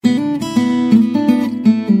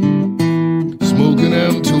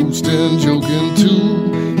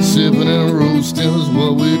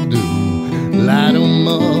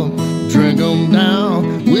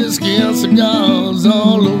cigars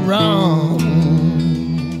all around.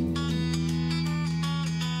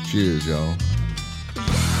 Cheers, y'all.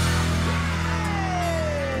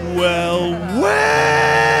 Well.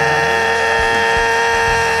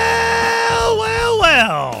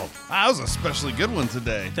 That was a especially good one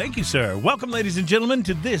today. Thank you, sir. Welcome, ladies and gentlemen,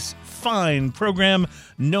 to this fine program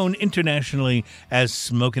known internationally as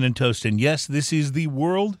Smokin' and Toastin'. Yes, this is the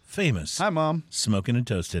world-famous Hi, Mom. Smokin' and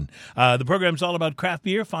Toastin'. The program's all about craft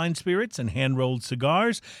beer, fine spirits, and hand-rolled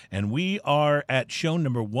cigars, and we are at show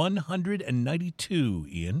number 192,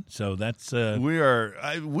 Ian. So that's...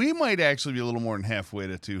 We might actually be a little more than halfway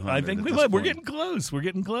to 200. I think we might. We're getting close. We're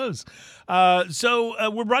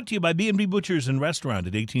brought to you by B&B Butchers and Restaurant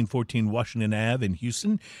at 1814 Washington Ave in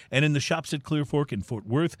Houston, and in the shops at Clear Fork in Fort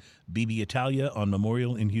Worth, BB Italia on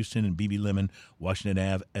Memorial in Houston, and BB Lemon, Washington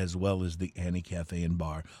Ave, as well as the Annie Cafe and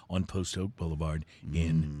Bar on Post Oak Boulevard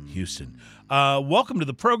in Houston. Welcome to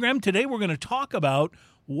the program. Today we're going to talk about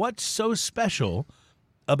what's so special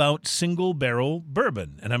about single barrel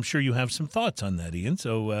bourbon, and I'm sure you have some thoughts on that, Ian.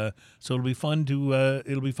 So it'll be fun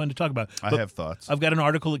to talk about. I have thoughts. I've got an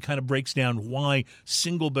article that kind of breaks down why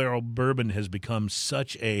single barrel bourbon has become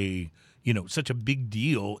such a big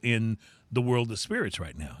deal in the world of spirits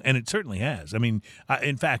right now, and it certainly has. I mean,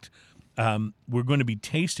 in fact. We're going to be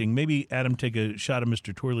tasting, maybe Adam take a shot of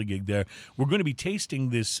Mr. Twirlygig there. We're going to be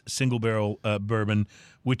tasting this single barrel bourbon,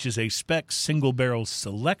 which is a spec single barrel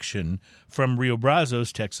selection from Rio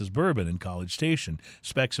Brazos, Texas Bourbon in College Station.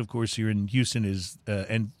 Specs, of course, here in Houston is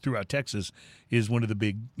and throughout Texas is one of the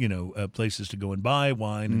big places to go and buy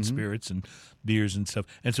wine and spirits and beers and stuff.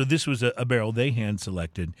 And so this was a barrel they hand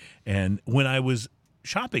selected. And when I was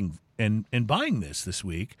shopping and buying this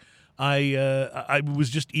week, I was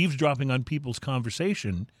just eavesdropping on people's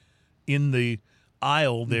conversation in the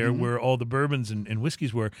aisle there where all the bourbons and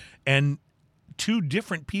whiskeys were, and two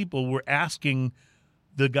different people were asking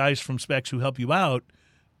the guys from Specs who help you out,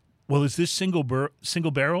 well, is this single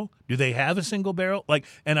barrel? Do they have a single barrel?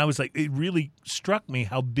 And I was like, it really struck me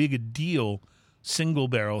how big a deal single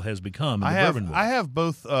barrel has become in the bourbon world. I have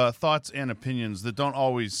both thoughts and opinions that don't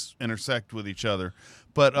always intersect with each other.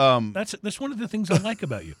 But that's one of the things I like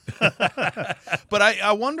about you. But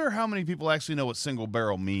I wonder how many people actually know what single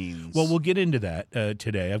barrel means. Well, we'll get into that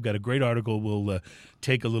today. I've got a great article we'll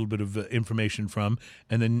take a little bit of information from,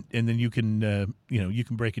 and then you can you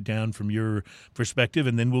can break it down from your perspective,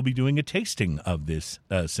 and then we'll be doing a tasting of this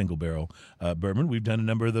single barrel bourbon. We've done a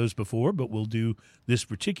number of those before, but we'll do this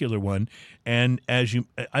particular one. And I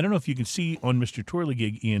don't know if you can see on Mr.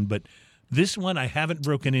 Twirlygig, Ian, but this one I haven't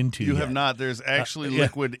broken into You yet. have not. There's actually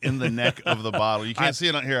liquid in the neck of the bottle. You can't see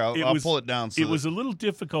it on here. I'll pull it down. It was a little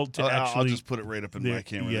difficult to actually... I'll just put it right up in my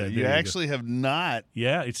camera. Yeah, you actually have not.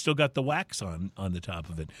 Yeah, it's still got the wax on the top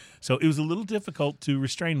of it. So it was a little difficult to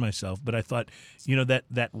restrain myself, but I thought,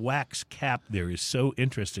 that wax cap there is so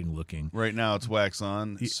interesting looking. Right now it's wax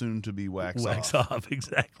on, soon to be wax off. Wax off,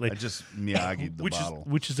 exactly. I just Miyagi'd the bottle.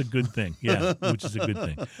 Which is a good thing. Yeah, which is a good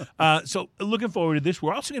thing. So looking forward to this.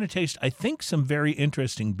 We're also going to taste, I think, some very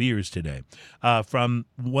interesting beers today from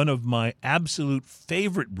one of my absolute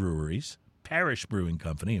favorite breweries, Parish Brewing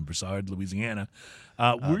Company in Broussard, Louisiana.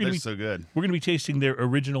 They're so good. We're going to be tasting their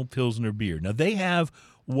original Pilsner beer. Now, they have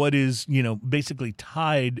what is, basically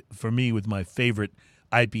tied for me with my favorite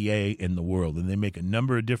IPA in the world, and they make a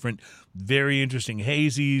number of different very interesting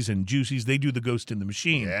hazies and juicies. They do the Ghost in the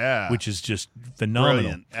Machine, which is just phenomenal.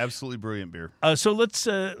 Brilliant. Absolutely brilliant beer. So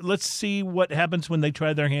let's see what happens when they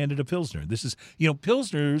try their hand at a Pilsner. This is,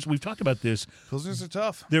 Pilsners, we've talked about this. Pilsners are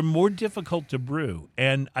tough. They're more difficult to brew,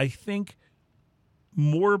 and I think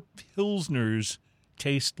more Pilsners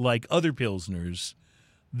taste like other Pilsners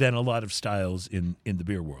than a lot of styles in the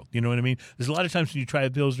beer world. You know what I mean? There's a lot of times when you try a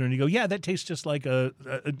Pilsner and you go, yeah, that tastes just like a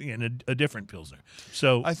different Pilsner.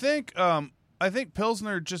 So I think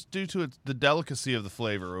Pilsner, just due to the delicacy of the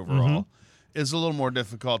flavor overall, is a little more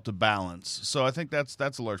difficult to balance. So I think that's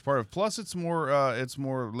a large part of it. Plus, it's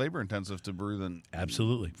more labor intensive to brew than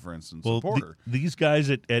absolutely, for instance, porter. These guys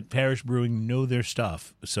at Parish Brewing know their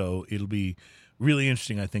stuff, so it'll be really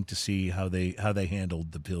interesting, I think, to see how they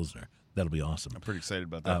handled the Pilsner. That'll be awesome. I'm pretty excited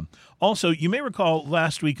about that. Also, you may recall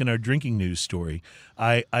last week in our drinking news story,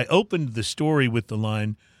 I opened the story with the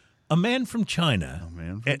line, "A man from China,"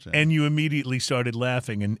 and you immediately started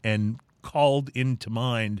laughing and called into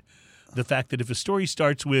mind the fact that if a story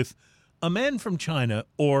starts with "a man from China"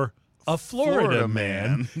 or a Florida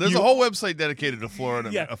man. There's a whole website dedicated to Florida.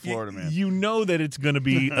 Yeah, a Florida man. You know that it's going to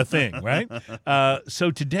be a thing, right?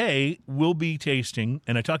 So today we'll be tasting,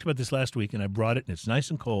 and I talked about this last week, and I brought it, and it's nice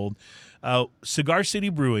and cold. Cigar City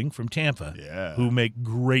Brewing from Tampa, who make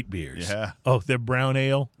great beers. Yeah. Oh, their brown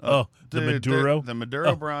ale. The Maduro. The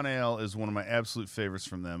Maduro Brown Ale is one of my absolute favorites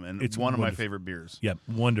from them, and it's one of my favorite beers. Yeah,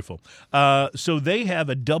 wonderful. So they have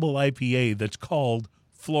a double IPA that's called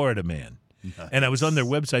Florida Man. Nice. And I was on their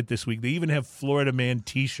website this week. They even have Florida Man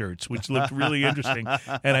T-shirts, which looked really interesting.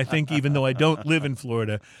 And I think even though I don't live in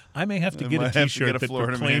Florida, I may have to get a T-shirt that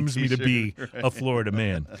proclaims me to be a Florida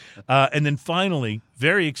man. And then finally,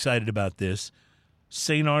 very excited about this,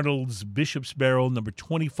 St. Arnold's Bishop's Barrel number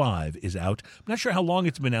 25 is out. I'm not sure how long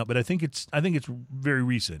it's been out, but I think it's very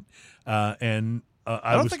recent.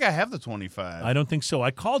 I don't think I have the 25. I don't think so.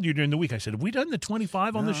 I called you during the week. I said, have we done the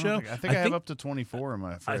 25 on the show? I think I have up to 24 in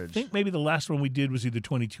my fridge. I think maybe the last one we did was either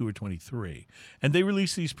 22 or 23. And they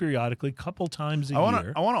release these periodically, a couple times a year.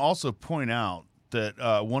 I want to also point out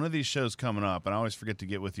that one of these shows coming up, and I always forget to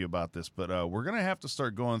get with you about this, but we're going to have to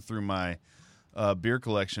start going through my beer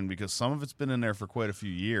collection because some of it's been in there for quite a few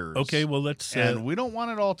years. Okay, well, let's... and we don't want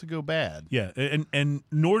it all to go bad. Yeah, and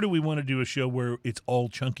nor do we want to do a show where it's all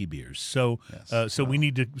chunky beers. So we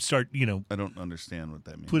need to start, I don't understand what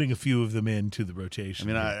that means. Putting a few of them into the rotation.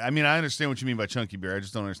 I understand what you mean by chunky beer. I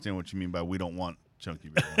just don't understand what you mean by we don't want chunky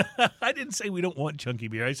beer. I didn't say we don't want chunky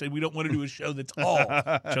beer. I said we don't want to do a show that's all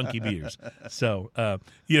chunky beers. So,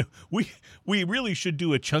 we really should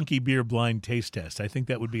do a chunky beer blind taste test. I think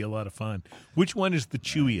that would be a lot of fun. Which one is the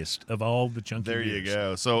chewiest of all the chunky beers? There you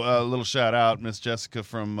go. So, a little shout out. Miss Jessica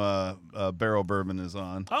from Barrel Bourbon is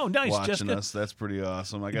on. Oh, nice, watching Jessica. us. That's pretty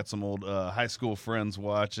awesome. I got some old high school friends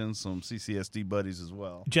watching, some CCSD buddies as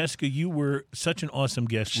well. Jessica, you were such an awesome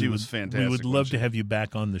guest. She was fantastic. We would love to have you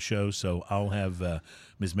back on the show, so I'll have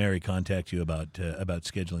Ms. Mary contact you about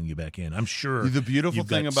scheduling you back in. I'm sure the beautiful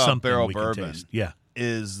thing about Barrel Bourbon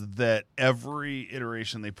is that every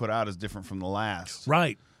iteration they put out is different from the last.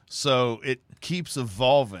 Right. So it keeps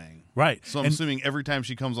evolving. Right. So I'm assuming every time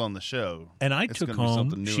she comes on the show. And I took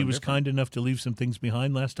home, she was kind enough to leave some things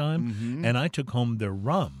behind last time, and I took home their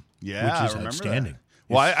rum, which is outstanding.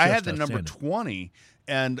 Well, I had the number 20.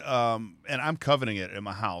 And I'm coveting it at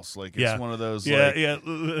my house. Like it's one of those.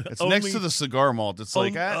 It's next to the cigar malt. It's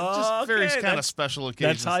like just various kind of special occasion.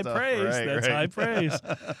 That's high stuff. praise. Right, that's high praise.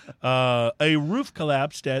 A roof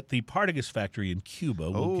collapsed at the Partagas factory in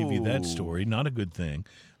Cuba. We'll give you that story. Not a good thing.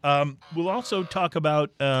 We'll also talk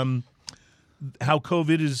about how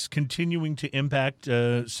COVID is continuing to impact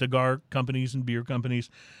cigar companies and beer companies,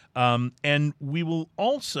 and we will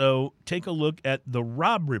also take a look at the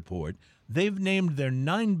Robb Report. They've named their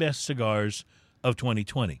 9 best cigars of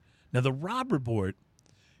 2020. Now, the Robb Report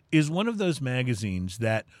is one of those magazines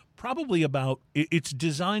that probably it's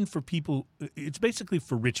designed for people, it's basically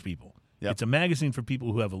for rich people. Yep. It's a magazine for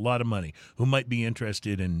people who have a lot of money, who might be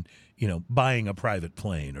interested in, buying a private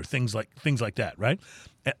plane or things like that, right?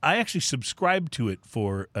 I actually subscribed to it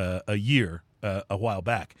for a year a while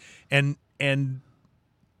back, and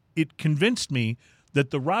it convinced me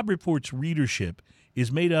that the Robb Report's readership is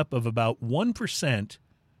made up of about 1%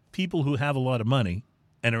 people who have a lot of money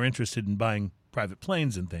and are interested in buying private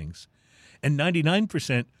planes and things, and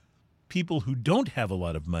 99% people who don't have a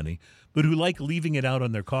lot of money but who like leaving it out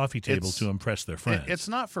on their coffee table to impress their friends. It's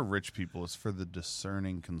not for rich people. It's for the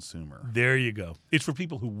discerning consumer. There you go. It's for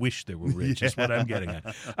people who wish they were rich is what I'm getting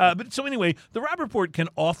at. But so anyway, the Robb Report can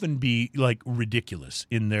often be like ridiculous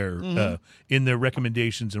in their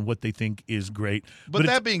recommendations and what they think is great. But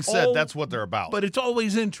that being said, that's what they're about. But it's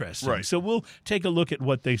always interesting. Right. So we'll take a look at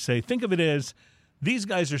what they say. Think of it as these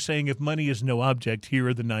guys are saying if money is no object, here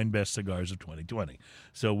are the 9 best cigars of 2020.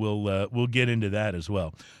 So we'll get into that as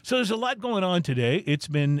well. So there's a lot going on today. It's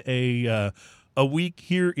been a week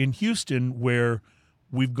here in Houston where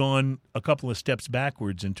we've gone a couple of steps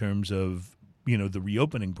backwards in terms of the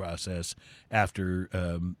reopening process after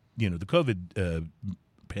the COVID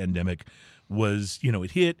pandemic was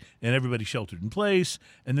it hit and everybody sheltered in place,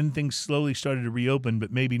 and then things slowly started to reopen,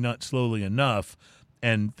 but maybe not slowly enough.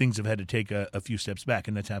 And things have had to take a few steps back,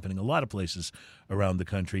 and that's happening a lot of places around the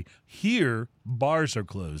country. Here, bars are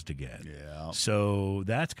closed again. Yeah. So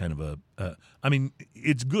that's kind of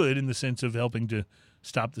it's good in the sense of helping to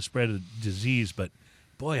stop the spread of disease, but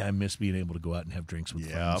boy, I miss being able to go out and have drinks with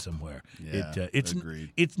friends somewhere. Yeah,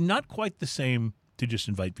 agreed. It's not quite the same to just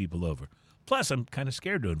invite people over. Plus, I'm kind of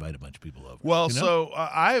scared to invite a bunch of people over. Well, so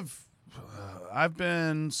I've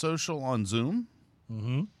been social on Zoom.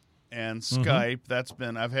 Mm-hmm. And Skype,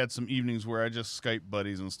 I've had some evenings where I just Skype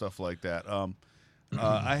buddies and stuff like that.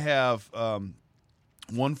 I have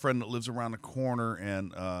one friend that lives around the corner,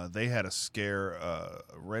 and they had a scare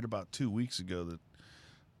right about 2 weeks ago that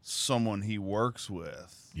someone he works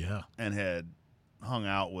with Yeah. and had hung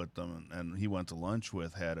out with them and he went to lunch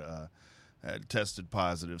with had tested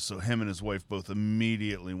positive. So him and his wife both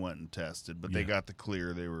immediately went and tested, but they got the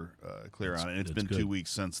clear. They were clear on it. And it's been good. 2 weeks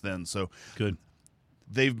since then. So Good.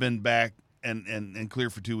 they've been back and clear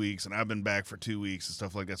for 2 weeks, and I've been back for 2 weeks and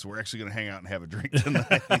stuff like that. So we're actually going to hang out and have a drink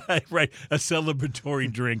tonight. Right. A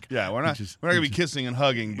celebratory drink. Yeah, we're not going to be kissing and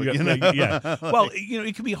hugging, but you know. Yeah. Well,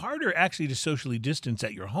 it can be harder actually to socially distance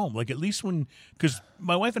at your home. Like at least because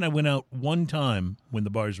my wife and I went out one time when the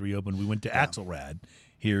bars reopened. We went to Axelrad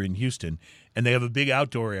here in Houston, and they have a big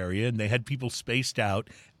outdoor area, and they had people spaced out,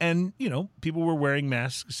 and people were wearing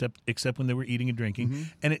masks except when they were eating and drinking,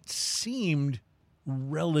 and it seemed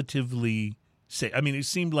relatively safe. I mean, it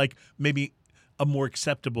seemed like maybe a more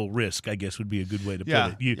acceptable risk, I guess would be a good way to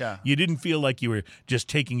put it. You didn't feel like you were just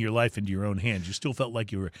taking your life into your own hands. You still felt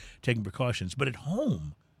like you were taking precautions. But at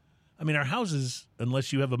home, I mean, our houses,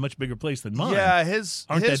 unless you have a much bigger place than mine, his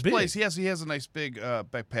aren't that big. place, he has a nice big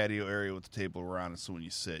back patio area with a table around it, so when you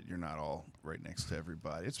sit, you're not all right next to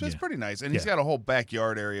everybody. It's pretty nice, and he's got a whole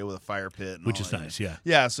backyard area with a fire pit, and which all is that, nice. Yeah.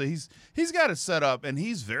 Yeah, so he's got it set up, and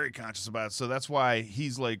he's very conscious about it. So that's why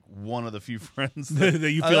he's like one of the few friends that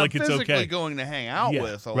you feel like it's physically okay going to hang out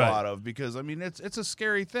with a lot of, because I mean it's a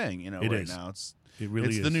scary thing, right now. It really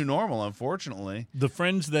it's is the new normal, unfortunately. The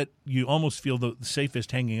friends that you almost feel the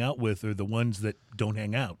safest hanging out with are the ones that don't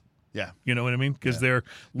hang out. Yeah. You know what I mean? Because they're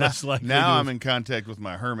less likely now I'm in contact with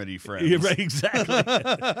my hermity friends. Yeah, right, exactly.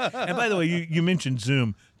 And by the way, you mentioned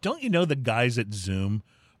Zoom. Don't you know the guys at Zoom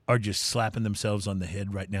are just slapping themselves on the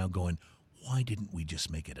head right now going, why didn't we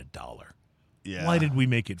just make it $1? Yeah. Why did we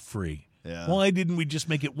make it free? Yeah. Why didn't we just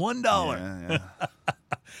make it $1? Yeah.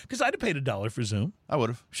 Because I'd have paid $1 for Zoom. I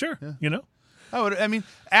would have. Sure. Yeah. I mean,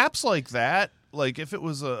 apps like that, like if it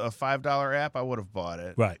was a $5 app, I would have bought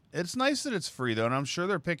it. Right. It's nice that it's free, though, and I'm sure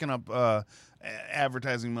they're picking up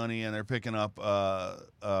advertising money, and they're picking up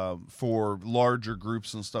for larger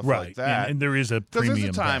groups and stuff like that. And there is a premium because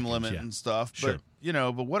there's a time package, limit yeah. and stuff. Sure.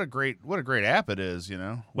 But but what a great app it is.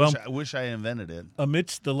 Well, I wish I invented it.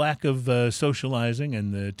 Amidst the lack of socializing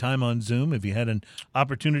and the time on Zoom, have you had an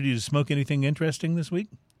opportunity to smoke anything interesting this week?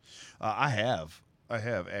 I have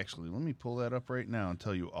actually. Let me pull that up right now and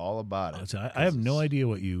tell you all about it. I have no idea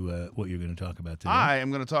what you're going to talk about today. I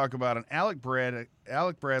am going to talk about an Alec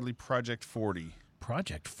Bradley Project 40.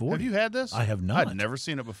 Project 40. Have you had this? I have not. I'd never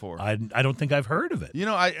seen it before. I don't think I've heard of it.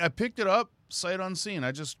 I picked it up sight unseen.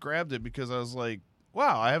 I just grabbed it because I was like,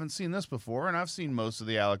 wow, I haven't seen this before, and I've seen most of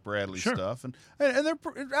the Alec Bradley stuff, and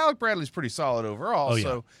Alec Bradley's pretty solid overall.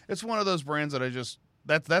 So it's one of those brands that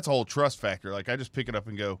that's a whole trust factor. Like I just pick it up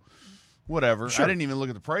and go, whatever. Sure. I didn't even look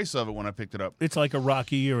at the price of it when I picked it up. It's like a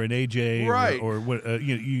Rocky or an AJ, right? Or what?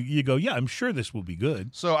 You go, yeah, I'm sure this will be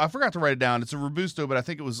good. So I forgot to write it down. It's a Robusto, but I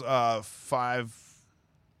think it was 50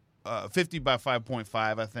 by 5.5,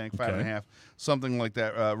 I think, 5.5, something like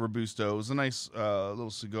that. Robusto. It was a nice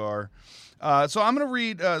little cigar. So I'm going to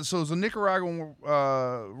read. So it's a Nicaraguan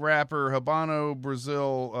wrapper, Habano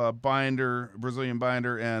Brazilian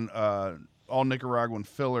binder, and all Nicaraguan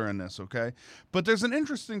filler in this, okay? But there's an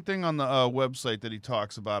interesting thing on the website that he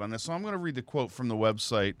talks about on this, so I'm going to read the quote from the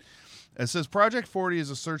website. It says, Project 40 is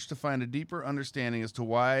a search to find a deeper understanding as to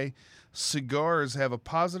why cigars have a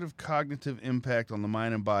positive cognitive impact on the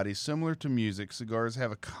mind and body. Similar to music, cigars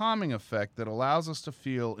have a calming effect that allows us to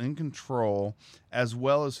feel in control as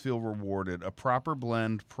well as feel rewarded. A proper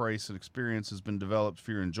blend, price, and experience has been developed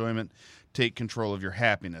for your enjoyment. Take control of your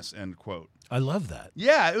happiness, end quote. I love that.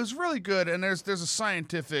 Yeah, it was really good, and there's a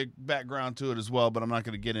scientific background to it as well, but I'm not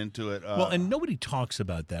going to get into it. Well, and nobody talks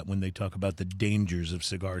about that when they talk about the dangers of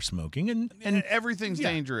cigar smoking, and everything's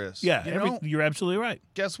dangerous. Yeah, you're absolutely right.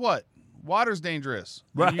 Guess what? Water's dangerous.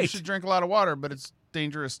 Right. You should drink a lot of water, but it's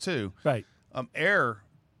dangerous too. Right. Air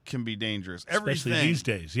can be dangerous. Especially these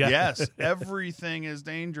days. Yeah. Yes, everything is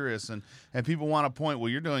dangerous, and people want to point. Well,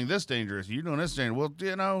 you're doing this dangerous. You're doing this dangerous.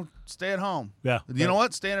 Well, stay at home. Yeah. You know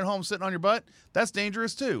what? Staying at home, sitting on your butt, that's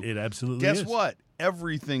dangerous too. It absolutely is. is. Guess what?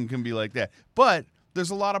 Everything can be like that, but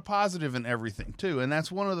there's a lot of positive in everything too, and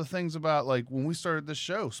that's one of the things about like when we started this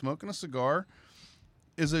show. Smoking a cigar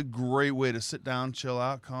is a great way to sit down, chill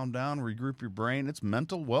out, calm down, regroup your brain. It's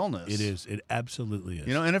mental wellness. It is. It absolutely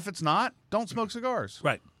is. And if it's not, don't smoke cigars.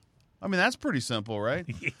 Right. I mean, that's pretty simple, right?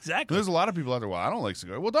 Exactly. There's a lot of people out there, well, I don't like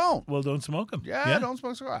cigars. Well, don't. Well, don't smoke them. Yeah, don't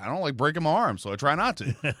smoke cigars. I don't like breaking my arm, so I try not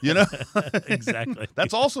to. You know? Exactly.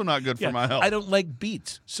 That's also not good for my health. I don't like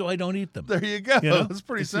beets, so I don't eat them. There you go. You know? It's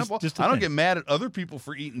pretty It's simple. just a I don't thing. get mad at other people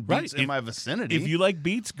for eating beets Right. in my vicinity. If you like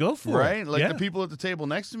beets, go for it. right? Like Yeah. the people at the table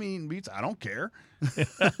next to me eating beets, I don't care.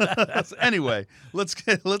 Anyway, let's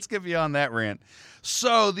get beyond that rant.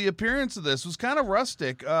 So the appearance of this was kind of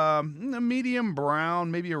rustic, a medium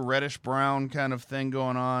brown, maybe a reddish brown kind of thing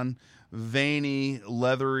going on, veiny,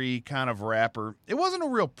 leathery kind of wrapper. It wasn't a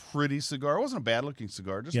real pretty cigar. It wasn't a bad looking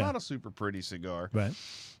cigar, just Yeah. not a super pretty cigar. Right.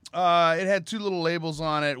 It had two little labels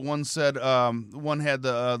on it. One said one had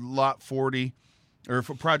the Lot 40. Or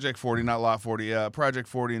for Project 40, not Lot 40, Project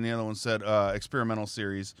 40, and the other one said Experimental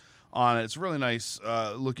Series on it. It's really nice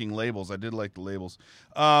looking labels. I did like the labels.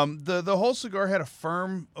 The whole cigar had a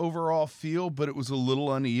firm overall feel, but it was a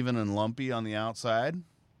little uneven and lumpy on the outside.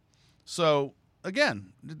 So,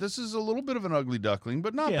 again, this is a little bit of an ugly duckling,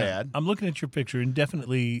 but not bad. I'm looking at your picture, and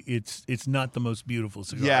definitely it's not the most beautiful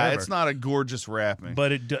cigar Yeah, ever. it's not a gorgeous wrapping.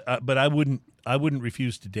 But but I wouldn't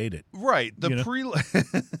refuse to date it. Right. The You know?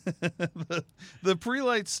 the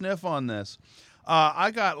pre-light sniff on this.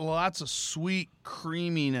 I got lots of sweet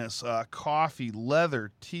creaminess, coffee,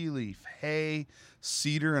 leather, tea leaf, hay,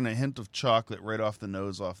 cedar, and a hint of chocolate right off the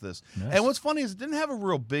nose off this. Nice. And what's funny is it didn't have a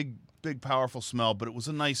real big, powerful smell, but it was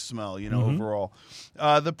a nice smell, overall.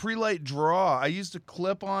 The pre-light draw, I used a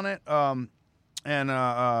clip on it, and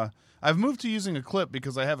I've moved to using a clip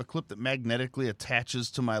because I have a clip that magnetically attaches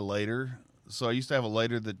to my lighter. So I used to have a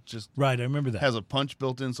lighter that just Right, I remember that. has a punch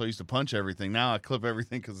built in, so I used to punch everything. Now I clip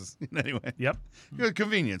everything because, anyway. Yep. Good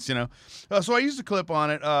convenience, so I used a clip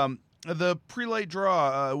on it. The pre-light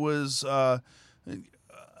draw was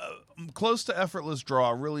close to effortless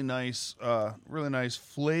draw. Really nice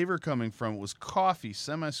flavor coming from it was coffee,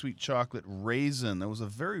 semi-sweet chocolate, raisin. There was a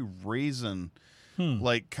very raisin,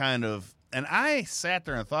 like kind of. And I sat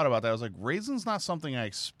there and thought about that. I was like, raisin's not something I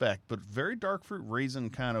expect, but very dark fruit raisin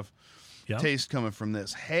kind of taste coming from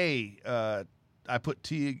this. Hey, I put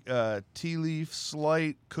tea leaf,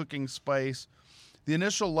 slight cooking spice. The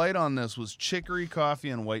initial light on this was chicory, coffee,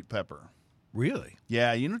 and white pepper. Really?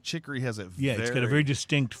 Yeah, chicory has It's got a very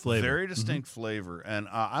distinct flavor. very distinct flavor. And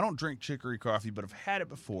I don't drink chicory coffee, but I've had it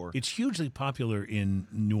before. It's hugely popular in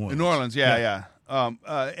New Orleans. In New Orleans, yeah.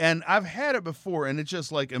 And I've had it before, and it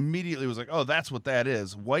just like immediately was like, oh, that's what that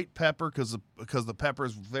is. White pepper, because the pepper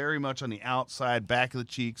is very much on the outside, back of the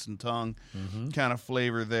cheeks and tongue, kind of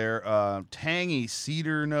flavor there. Tangy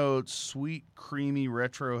cedar notes, sweet, creamy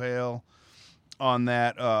retrohale on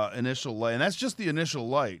that initial light, and that's just the initial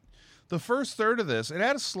light. The first third of this, it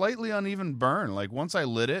had a slightly uneven burn. Like once I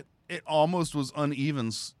lit it, it almost was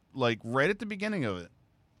uneven, like right at the beginning of it.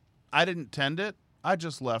 I didn't tend it. I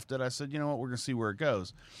just left it. I said, you know what, we're going to see where it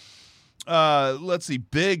goes. Let's see,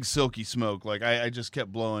 big silky smoke. Like I just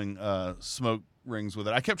kept blowing smoke rings with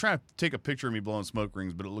it. I kept trying to take a picture of me blowing smoke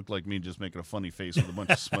rings, but it looked like me just making a funny face with a bunch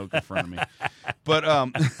of smoke in front of me. But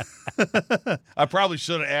I probably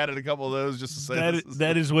should have added a couple of those just to say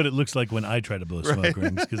that is what it looks like when I try to blow smoke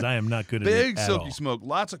rings, because I am not good at it big at silky all. smoke,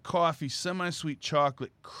 lots of coffee, semi-sweet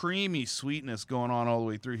chocolate, creamy sweetness going on all the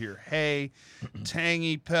way through here. Hay,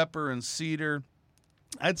 tangy pepper and cedar.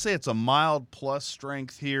 I'd say it's a mild plus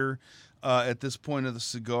strength here at this point of the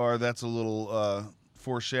cigar. That's a little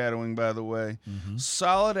foreshadowing, by the way.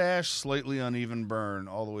 Solid ash, slightly uneven burn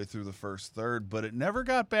all the way through the first third, but it never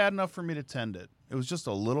got bad enough for me to tend it. It was just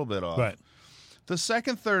a little bit off. Right. The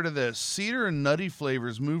second third of this, cedar and nutty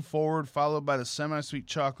flavors move forward, followed by the semi-sweet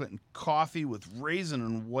chocolate and coffee with raisin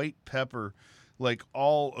and white pepper, like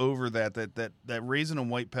all over that. That raisin and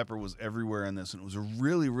white pepper was everywhere in this, and it was a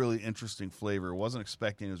really, really interesting flavor. I wasn't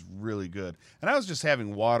expecting it. It was really good. And I was just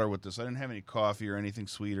having water with this. I didn't have any coffee or anything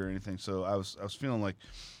sweet or anything, so I was feeling like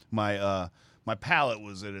my palate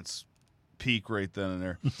was at its peak right then and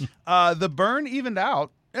there. The burn evened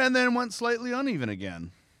out and then went slightly uneven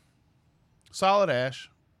again. Solid ash.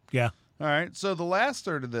 Yeah. All right. So the last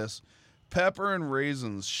third of this, pepper and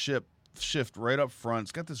raisins shift right up front.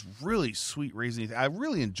 It's got this really sweet raisin. I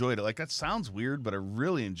really enjoyed it. Like that sounds weird, but I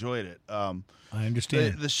really enjoyed it. I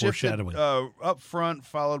understand. The shift Foreshadowing. up front,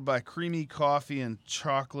 followed by creamy coffee and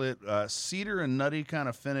chocolate, cedar and nutty kind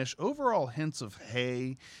of finish. Overall hints of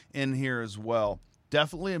hay in here as well.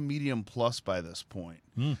 Definitely a medium plus by this point.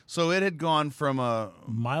 So it had gone from a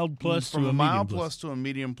mild plus from to a a mild medium plus to a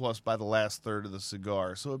medium plus by the last third of the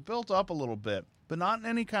cigar. So it built up a little bit, but not in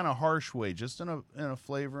any kind of harsh way, just in a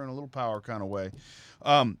flavor and a little power kind of way.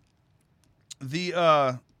 By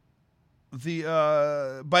the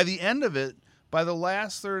end of it, by the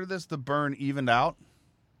last third of this, the burn evened out.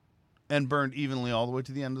 and burned evenly all the way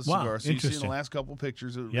to the end of the Wow, cigar. So you see in the interesting. last couple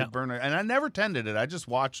pictures, it Yeah. burned. And I never tended it. I just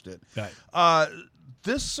watched it. Right.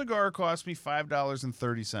 This cigar cost me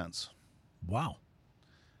 $5.30. Wow.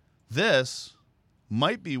 This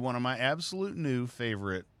might be one of my absolute new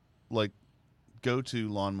favorite, like, go-to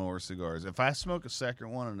lawnmower cigars. If I smoke a second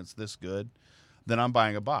one and it's this good, then I'm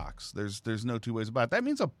buying a box. There's no two ways about it. That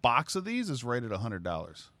means a box of these is rated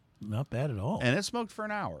 $100. Not bad at all. And it smoked for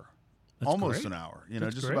an hour. That's Almost great. an hour.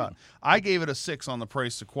 That's Just great. about. I gave it a 6 on the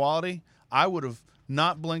price to quality. I would have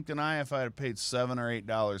not blinked an eye if I had paid $7 or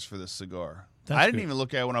 $8 for this cigar. That's I didn't good. even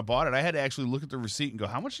look at it when I bought it. I had to actually look at the receipt and go,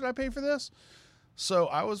 how much did I pay for this? So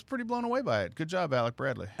I was pretty blown away by it. Good job, Alec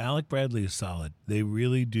Bradley. Alec Bradley is solid. They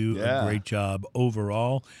really do Yeah. a great job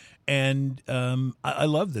overall, and I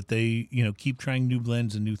love that they keep trying new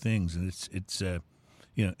blends and new things, and it's a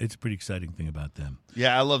pretty exciting thing about them.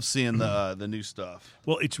 Yeah, I love seeing the new stuff.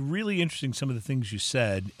 Well, it's really interesting some of the things you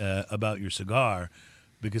said about your cigar,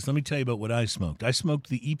 because let me tell you about what I smoked. I smoked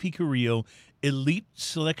the EP Carrillo Elite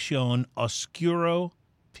Selección Oscuro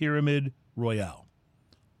Pyramid Royale.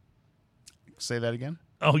 Say that again.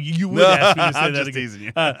 Oh, you would ask me to say I'm that just again. teasing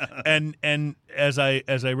you. And as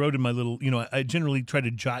I wrote in my little, I generally try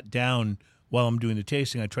to jot down while I'm doing the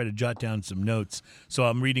tasting. I try to jot down some notes, so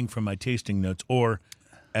I'm reading from my tasting notes, or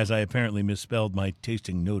as I apparently misspelled, my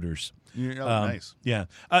tasting noters. Nice. Yeah,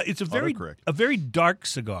 it's a Autocorrect. very dark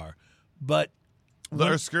cigar, but The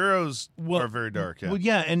Oscuros Well- are very dark. Yeah. well,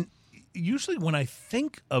 yeah, and usually when I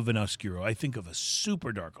think of an Oscuro, I think of a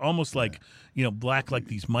super dark, almost like black, like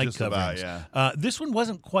these mic Just about, coverings. yeah. This one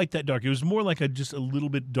wasn't quite that dark. It was more like just a little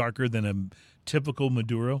bit darker than a typical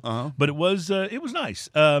Maduro, but it was nice.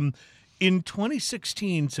 In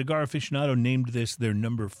 2016, Cigar Aficionado named this their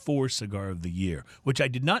number 4 cigar of the year, which I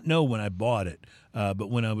did not know when I bought it.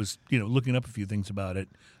 But when I was, looking up a few things about it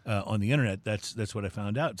on the internet, that's what I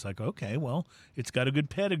found out. It's like, okay, well, it's got a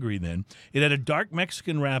good pedigree then. It had a dark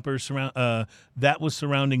Mexican wrapper that was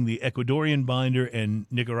surrounding the Ecuadorian binder and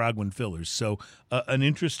Nicaraguan fillers. So an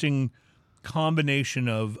interesting combination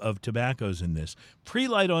of tobaccos in this.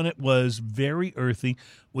 Pre-light on it was very earthy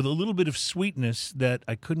with a little bit of sweetness that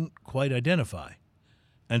I couldn't quite identify.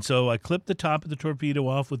 And so I clipped the top of the torpedo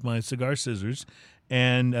off with my cigar scissors,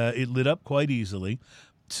 and it lit up quite easily.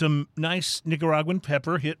 Some nice Nicaraguan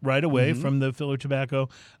pepper hit right away from the filler tobacco,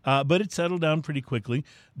 but it settled down pretty quickly.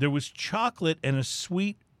 There was chocolate and a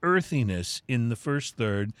sweet earthiness in the first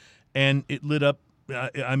third, and it lit up.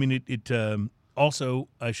 It also,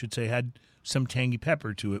 I should say, had some tangy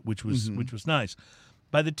pepper to it, which was nice.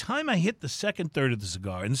 By the time I hit the second third of the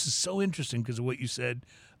cigar, and this is so interesting because of what you said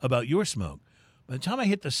about your smoke, by the time I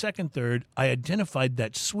hit the second third, I identified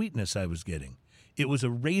that sweetness I was getting. It was a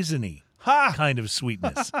raisiny kind of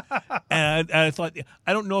sweetness. And I thought,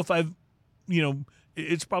 I don't know if I've,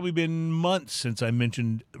 it's probably been months since I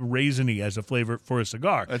mentioned raisiny as a flavor for a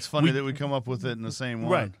cigar. It's funny that we come up with it in the same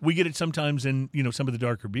one. Right. We get it sometimes in, some of the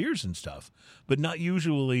darker beers and stuff, but not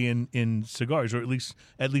usually in cigars, or at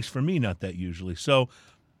least for me, not that usually. So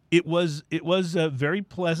it was very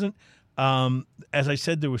pleasant. As I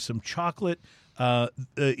said, there was some chocolate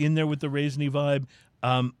in there with the raisiny vibe.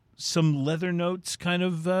 Some leather notes kind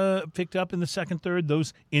of picked up in the second third.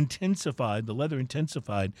 Those intensified, the leather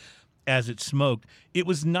intensified as it smoked. It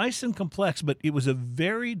was nice and complex, but it was a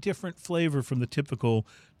very different flavor from the typical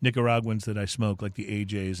Nicaraguans that I smoke, like the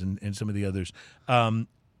AJs and some of the others.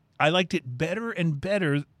 I liked it better and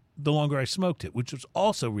better the longer I smoked it, which was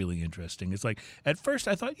also really interesting. It's like, at first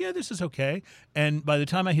I thought, yeah, this is okay. And by the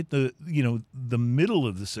time I hit the middle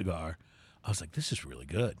of the cigar, I was like, this is really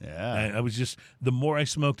good. Yeah. And I was just, the more I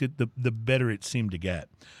smoked it, the better it seemed to get.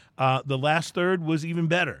 The last third was even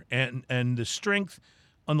better. And the strength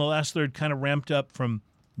on the last third kind of ramped up from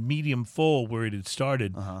medium full where it had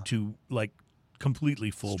started to like completely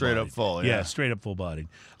full Straight bodied. up full, yeah. Straight up full bodied.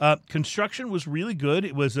 Construction was really good.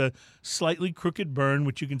 It was a slightly crooked burn,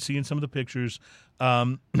 which you can see in some of the pictures.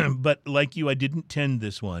 But like you, I didn't tend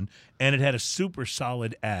this one. And it had a super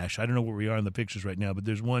solid ash. I don't know where we are in the pictures right now, but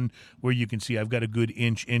there's one where you can see I've got a good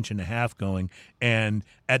inch and a half going. And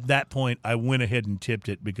at that point, I went ahead and tipped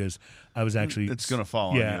it because I was actually... It's going to fall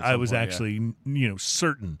on you Yeah, at I some was point, actually,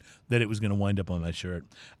 certain that it was going to wind up on my shirt.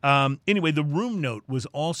 Anyway, the room note was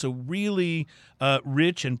also really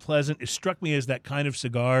rich and pleasant. It struck me as that kind of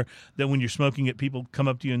cigar that when you're smoking it, people come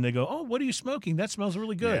up to you and they go, "Oh, what are you smoking? That smells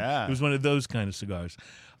really good." Yeah. It was one of those kind of cigars.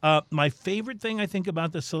 My favorite thing, I think,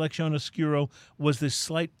 about the Selección Oscuro was this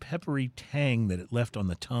slight peppery tang that it left on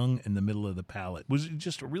the tongue and the middle of the palate. It was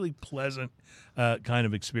just a really pleasant kind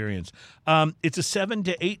of experience. It's a $7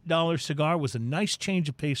 to $8 cigar. Was a nice change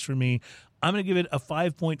of pace for me. I'm going to give it a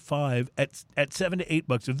 5.5 at $7 to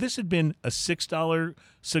 $8. If this had been a $6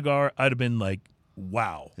 cigar, I'd have been like,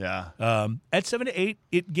 wow. Yeah. At 7 to 8,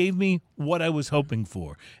 it gave me what I was hoping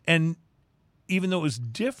for. And even though it was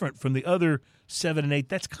different from the other 7 and 8,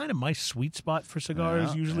 that's kind of my sweet spot for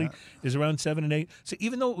cigars. Usually is around 7 and 8. So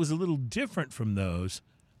even though it was a little different from those,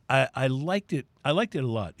 I liked it. I liked it a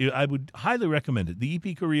lot. I would highly recommend it. The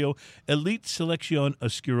EP Carrillo Elite Selección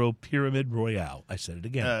Oscuro Pyramid Royale. I said it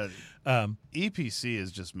again. EPC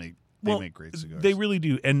is just make great cigars. They really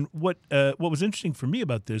do. And what was interesting for me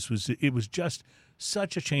about this was it was just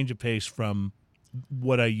such a change of pace from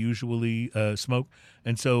what I usually smoke,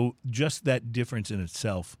 and so just that difference in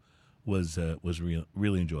itself was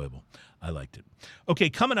really enjoyable. I liked it.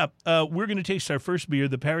 Okay, coming up, we're going to taste our first beer,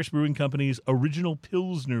 the Parish Brewing Company's original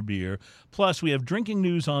Pilsner beer. Plus, we have drinking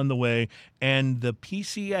news on the way, and the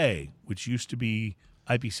PCA, which used to be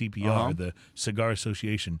IPCPR, the Cigar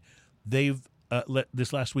Association. They've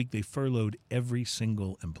this last week they furloughed every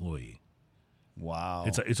single employee. Wow.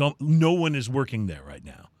 No one is working there right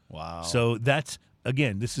now. Wow. So that's,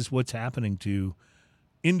 again, this is what's happening to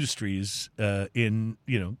industries in,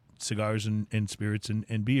 cigars and spirits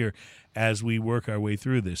and beer as we work our way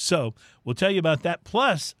through this. So we'll tell you about that.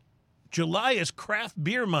 Plus, July is Craft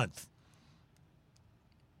Beer Month.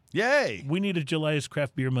 Yay. We need a July is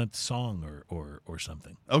Craft Beer Month song or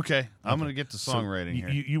something. Okay. I'm going to get to songwriting here.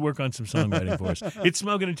 You work on some songwriting for us. It's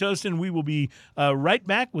Smoking and Toasting. We will be right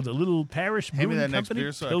back with a little Parish Brewing Hand me that Company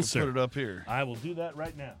next beer so Pilsner. I can put it up here. I will do that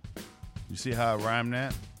right now. You see how I rhyme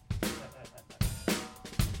that?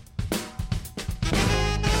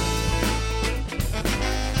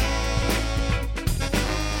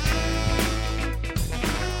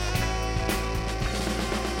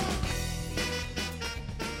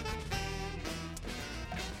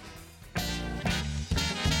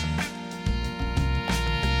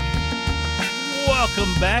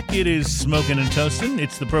 Welcome back. It is Smoking and Toasting.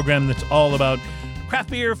 It's the program that's all about craft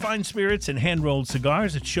beer, fine spirits, and hand-rolled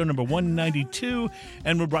cigars. It's show number 192,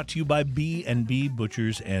 and we're brought to you by B&B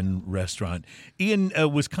Butchers and Restaurant. Ian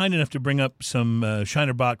was kind enough to bring up some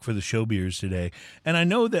Shiner Bock for the show beers today, and I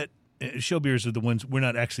know that show beers are the ones we're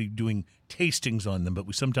not actually doing tastings on them, but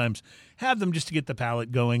we sometimes have them just to get the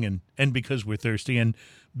palate going, and because we're thirsty, and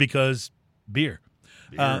because beer.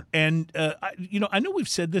 I know we've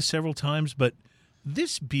said this several times, but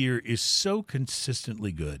this beer is so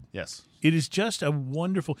consistently good. Yes. It is just a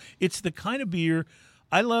wonderful, it's the kind of beer,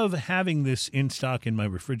 I love having this in stock in my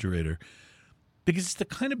refrigerator because it's the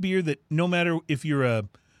kind of beer that no matter if you're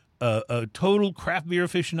a total craft beer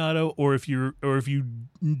aficionado or if you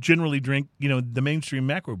generally drink, the mainstream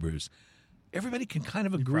macro brews, everybody can kind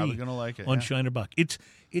of agree probably gonna like it, on yeah. Shiner Bock.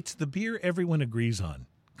 It's the beer everyone agrees on.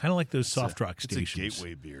 Kind of like those soft rock stations. It's a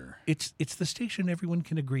gateway beer. It's the station everyone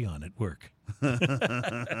can agree on at work.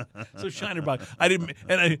 So Shiner Bock.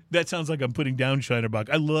 That sounds like I'm putting down Shiner Bock.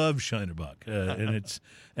 I love Shiner Bock, and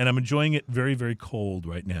I'm enjoying it very, very cold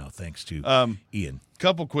right now, thanks to Ian.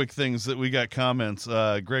 Couple quick things that we got comments.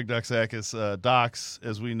 Greg Doxakis, Docs,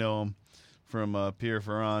 as we know him from Pierre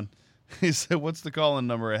Ferrand, he said, "What's the call-in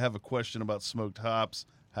number? I have a question about smoked hops.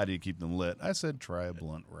 How do you keep them lit?" I said, try a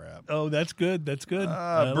blunt wrap. Oh, that's good. That's good.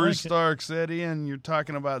 Bruce Stark said, "Ian, you're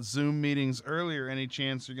talking about Zoom meetings earlier. Any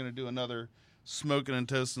chance you're going to do another Smoking and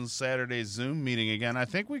Toasting Saturday Zoom meeting again?" I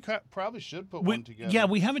think we probably should put one together. Yeah,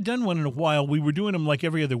 we haven't done one in a while. We were doing them like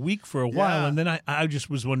every other week for a while, and then I just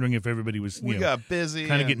was wondering if everybody was got busy,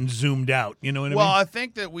 kind of getting zoomed out. You know what I mean? Well, I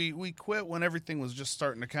think that we quit when everything was just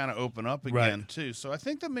starting to kind of open up again too. So I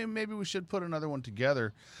think that maybe we should put another one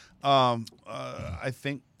together. I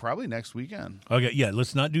think probably next weekend. Okay, yeah,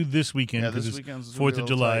 let's not do this weekend because it's 4th of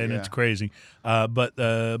July and it's crazy. But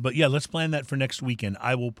yeah, let's plan that for next weekend.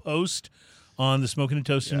 I will post on the Smoking and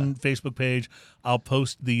Toasting Facebook page. I'll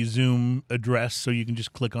post the Zoom address so you can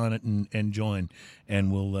just click on it and join,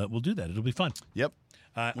 and we'll do that. It'll be fun. Yep.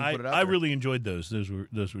 I really enjoyed those.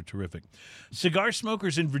 Those were terrific. Cigar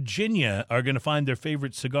smokers in Virginia are going to find their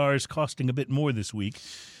favorite cigars costing a bit more this week.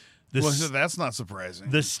 That's not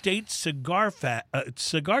surprising. The state cigar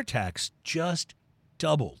tax just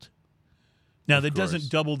doubled. Now, that doesn't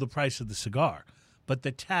double the price of the cigar, but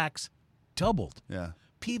the tax doubled. Yeah.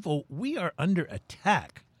 People, we are under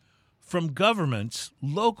attack from governments,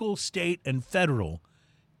 local, state, and federal,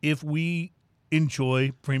 if we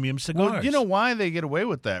enjoy premium cigars. Well, you know why they get away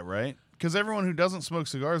with that, right? Because everyone who doesn't smoke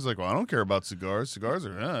cigars is like, well, I don't care about cigars. Cigars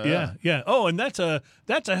are yeah. Oh, and that's a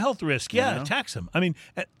health risk. Yeah, tax them. I mean,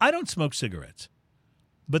 I don't smoke cigarettes,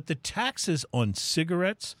 but the taxes on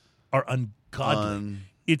cigarettes are ungodly.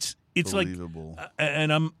 it's like, Believable.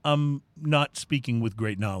 and I'm not speaking with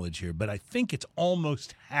great knowledge here, but I think it's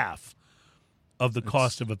almost half of the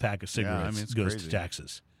cost of a pack of cigarettes it's goes crazy. to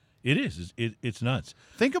taxes. It is. It's nuts.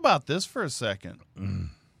 Think about this for a second.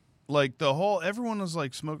 Like everyone was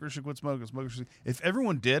like, smokers should quit smoking. Smokers should. If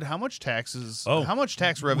everyone did, how much tax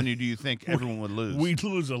revenue do you think everyone would lose? We'd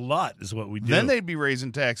lose a lot, is what we do. Then they'd be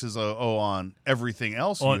raising taxes on everything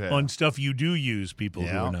else on stuff you do use, people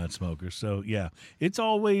who are not smokers. So yeah, it's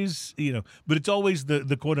always but it's always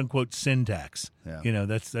the quote unquote sin tax. Yeah.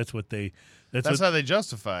 That's what they That's what, how they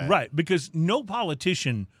justify it. right, because no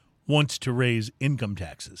politician wants to raise income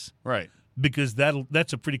taxes. Right. Because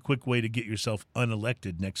that's a pretty quick way to get yourself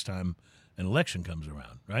unelected next time an election comes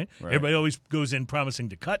around, right? Everybody always goes in promising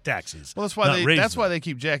to cut taxes. Well, that's why they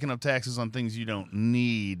keep jacking up taxes on things you don't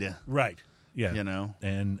need. Right. Yeah.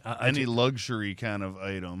 And any luxury kind of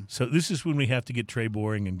item. So this is when we have to get Trey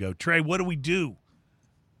Boring and go, Trey, what do we do?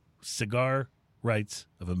 Cigar Rights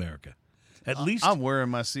of America. At least I'm wearing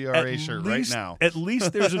my CRA shirt right now. At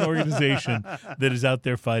least there's an organization that is out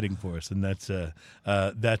there fighting for us, and that's a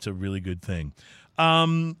really good thing.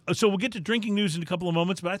 So we'll get to drinking news in a couple of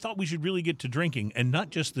moments, but I thought we should really get to drinking, and not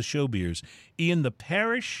just the show beers. Ian, the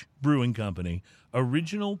Parish Brewing Company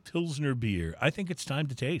Original Pilsner Beer. I think it's time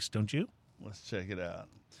to taste, don't you? Let's check it out.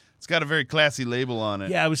 It's got a very classy label on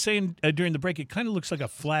it. Yeah, I was saying during the break, it kind of looks like a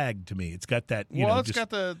flag to me. It's got that, it's just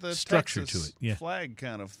got the structure Texas to it. Yeah. flag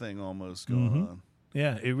kind of thing almost going on.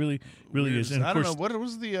 Yeah, it really is. And I of don't course, know what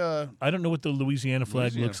was the I don't know what the Louisiana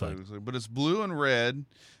flag looks like. but it's blue and red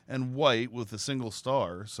and white with a single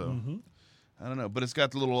star. So I don't know, but it's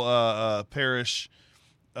got the little parish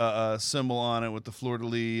symbol on it with the fleur de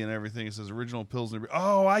lis and everything. It says original Pilsner beer.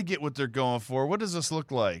 Oh, I get what they're going for. What does this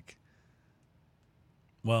look like?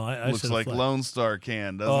 Well, I looks said like flag. Lone Star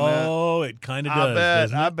can, doesn't it? Oh, it kind of does.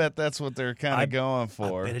 doesn't it? I bet that's what they're kind of going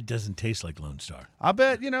for. I bet it doesn't taste like Lone Star. I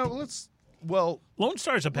bet Lone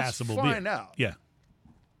Star is a passable beer. find out. Yeah.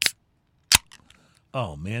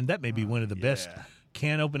 Oh man, that may be one of the best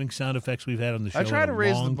can opening sound effects we've had on the show. I try in to a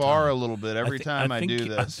raise the long bar time. a little bit every time I do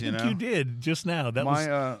this. I think you did just now. That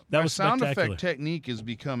my was sound spectacular. effect technique is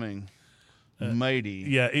becoming mighty.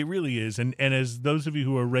 Yeah, it really is. And as those of you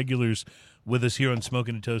who are regulars with us here on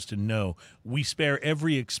Smoking and Toastin' know, we spare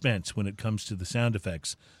every expense when it comes to the sound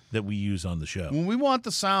effects that we use on the show. When we want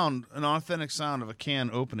the sound, an authentic sound of a can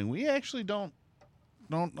opening, we actually don't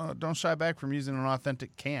shy back from using an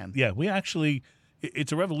authentic can. Yeah, we actually,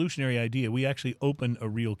 it's a revolutionary idea. We actually open a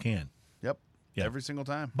real can. Yep. Yeah. Every single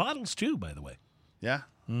time. Bottles too, by the way. Yeah.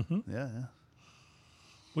 Mm-hmm. Yeah.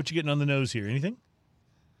 What you getting on the nose here? Anything?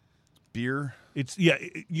 Beer. It's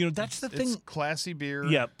that's the thing. It's classy beer.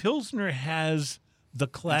 Yeah, Pilsner has the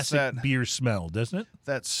classic beer smell, doesn't it?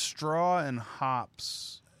 That straw and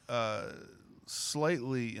hops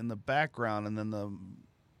slightly in the background, and then the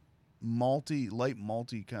light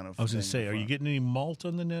malty kind of I was going to thing say, in are you front. getting any malt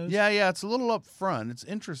on the nose? Yeah, it's a little up front. It's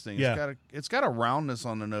interesting. Yeah. It's got a roundness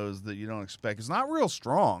on the nose that you don't expect. It's not real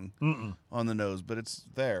strong on the nose, but it's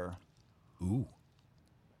there. Ooh.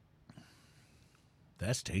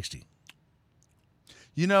 That's tasty.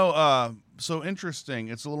 So interesting.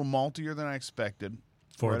 It's a little maltier than I expected.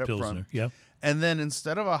 For right a up Pilsner, front. yeah. And then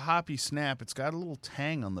instead of a hoppy snap, it's got a little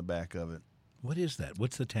tang on the back of it. What is that?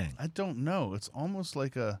 What's the tang? I don't know. It's almost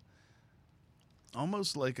like a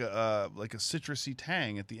citrusy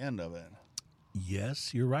tang at the end of it.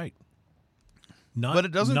 Yes, you're right. Not, But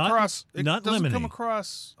it doesn't not, cross. It not doesn't lemony. come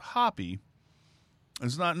across hoppy.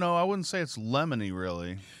 It's not. No, I wouldn't say it's lemony.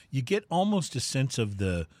 Really. You get almost a sense of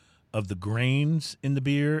the grains in the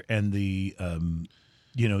beer and the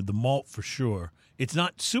the malt for sure. It's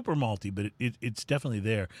not super malty, but it's definitely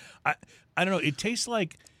there. I don't know. It tastes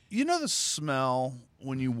like The smell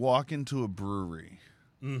when you walk into a brewery.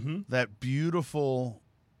 Mm-hmm. That beautiful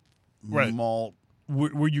malt.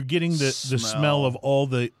 where you're getting the smell of all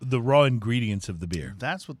the raw ingredients of the beer.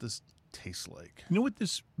 That's what this tastes like. You know what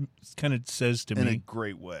this kind of says to me? In a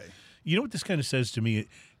great way. You know what this kind of says to me?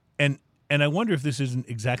 And I wonder if this isn't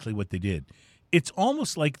exactly what they did. It's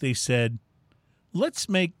almost like they said, let's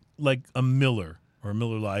make like a Miller or a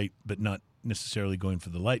Miller Lite, but not necessarily going for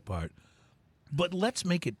the light part. But let's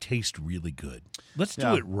make it taste really good. Let's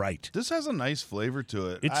do it right. This has a nice flavor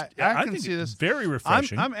to it. It's, I can think see it's this. very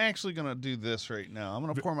refreshing. I'm actually going to do this right now. I'm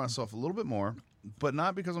going to pour myself a little bit more, but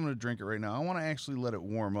not because I'm going to drink it right now. I want to actually let it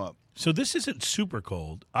warm up. So this isn't super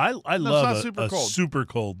cold. I not love super a cold. super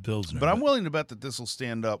cold Pilsner. But I'm willing to bet that this will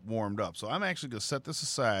stand up warmed up. So I'm actually going to set this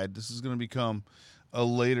aside. This is going to become a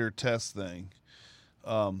later test thing.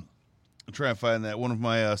 I'll try and find that. One of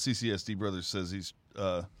my CCSD brothers says he's...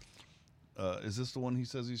 is this the one he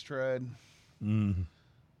says he's tried?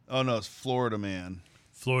 Oh no, it's Florida Man.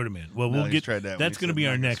 Florida Man. Well, No, we'll he's get tried that one. that's He going to said be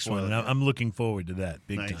our not gonna next spoil one, it. and I'm looking forward to that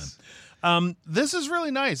big Nice. time. This is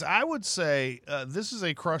really nice. I would say this is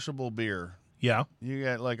a crushable beer. Yeah. You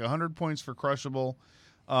got like 100 points for crushable.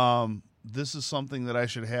 This is something that I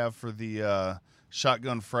should have for the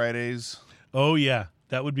Shotgun Fridays. Oh yeah,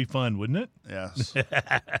 that would be fun, wouldn't it? Yes.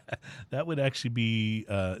 That would actually be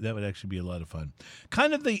a lot of fun.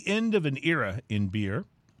 Kind of the end of an era in beer.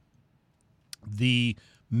 The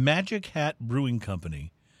Magic Hat Brewing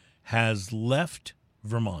Company has left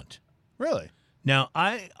Vermont. Really? Now,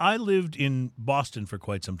 I lived in Boston for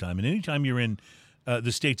quite some time, and anytime you're in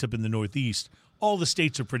the states up in the Northeast, all the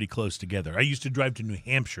states are pretty close together. I used to drive to New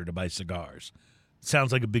Hampshire to buy cigars.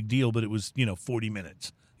 Sounds like a big deal, but it was 40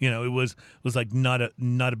 minutes. It was like not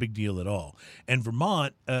a big deal at all. And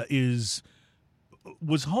Vermont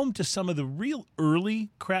was home to some of the real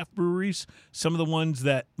early craft breweries, some of the ones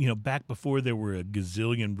that, back before there were a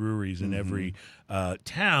gazillion breweries in every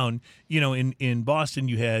town. In Boston,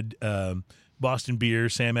 you had Boston Beer,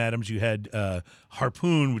 Sam Adams. You had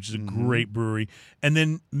Harpoon, which is a great brewery. And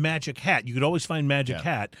then Magic Hat. You could always find Magic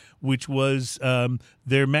Hat, which was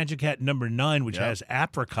their Magic Hat number 9, which has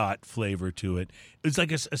apricot flavor to it. It's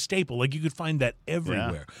like a staple. Like you could find that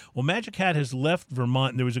everywhere. Yeah. Well, Magic Hat has left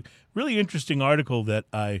Vermont. And there was a really interesting article that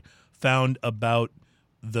I found about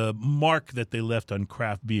the mark that they left on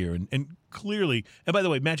craft beer. And clearly, and by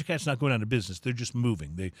the way, Magic Hat's not going out of business. They're just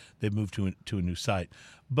moving. They've moved to a new site.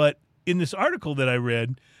 But in this article that I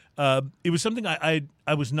read, it was something I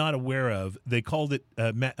was not aware of. They called it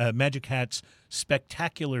Magic Hat's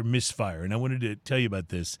Spectacular Misfire, and I wanted to tell you about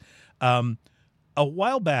this. A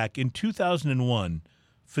while back in 2001,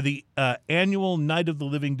 for the annual Night of the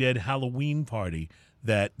Living Dead Halloween party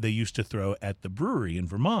that they used to throw at the brewery in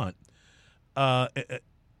Vermont,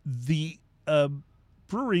 the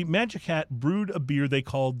brewery, Magic Hat, brewed a beer they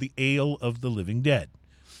called the Ale of the Living Dead.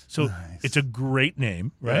 So It's a great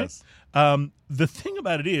name, right? Yes. The thing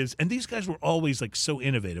about it is, and these guys were always like so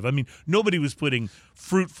innovative. I mean, nobody was putting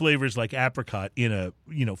fruit flavors like apricot in a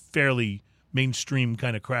fairly mainstream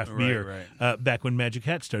kind of craft beer back when Magic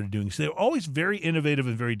Hat started doing. So they were always very innovative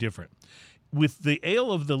and very different. With the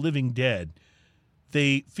Ale of the Living Dead,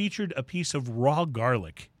 they featured a piece of raw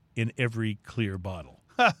garlic in every clear bottle.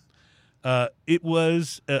 It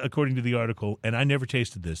was, according to the article, and I never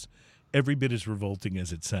tasted this, every bit as revolting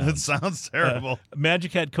as it sounds. It sounds terrible.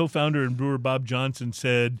 Magic Hat co-founder and brewer Bob Johnson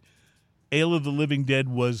said, Ale of the Living Dead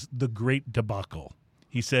was the great debacle.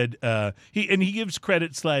 He said, he gives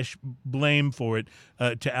credit / blame for it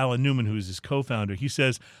to Alan Newman, who is his co-founder. He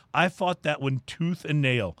says, I fought that one tooth and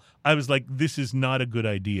nail. I was like, this is not a good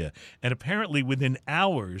idea. And apparently within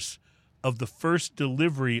hours of the first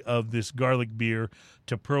delivery of this garlic beer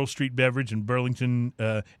to Pearl Street Beverage in Burlington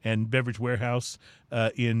and Beverage Warehouse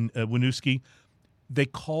in Winooski, they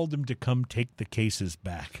called them to come take the cases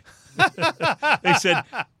back. They said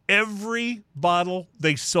every bottle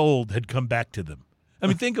they sold had come back to them. I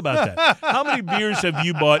mean, think about that. How many beers have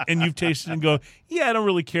you bought and you've tasted and go, yeah, I don't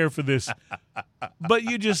really care for this. But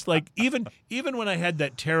you just like, even when I had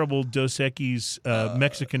that terrible Dos Equis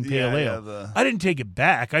Mexican Pale Ale, I didn't take it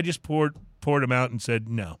back. I just poured them out and said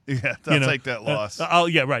no. Yeah, I'll take that loss.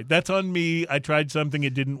 That's on me. I tried something,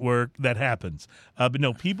 it didn't work. That happens. But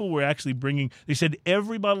no, people were actually they said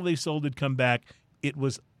every bottle they sold had come back. It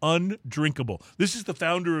was undrinkable. This is the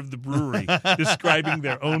founder of the brewery describing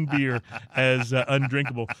their own beer as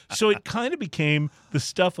undrinkable. So it kind of became the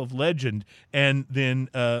stuff of legend. And then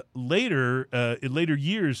in later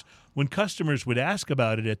years, when customers would ask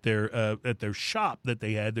about it at their shop that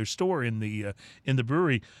they had, their store in the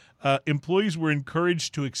brewery, employees were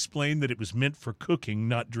encouraged to explain that it was meant for cooking,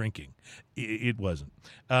 not drinking. It wasn't.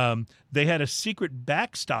 They had a secret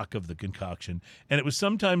backstock of the concoction, and it was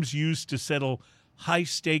sometimes used to settle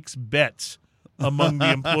high-stakes bets among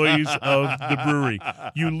the employees of the brewery.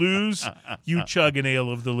 You lose, you chug an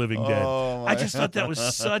Ale of the Living Dead. I just thought that was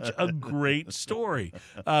such a great story.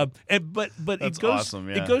 But That's awesome,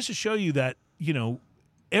 yeah. It goes to show you that,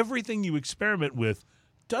 everything you experiment with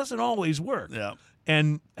doesn't always work. Yeah.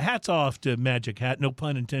 And hats off to Magic Hat, no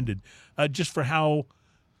pun intended, just for how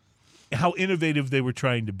innovative they were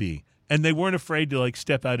trying to be. And they weren't afraid to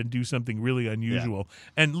step out and do something really unusual.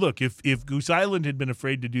 Yeah. And look, if Goose Island had been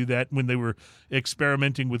afraid to do that when they were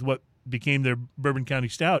experimenting with what became their Bourbon County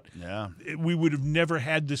Stout, we would have never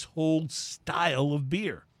had this whole style of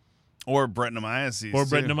beer. Or Brettanomyces.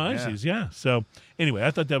 Brettanomyces, yeah. So anyway,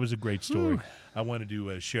 I thought that was a great story. I wanted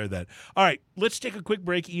to share that. All right, let's take a quick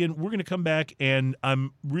break, Ian. We're going to come back, and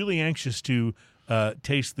I'm really anxious to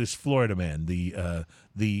taste this Florida Man,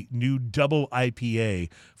 the new double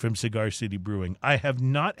IPA from Cigar City Brewing. I have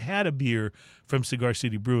not had a beer from Cigar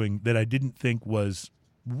City Brewing that I didn't think was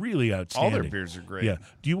really outstanding. All their beers are great. Yeah.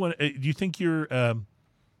 Do you think your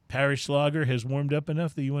Parish Lager has warmed up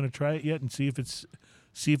enough that you want to try it yet and see if it's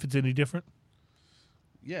any different?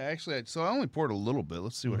 Yeah, actually, so I only poured a little bit.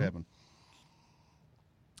 Let's see what happened.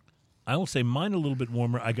 I will say mine a little bit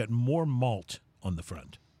warmer. I got more malt on the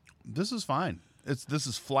front. This is fine. This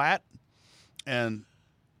is flat and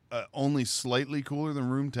only slightly cooler than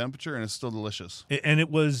room temperature, and it's still delicious. And it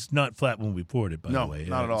was not flat when we poured it, by No, the way.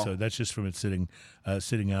 not at all. So that's just from it sitting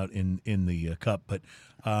out in the cup. But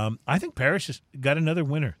I think Parish has got another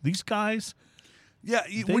winner. These guys, Yeah,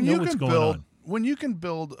 they know what's going on. When you can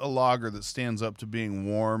build a lager that stands up to being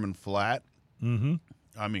warm and flat, Mm-hmm.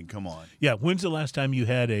 I mean, come on. Yeah, when's the last time you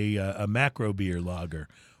had a macro beer lager,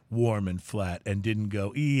 warm and flat, and didn't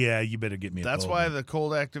go, yeah, you better get me a That's cold why one. the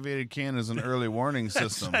cold activated can is an early warning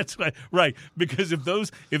system. That's why, right? Because if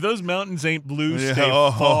those mountains ain't blue, Yeah, stay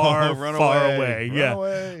far, run far away. away. Run Yeah.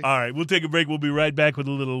 away. All right, we'll take a break. We'll be right back with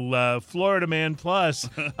a little Florida Man Plus.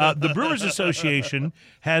 The Brewers Association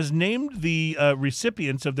has named the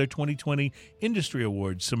recipients of their 2020 Industry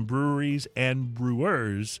Awards, some breweries and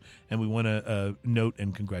brewers, and we want to note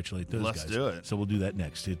and congratulate those Let's guys. do it. So we'll do that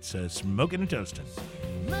next. It's Smoking and Toasting.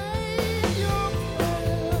 Make your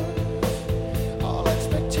plans, all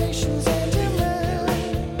expectations and demands,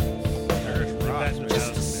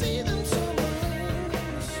 just to see them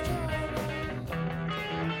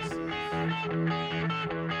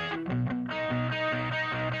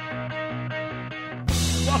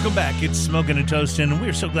Welcome back. It's Smoking and Toasting, and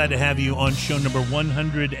we're so glad to have you on show number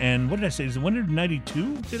 100 and what did I say? Is it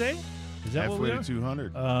 192 today? Is that what we Halfway are? to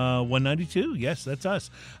 200. 192. Yes, that's us.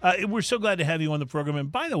 We're so glad to have you on the program.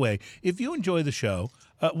 And by the way, if you enjoy the show,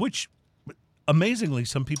 which amazingly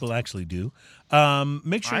some people actually do,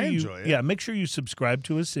 make sure I you enjoy it. yeah, make sure you subscribe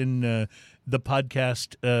to us in the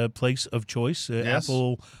podcast place of choice, Yes.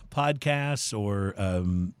 Apple Podcasts or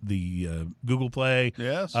the Google Play.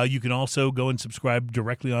 Yes. You can also go and subscribe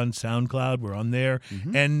directly on SoundCloud. We're on there.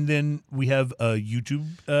 And then we have a YouTube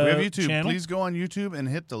We have YouTube. channel. Please go on YouTube and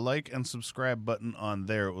hit the like and subscribe button on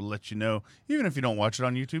there. It will let you know. Even if you don't watch it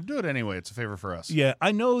on YouTube, do it anyway. It's a favor for us. Yeah,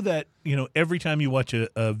 I know that, every time you watch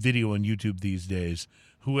a video on YouTube these days,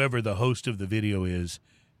 whoever the host of the video is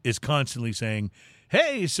constantly saying,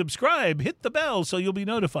 hey, subscribe, hit the bell so you'll be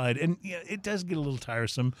notified. And it does get a little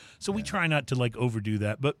tiresome. So we try not to overdo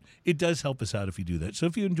that, but it does help us out if you do that. So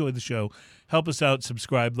if you enjoy the show, help us out,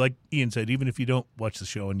 subscribe. Like Ian said, even if you don't watch the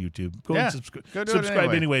show on YouTube, go Yeah, and go do it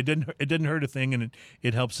subscribe anyway. It doesn't hurt a thing, and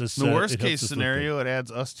it helps us. The worst it helps case us look good. scenario, it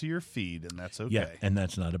adds us to your feed, and that's okay. Yeah, and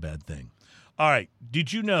that's not a bad thing. All right.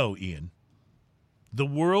 Did you know, Ian, the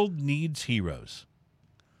world needs heroes?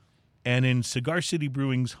 And in Cigar City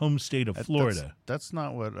Brewing's home state of Florida. That's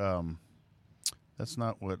not what.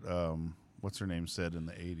 What's her name said in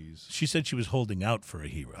the 80s. She said she was holding out for a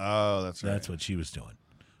hero. Oh, that's right. That's what she was doing.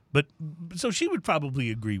 But so she would probably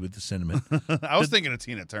agree with the sentiment. I was thinking of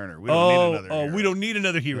Tina Turner. We don't need another hero. we don't need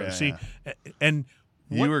another hero. Yeah, See, and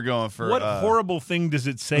You were going for what horrible thing does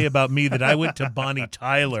it say about me that I went to Bonnie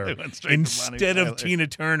Tyler went straight to Bonnie instead of Tyler. Tina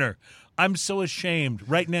Turner? I'm so ashamed.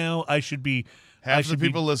 Right now, I should be. I Half the should be-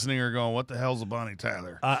 people listening are going, "What the hell's a Bonnie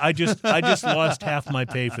Tyler?" I just lost half my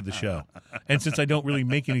pay for the show, and since I don't really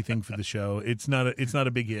make anything for the show, it's not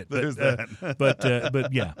a big hit. There's that.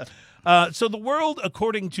 But yeah. So the world,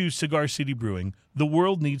 according to Cigar City Brewing, the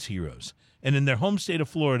world needs heroes, and in their home state of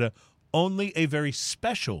Florida, only a very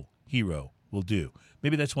special hero will do.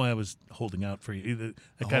 Maybe that's why I was holding out for you.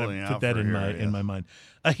 I kind Holding of out put that for a in hero, in yes. my mind.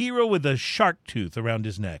 A hero with a shark tooth around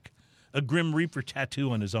his neck. A Grim Reaper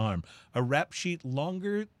tattoo on his arm, a rap sheet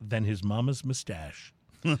longer than his mama's mustache.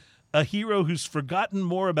 A hero who's forgotten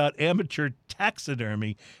more about amateur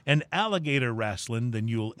taxidermy and alligator wrestling than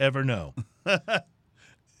you'll ever know.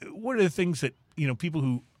 What are the things that, people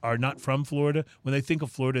who are not from Florida, when they think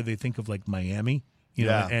of Florida, they think of like Miami,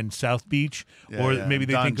 Yeah. and South Beach, Yeah, or yeah. maybe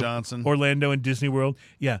they Don think Johnson. of Orlando and Disney World.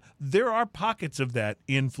 Yeah, there are pockets of that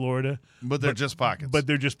in Florida. But they're just pockets. But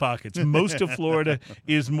they're just pockets. Most of Florida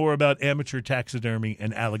is more about amateur taxidermy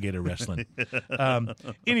and alligator wrestling.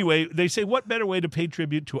 Anyway, they say, what better way to pay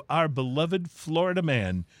tribute to our beloved Florida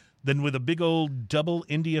man than with a big old double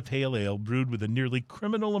India Pale Ale brewed with a nearly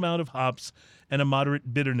criminal amount of hops and a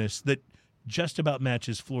moderate bitterness that just about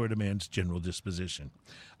matches Florida man's general disposition.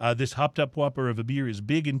 This hopped-up whopper of a beer is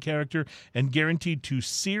big in character and guaranteed to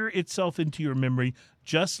sear itself into your memory,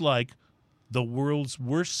 just like the world's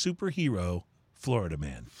worst superhero, Florida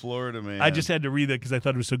Man. Florida Man. I just had to read that because I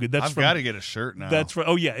thought it was so good. I've got to get a shirt now. That's from.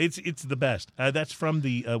 Oh yeah, it's the best. That's from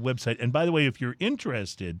the website. And by the way, if you're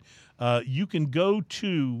interested, you can go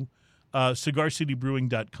to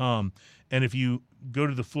cigarcitybrewing.com, and if you go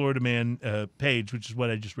to the Florida Man page, which is what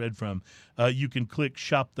I just read from, you can click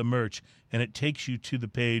Shop the Merch, and it takes you to the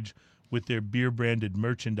page with their beer branded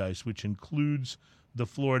merchandise, which includes the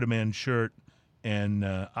Florida Man shirt. And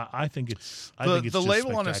I think it's the just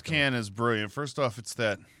label on his spectacular. can is brilliant. First off, it's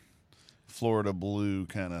that Florida blue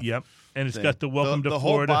kind of. Yep, and it's thing. got the welcome to the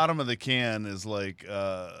Florida. whole bottom of the can is like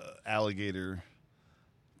alligator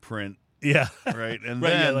print, Yeah, right? And right.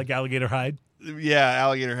 then Yeah, like alligator hide. yeah,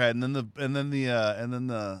 alligator head, and then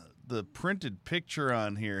the printed picture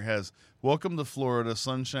on here has "Welcome to Florida,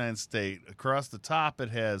 Sunshine State." Across the top, it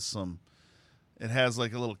has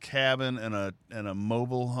like a little cabin and a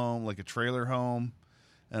mobile home, like a trailer home,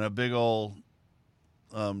 and a big old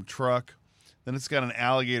truck. Then it's got an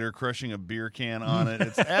alligator crushing a beer can on it.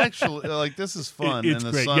 It's actually like this is fun, It's and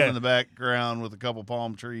the great, sun yeah. in the background with a couple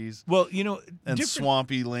palm trees Well, and different,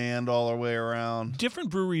 swampy land all the way around.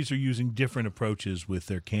 different breweries are using different approaches with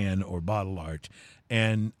their can or bottle art,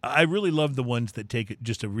 and I really love the ones that take it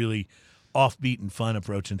just a really offbeat and fun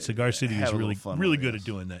approach. And Cigar City Have is a little really fun really with it, good yes. at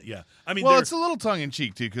doing that. Yeah, I mean, Well, their, it's a little tongue in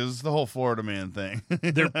cheek too, because it's the whole Florida Man thing.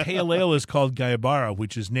 their pale ale is called Guayabara,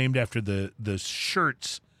 which is named after the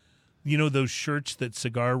shirts. You know those shirts that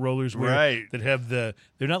cigar rollers wear Right. that have they're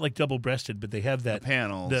not like double breasted, but they have that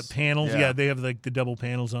panels. The panels, Yeah. yeah, they have like the double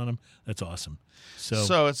panels on them. That's awesome.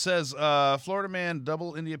 So it says Florida Man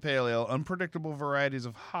Double India Pale Ale, unpredictable varieties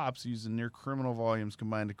of hops used in near criminal volumes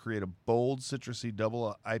combined to create a bold, citrusy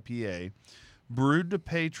double IPA, brewed to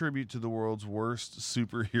pay tribute to the world's worst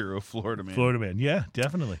superhero, Florida Man. Florida Man, yeah,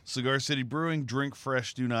 definitely. Cigar City Brewing, drink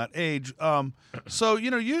fresh, do not age. So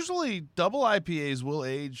usually double IPAs will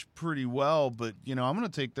age pretty well, but I'm going to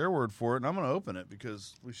take their word for it, and I'm going to open it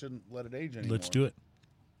because we shouldn't let it age anymore. Let's do it.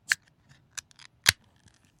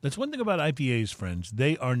 That's one thing about IPAs, friends.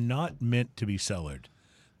 They are not meant to be cellared.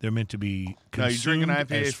 They're meant to be No, you drink an consumed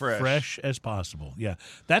IPA as fresh. as possible. Yeah,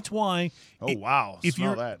 that's why. Oh, wow. If Smell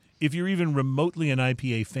you're that. if you're even remotely an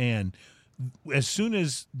IPA fan, as soon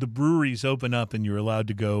as the breweries open up and you're allowed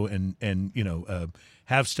to go and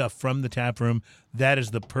have stuff from the tap room, that is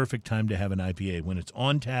the perfect time to have an IPA. When it's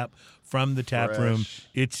on tap from the tap room,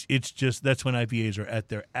 Fresh. it's just that's when IPAs are at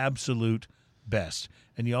their absolute best.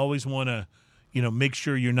 And you always want to make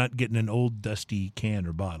sure you're not getting an old dusty can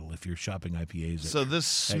or bottle if you're shopping IPAs So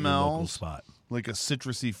this at your local smells spot. like a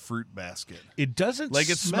citrusy fruit basket. It doesn't Like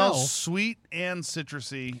it smell. smells sweet and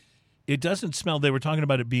citrusy. It doesn't smell. They were talking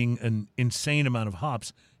about it being an insane amount of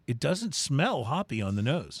hops. It doesn't smell hoppy on the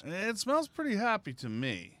nose. It smells pretty hoppy to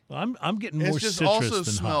me. Well, I'm getting more It just citrus also than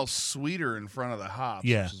smells hops. sweeter in front of the hops,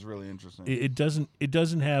 Yeah. which is really interesting. It doesn't. It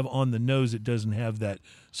doesn't have on the nose. It doesn't have that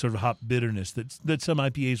sort of hop bitterness that some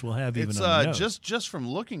IPAs will have even It's on the nose. just from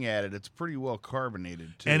looking at it, it's pretty well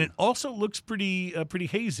carbonated too. And it also looks pretty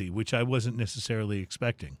hazy, which I wasn't necessarily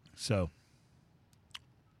expecting. So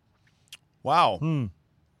wow.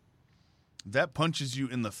 That punches you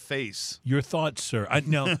in the face. your thoughts, sir?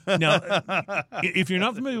 Now, if you're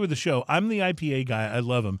not familiar with the show, I'm the IPA guy. I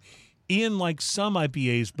love them. Ian likes some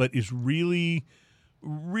IPAs, but is really,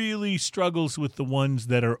 really struggles with the ones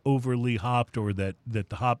that are overly hopped or that the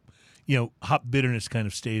hop bitterness kind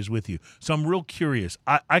of stays with you. So I'm real curious.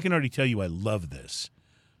 I can already tell you I love this,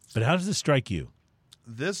 but how does this strike you?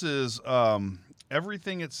 This is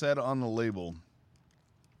everything it said on the label.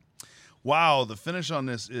 Wow, the finish on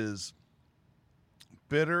this is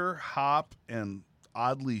bitter, hop, and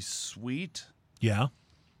oddly sweet. Yeah.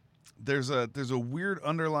 There's a weird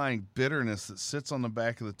underlying bitterness that sits on the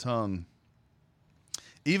back of the tongue,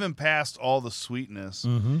 even past all the sweetness.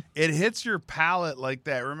 Mm-hmm. It hits your palate like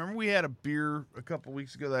that. Remember we had a beer a couple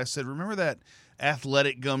weeks ago that I said, remember that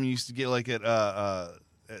athletic gum you used to get like at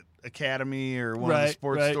Academy or one of the Right,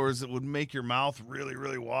 sports right. stores that would make your mouth really,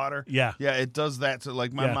 really water? Yeah. Yeah, it does that. So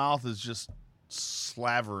like my Yeah. mouth is just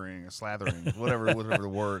slathering, whatever the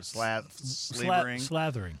word, slavering,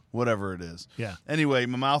 Slathering. whatever it is. Yeah. Anyway,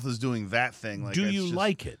 my mouth is doing that thing. Like Do it's you just-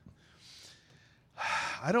 like it?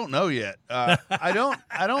 I don't know yet. I don't.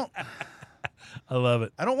 I love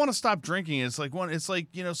it. I don't want to stop drinking it. It's like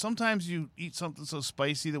sometimes you eat something so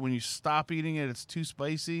spicy that when you stop eating it, it's too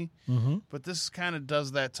spicy. Mm-hmm. But this kind of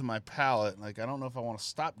does that to my palate. Like I don't know if I want to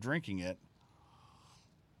stop drinking it.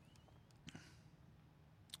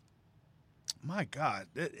 My God,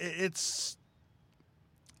 it's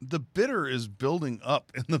the bitter is building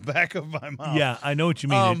up in the back of my mouth. Yeah, I know what you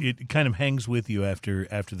mean. Um, It kind of hangs with you after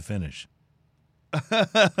the finish.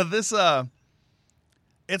 This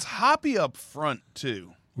It's hoppy up front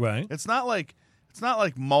too. Right. It's not like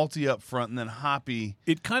malty up front and then hoppy.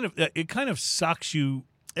 It kind of sucks you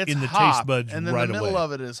It's in the hop, taste buds and then right the middle away.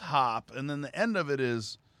 of it is hop, and then the end of it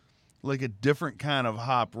is like a different kind of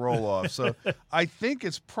hop roll off. So I think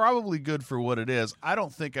it's probably good for what it is. I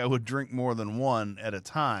don't think I would drink more than one at a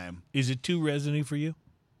time. Is it too resiny for you?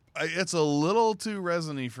 It's a little too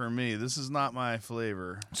resiny for me. This is not my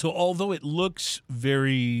flavor. So although it looks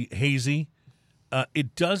very hazy,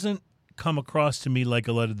 it doesn't come across to me like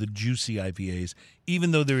a lot of the juicy IPAs,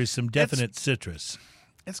 even though there is some definite citrus.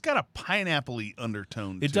 It's got a pineapple-y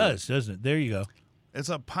undertone to It does, doesn't it? There you go. It's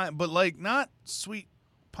a but like not sweet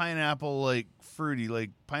pineapple, like fruity, like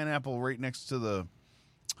pineapple right next to the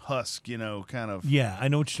husk, kind of. Yeah, I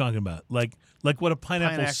know what you're talking about. Like what a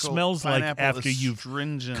pineapple smells like after you've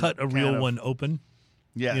astringent cut a real one open.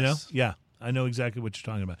 Yes. You know? Yeah, I know exactly what you're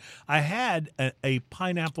talking about. I had a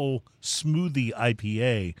pineapple smoothie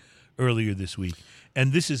IPA earlier this week,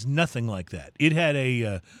 and this is nothing like that. It had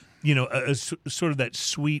a sort of that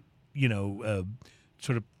sweet,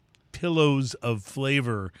 sort of pillows of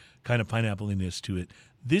flavor kind of pineappliness to it.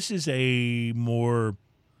 This is a more,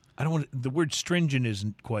 I don't want the word stringent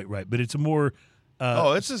isn't quite right, but it's a more.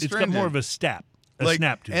 It's It's got astringent. more of a snap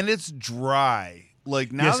to it. And it's dry.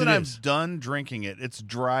 Like now Yes, that it I'm is. done drinking it, it's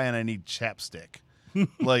dry, and I need chapstick.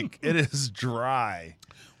 Like it is dry.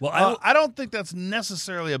 Well, I don't think that's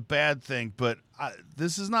necessarily a bad thing, but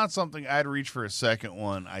this is not something I'd reach for a second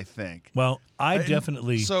one. I think. I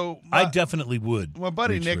definitely. So I definitely would. My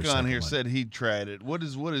buddy reach for a Nick on second here one. said he'd tried it. What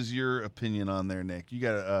is your opinion on there, Nick? You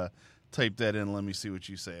got to type that in. Let me see what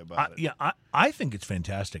you say about it. Yeah, I think it's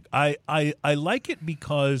fantastic. I like it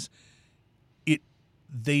because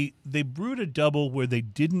they brewed a double where they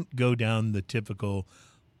didn't go down the typical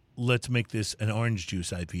let's make this an orange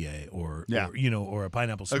juice IPA or a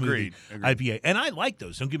pineapple smoothie Agreed. IPA. And I like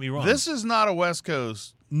those, don't get me wrong. This is not a West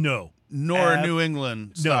Coast no. nor a New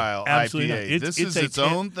England style absolutely IPA. not. This is its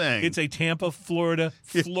own thing. It's a Tampa, Florida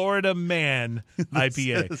man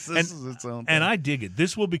IPA. This and, is its own thing. And I dig it.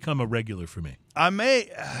 This will become a regular for me.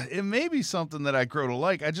 It may be something that I grow to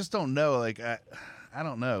like. I just don't know. Like I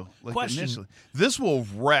don't know. Like Question. initially, this will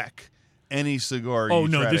wreck any cigar Oh you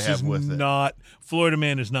no, try this to have is with it. not. Florida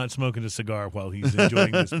man is not smoking a cigar while he's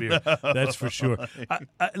enjoying this beer. That's for sure.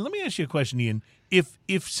 Let me ask you a question, Ian.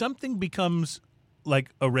 If something becomes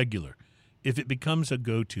like a regular, if it becomes a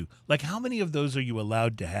go-to, like how many of those are you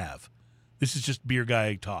allowed to have? This is just beer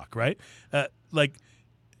guy talk, right?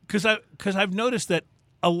 Because I've noticed that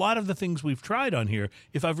a lot of the things we've tried on here,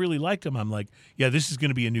 if I've really liked them, I'm like, yeah, this is going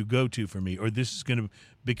to be a new go-to for me, or this is going to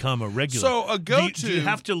become a regular. So a go-to. Do you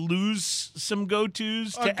have to lose some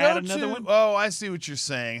go-tos A to add go-to- another one? Oh, I see what you're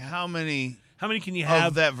saying. How many can you of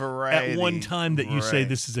have that variety at one time that you say Right.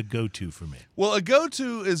 this is a go-to for me? Well, a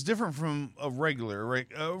go-to is different from a regular. Right?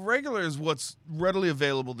 A regular is what's readily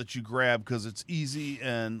available that you grab because it's easy.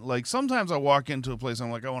 And like sometimes I walk into a place and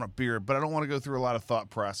I'm like, I want a beer, but I don't want to go through a lot of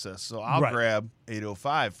thought process. So I'll Right. grab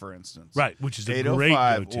 805, for instance. Right, which is a great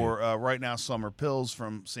 805, go-to. or right now Summer Pills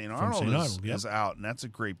from St. Arnold, St. Arnold, yep. is out, and that's a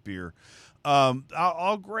great beer.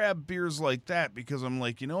 I'll grab beers like that because I'm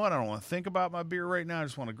like, you know what? I don't want to think about my beer right now. I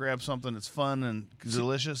just want to grab something that's fun and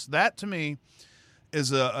delicious. That to me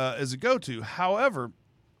is a go-to. However,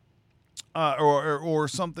 or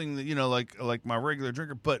something that like my regular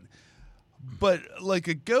drinker, but like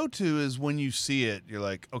a go-to is when you see it, you're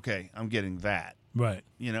like, okay, I'm getting that. Right.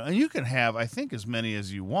 And you can have, I think, as many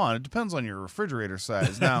as you want. It depends on your refrigerator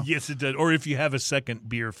size. Now, Yes, it does. Or if you have a second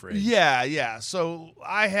beer fridge. yeah. So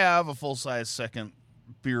I have a full-size second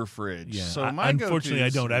beer fridge. Yeah. So my unfortunately, I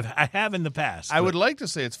go-tos- don't. I have in the past. I but- would like to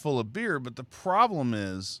say it's full of beer, but the problem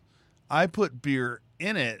is I put beer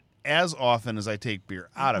in it as often as I take beer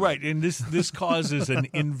out of Right, it. and this causes an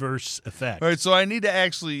inverse effect. All right, so I need to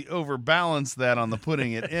actually overbalance that on the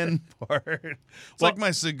putting it in part. It's like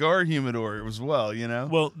my cigar humidor as well,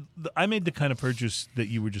 Well, I made the kind of purchase that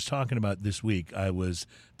you were just talking about this week. I was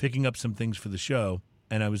picking up some things for the show,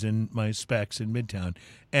 and I was in my Specs in Midtown,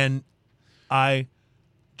 and I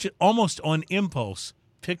almost on impulse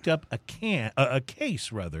picked up a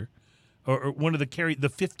case rather, or one of the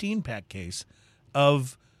 15-pack case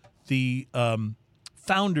of the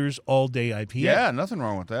Founders All Day IPA. Yeah, nothing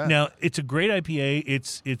wrong with that. Now it's a great IPA.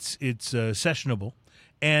 It's sessionable,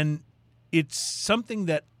 and it's something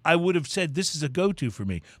that I would have said this is a go-to for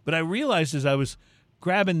me. But I realized as I was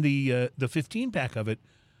grabbing the 15-pack of it,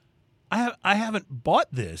 I haven't bought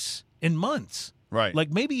this in months. Right.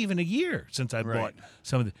 Like maybe even a year since I Right. bought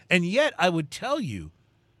some of it. And yet I would tell you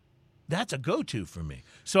that's a go-to for me.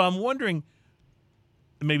 So I'm wondering,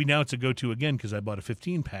 maybe now it's a go-to again because I bought a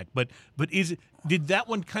 15-pack. But did that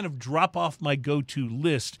one kind of drop off my go-to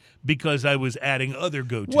list because I was adding other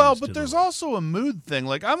go-tos? Well, to but the there's list? also a mood thing.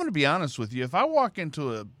 Like, I'm going to be honest with you. If I walk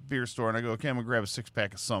into a beer store and I go, okay, I'm going to grab a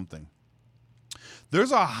 6-pack of something,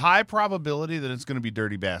 there's a high probability that it's going to be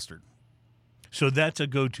Dirty Bastard. So that's a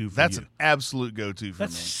go-to for That's you. an absolute go-to for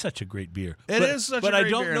That's me. such a great beer. It is such but a I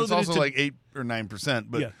great don't beer. know And it's that also it's a- like 8 or 9%.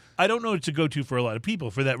 But yeah, I don't know it's a go-to for a lot of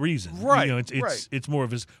people for that reason. Right, You know, it's right. it's more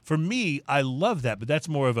of a for me. I love that, but that's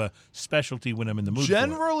more of a specialty when I'm in the mood. for it.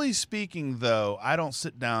 generally speaking, though, I don't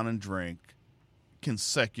sit down and drink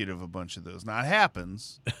consecutive a bunch of those. Now, it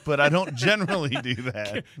happens, but I don't generally do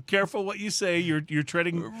that. Careful what you say. You're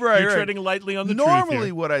treading Right, you're right. treading lightly on the truth Normally,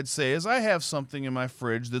 here. what I'd say is I have something in my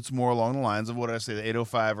fridge that's more along the lines of what I say, the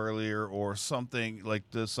 805 earlier, or something like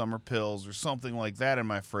the summer pills, or something like that in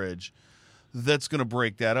my fridge that's going to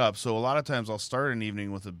break that up. So a lot of times I'll start an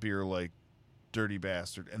evening with a beer like Dirty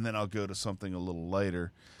Bastard, and then I'll go to something a little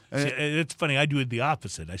lighter. And See, it's funny. I do it the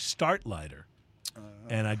opposite. I start lighter,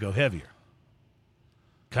 and I go heavier,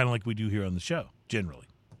 kind of like we do here on the show generally.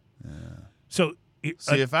 So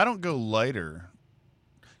see, if I don't go lighter,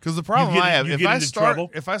 because the problem get- I have, you if get I into start,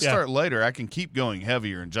 trouble? if I Yeah. start later, I can keep going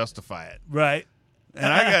heavier and justify it. right. And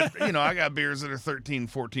I got, I got beers that are 13,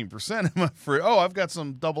 14% in my fridge. Oh, I've got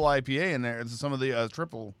some double IPA in there. Some of the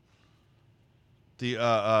triple, the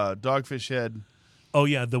Dogfish Head, Oh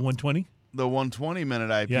yeah, the 120. the 120-minute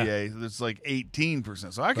IPA that's like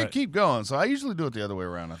 18%. So I could Right. keep going. So I usually do it the other way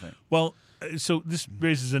around, I think. Well, so this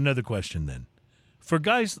raises another question then. For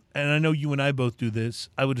guys, and I know you and I both do this,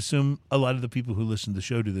 I would assume a lot of the people who listen to the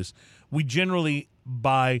show do this. We generally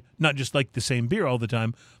buy not just like the same beer all the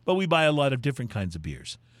time, but we buy a lot of different kinds of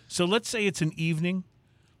beers. So let's say it's an evening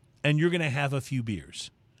and you're going to have a few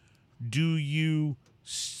beers. Do you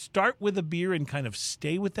start with a beer and kind of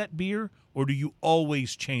stay with that beer, or do you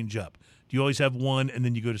always change up? Do you always have one and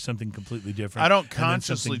then you go to something completely different? I don't and then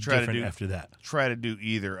consciously something try to different do after that. Try to do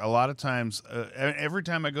either. A lot of times, every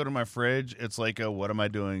time I go to my fridge, it's like a "what am I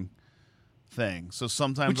doing" thing. So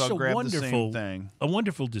sometimes Which is I'll a grab the wonderful same thing. A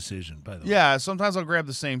wonderful decision, by the way. Yeah, sometimes I'll grab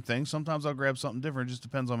the same thing. Sometimes I'll grab something different. It just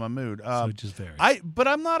depends on my mood. So it just varies. But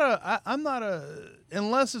I'm not a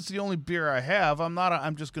unless it's the only beer I have.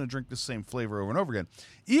 I'm just going to drink the same flavor over and over again.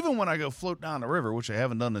 Even when I go float down the river, which I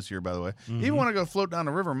haven't done this year, by the way. Mm-hmm. Even when I go float down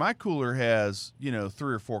the river, my cooler has 3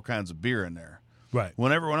 or 4 kinds of beer in there. Right.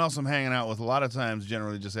 When everyone else I'm hanging out with, a lot of times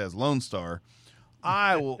generally just has Lone Star.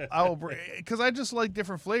 I will because I just like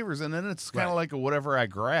different flavors, and then it's kind of Right. like a whatever I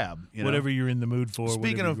grab. Whatever you're in the mood for,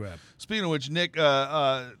 Speaking whatever of you grab. speaking of which, Nick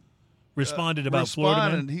Responded about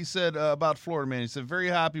Florida Man. He said about Florida Man. He said very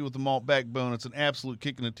happy with the malt backbone. It's an absolute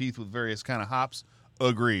kick in the teeth with various kind of hops.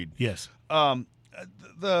 Agreed. Yes.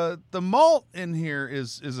 The malt in here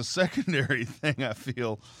is a secondary thing. I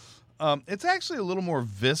feel it's actually a little more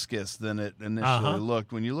viscous than it initially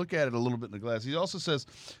looked. When you look at it a little bit in the glass, he also says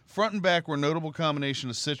front and back were a notable combination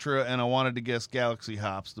of Citra and I wanted to guess Galaxy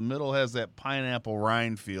hops. The middle has that pineapple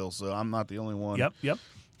rind feel, so I'm not the only one. Yep.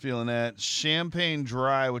 Feeling that. Champagne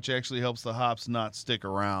dry, which actually helps the hops not stick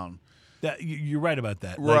around. You're right about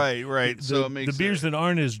that. Right. The, So it makes the beers that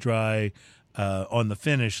aren't as dry on the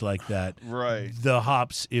finish like that, Right. the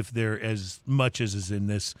hops, if they're as much as is in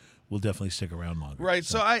this, will definitely stick around longer. Right.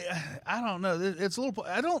 So I don't know. It's a little.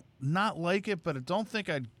 I don't not like it, but I don't think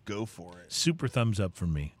I'd go for it. Super thumbs up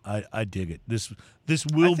from me. I dig it. This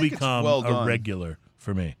I will think it's become well a done. regular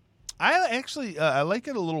for me. I actually I like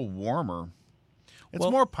it a little warmer. It's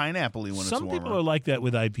Well, more pineapple-y when it's Some warmer. people are like that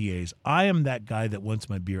with IPAs. I am that guy that wants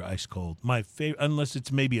my beer ice cold. My favorite, unless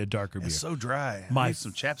it's maybe a darker beer. It's so dry. I My need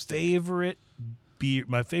some chapstick. favorite beer,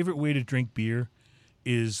 my favorite way to drink beer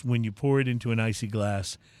is when you pour it into an icy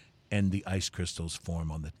glass and the ice crystals form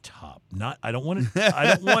on the top. I don't want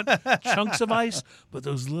chunks of ice, but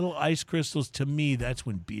those little ice crystals, to me, that's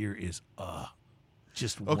when beer is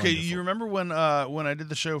just Okay, wonderful. you remember when I did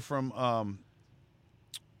the show from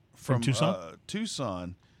Tucson?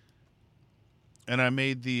 Tucson, and I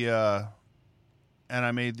made the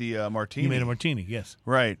martini. You made a martini, yes.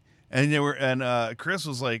 Right. Chris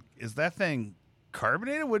was like, "Is that thing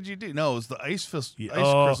carbonated? What did you do?" No, it was the ice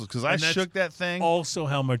crystals because I and that's shook that thing. Also,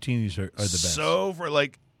 how martinis are the best. So for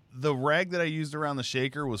like the rag that I used around the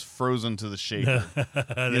shaker was frozen to the shaker.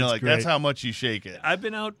 That's that's how much you shake it. I've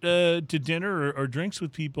been out to dinner or drinks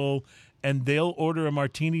with people, and they'll order a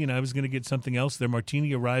martini, and I was going to get something else. Their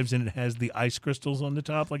martini arrives, and it has the ice crystals on the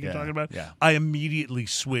top, like you're Yeah, talking about. yeah. I immediately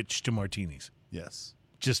switch to martinis Yes,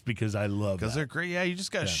 just because I love because that. they're great. Yeah, you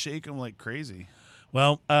just got to shake them like crazy.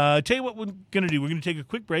 Well, tell you what we're going to do. We're going to take a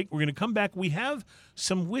quick break. We're going to come back. We have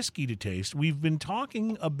some whiskey to taste. We've been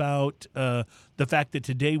talking about the fact that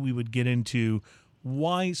today we would get into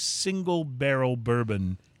why single barrel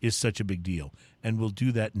bourbon is such a big deal, and we'll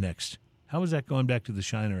do that next. How is that going back to the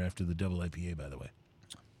Shiner after the double IPA, by the way?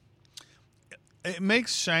 It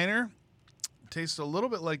makes Shiner taste a little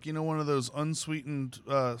bit like, one of those unsweetened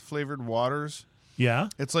flavored waters. Yeah?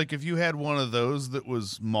 It's like if you had one of those that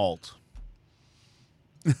was malt.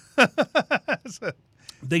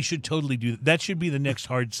 They should totally do that. That should be the next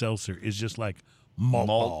hard seltzer, is just like malt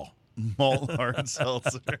ball. Malt hard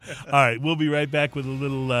seltzer. All right, we'll be right back with a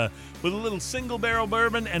little single barrel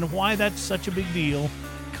bourbon and why that's such a big deal.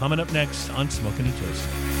 Coming up next on Smoking and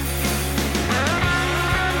Toasting.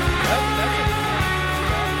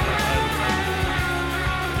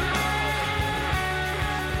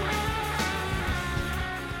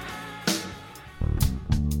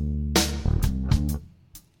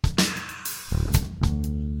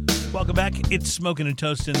 Welcome back. It's Smoking and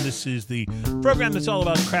Toasting. This is the program that's all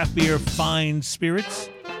about craft beer, fine spirits,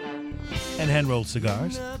 and hand-rolled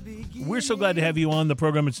cigars. We're so glad to have you on the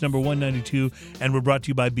program. It's number 192, and we're brought to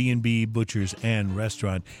you by B&B Butchers and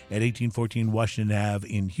Restaurant at 1814 Washington Ave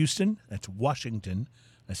in Houston. That's Washington.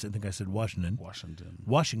 I think I said Washington.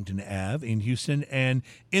 Washington Ave in Houston, and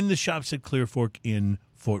in the shops at Clear Fork in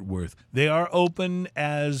Fort Worth. They are open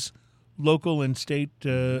as local and state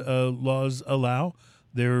laws allow.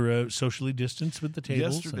 They're socially distanced with the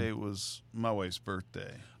tables. Yesterday was my wife's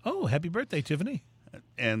birthday. Oh, happy birthday, Tiffany.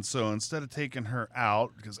 And so instead of taking her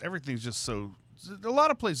out, because everything's just so, a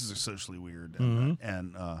lot of places are socially weird.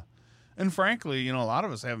 And frankly, a lot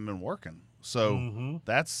of us haven't been working. So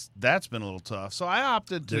that's been a little tough. So I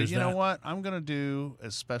opted to, know what? I'm going to do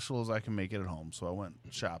as special as I can make it at home. So I went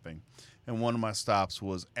shopping. And one of my stops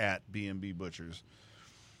was at B&B Butchers.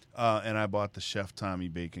 And I bought the Chef Tommy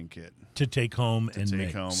bacon kit. To take home and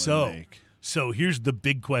make. So here's the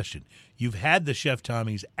big question. You've had the Chef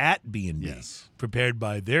Tommy's at B&B, Yes. prepared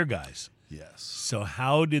by their guys. Yes. So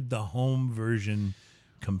how did the home version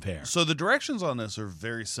compare? So the directions on this are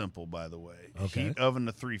very simple, by the way. Okay. Heat oven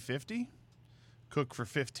to 350, cook for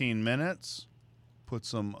 15 minutes, put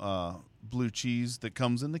some blue cheese that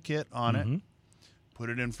comes in the kit on it, put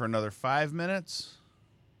it in for another 5 minutes,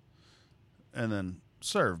 and then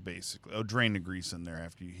serve, basically. Oh, drain the grease in there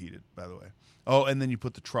after you heat it, by the way. Oh, and then you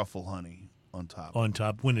put the truffle honey on top. On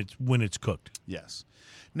top when it's cooked. Yes.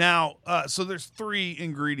 Now, so there's 3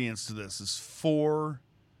 ingredients to this. It's 4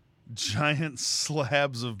 giant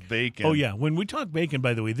slabs of bacon. Oh, yeah. When we talk bacon,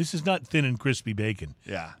 by the way, this is not thin and crispy bacon.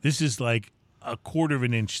 Yeah. This is like a quarter of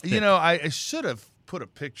an inch thick. I should have put a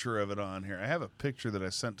picture of it on here. I have a picture that I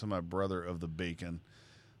sent to my brother of the bacon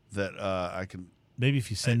that I can Maybe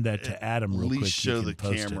if you send that to Adam real at quick, least show you the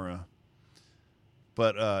can post camera.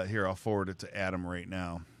 But here, I'll forward it to Adam right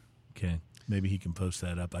now. It. Okay. Maybe he can post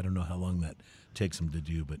that up. I don't know how long that takes him to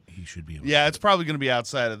do, but he should be able Yeah, to. it's probably going to be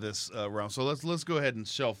outside of this realm. So let's go ahead and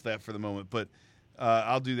shelf that for the moment. But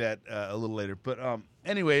I'll do that a little later. But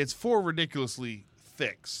anyway, it's 4 ridiculously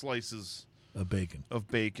thick slices Of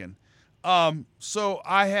bacon. So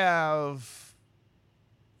I have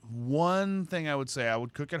one thing I would say. I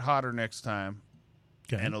would cook it hotter next time.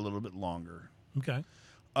 Okay. And a little bit longer. Okay.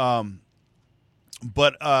 But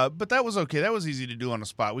that was okay. That was easy to do on the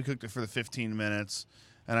spot. We cooked it for the 15 minutes,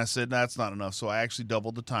 and I said, that's not enough. So I actually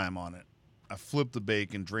doubled the time on it. I flipped the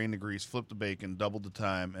bacon, drained the grease, flipped the bacon, doubled the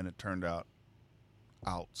time, and it turned out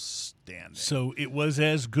outstanding. So it was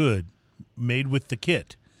as good, made with the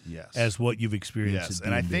kit, Yes. as what you've experienced Yes. at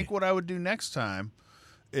And I D&D. think what I would do next time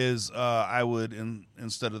is I would,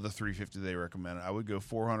 instead of the 350 they recommended, I would go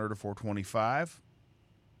 400 or 425.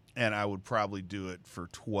 And I would probably do it for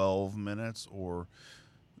 12 minutes or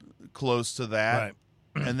close to that.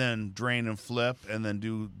 Right. And then drain and flip and then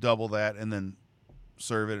do double that and then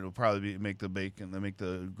serve it. It'll probably make the bacon, make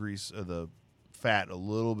the grease, the fat a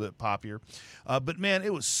little bit poppier. But, man,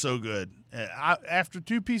 it was so good. After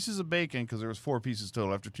 2 pieces of bacon, because there was 4 pieces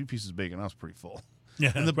total, after 2 pieces of bacon, I was pretty full.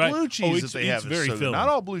 Yeah, And the right. blue cheese it's that they have very is so good. filling. Not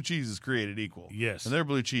all blue cheese is created equal. Yes. And their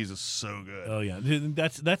blue cheese is so good. Oh yeah,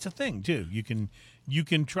 that's a thing too. You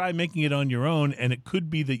can try making it on your own, and it could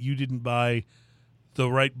be that you didn't buy the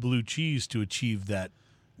right blue cheese to achieve that,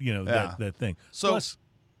 Yeah. that thing. So, Plus,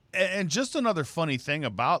 and just another funny thing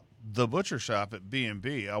about the butcher shop at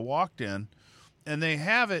B&B, I walked in, and they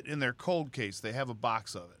have it in their cold case. They have a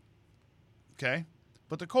box of it, okay?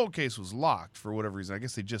 But the cold case was locked for whatever reason. I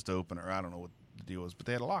guess they just opened it, or I don't know what the deal was, but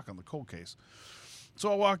they had a lock on the cold case.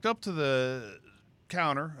 So I walked up to the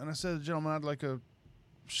counter, and I said, gentlemen, I'd like a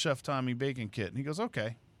Chef Tommy bacon kit. And he goes,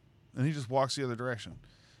 okay. And he just walks the other direction.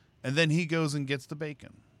 And then he goes and gets the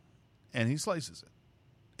bacon, and he slices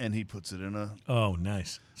it, and he puts it in a. Oh,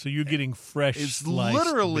 nice. So you're getting fresh. It's sliced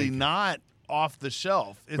literally bacon. not off the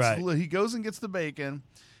shelf. It's Right. He goes and gets the bacon,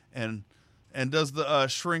 and does the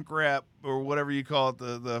shrink wrap or whatever you call it,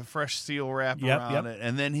 the fresh seal wrap Yep, around yep. it,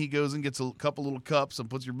 and then he goes and gets a couple little cups and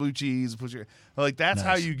puts your blue cheese, puts your that's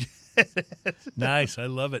how Nice. you get. Nice. I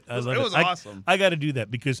love it. I love it. was awesome. I got to do that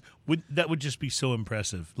because that would just be so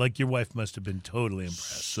impressive. Like your wife must have been totally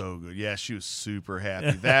impressed. So good. Yeah, she was super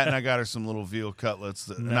happy. That, and I got her some little veal cutlets,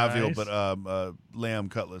 not veal, Nice. but lamb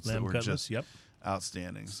cutlets that Lamb were cutlets, just yep.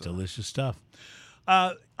 outstanding. So. Delicious stuff.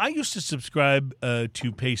 I used to subscribe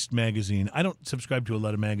to Paste Magazine. I don't subscribe to a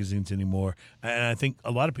lot of magazines anymore, and I think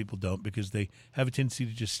a lot of people don't because they have a tendency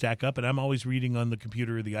to just stack up, and I'm always reading on the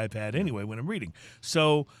computer or the iPad anyway when I'm reading.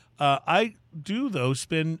 So I do, though,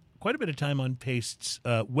 spend quite a bit of time on Paste's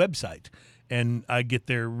website, and I get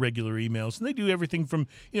their regular emails, and they do everything from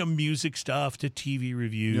music stuff to TV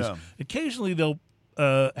reviews. Yeah. Occasionally they'll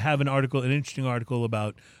have an interesting article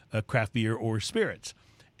about craft beer or spirits.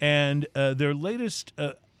 And their latest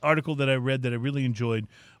article that I read that I really enjoyed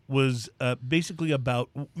was basically about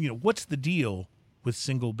what's the deal with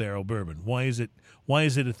single barrel bourbon? Why is it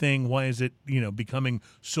a thing? Why is it becoming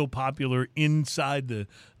so popular inside the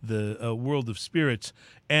world of spirits?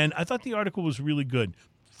 And I thought the article was really good.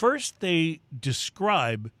 First, they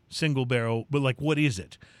describe single barrel, but like what is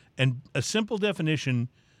it? And a simple definition.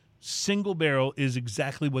 Single barrel is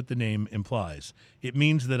exactly what the name implies. It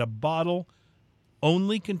means that a bottle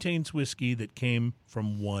only contains whiskey that came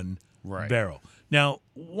from one Right. barrel. Now,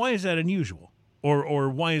 why is that unusual, or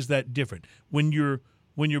why is that different? When you're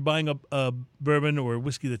buying a bourbon or a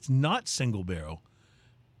whiskey that's not single barrel,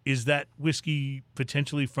 is that whiskey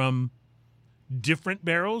potentially from different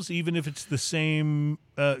barrels, even if it's the same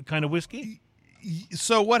kind of whiskey?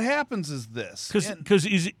 So what happens is this. Because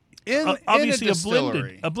is it obviously in a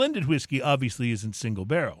distillery. a blended whiskey obviously isn't single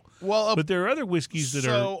barrel. Well, But there are other whiskeys that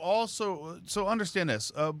are so understand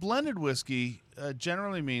this. Blended whiskey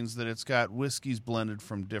generally means that it's got whiskeys blended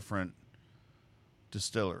from different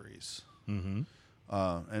distilleries. Mm-hmm.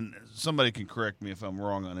 And somebody can correct me if I'm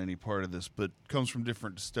wrong on any part of this, but comes from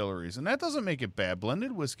different distilleries, and that doesn't make it bad.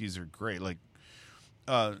 Blended whiskeys are great. Like,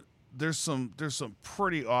 there's some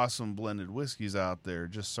pretty awesome blended whiskeys out there.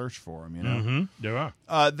 Just search for them. there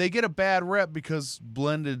are. They get a bad rep because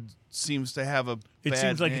blended seems to have a It bad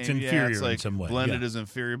seems like it's name. inferior it's in like some way, Blended yeah. is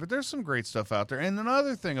inferior, but there's some great stuff out there. And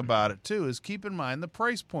another thing about it too is keep in mind the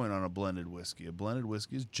price point on a blended whiskey. A blended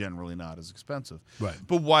whiskey is generally not as expensive. Right.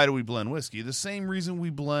 But why do we blend whiskey? The same reason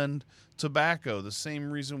we blend tobacco, the same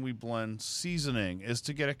reason we blend seasoning is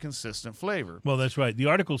to get a consistent flavor. Well, that's right. The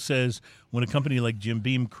article says when a company like Jim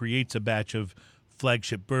Beam creates a batch of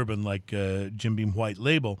flagship bourbon like Jim Beam White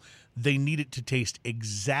Label, they need it to taste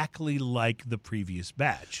exactly like the previous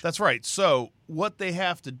batch. That's right. So what they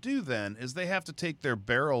have to do then is they have to take their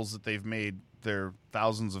barrels that they've made their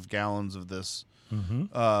thousands of gallons of this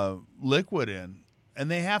liquid in, and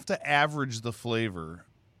they have to average the flavor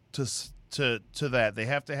to that. They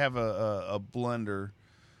have to have a blender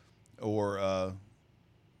or a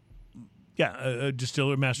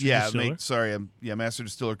distiller, master distiller. master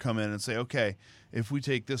distiller come in and say, okay, if we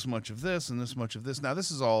take this much of this and this much of this. Now,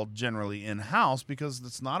 this is all generally in-house because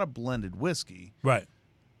it's not a blended whiskey. Right.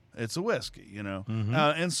 It's a whiskey, Mm-hmm.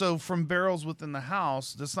 And so from barrels within the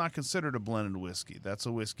house, that's not considered a blended whiskey. That's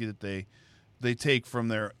a whiskey that they take from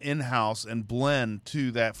their in-house and blend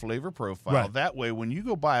to that flavor profile. Right. That way, when you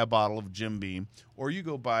go buy a bottle of Jim Beam or you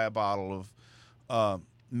go buy a bottle of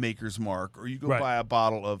Maker's Mark or you go Right. buy a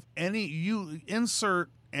bottle of you insert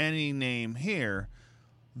any name here,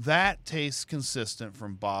 that tastes consistent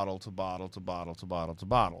from bottle to bottle to bottle to bottle to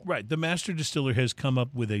bottle. Right. The master distiller has come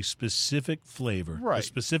up with a specific flavor, a Right.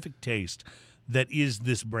 specific taste that is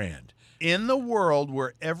this brand. In the world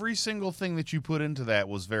where every single thing that you put into that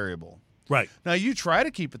was variable. Right. Now, you try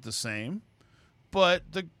to keep it the same, but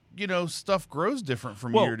stuff grows different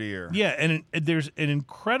from year to year. Yeah, and there's an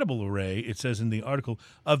incredible array, it says in the article,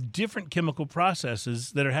 of different chemical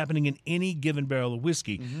processes that are happening in any given barrel of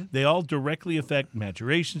whiskey. Mm-hmm. They all directly affect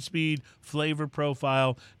maturation speed, flavor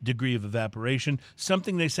profile, degree of evaporation.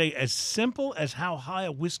 Something they say as simple as how high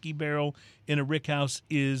a whiskey barrel in a rickhouse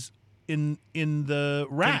is in the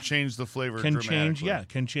rack. Can change the flavor Can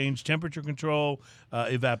dramatically. change temperature control,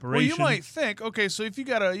 evaporation. Well, you might think, okay, so if you've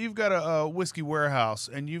got a whiskey warehouse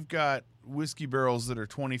and you've got whiskey barrels that are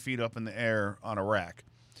 20 feet up in the air on a rack,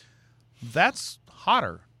 that's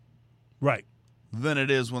hotter. Right. than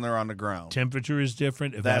it is when they're on the ground. Temperature is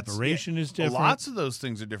different. Evaporation is different. Lots of those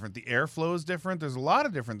things are different. The airflow is different. There's a lot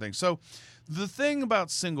of different things. So the thing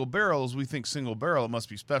about single barrel is we think single barrel, it must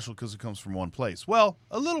be special because it comes from one place. Well,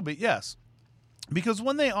 a little bit, yes. Because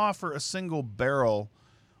when they offer a single barrel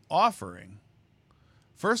offering,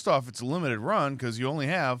 first off, it's a limited run because you only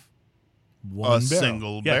have One barrel.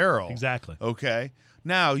 single Yeah, barrel. Exactly. Okay.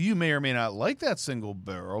 Now, you may or may not like that single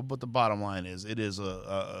barrel, but the bottom line is it is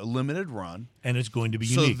a limited run. And it's going to be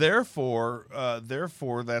So unique. therefore,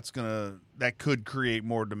 that could create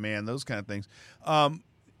more demand, those kind of things.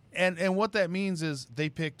 And what that means is they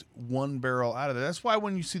picked one barrel out of there. That's why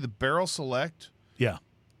when you see the Barrel Select, Yeah.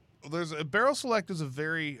 Barrel Select is a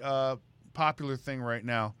very popular thing right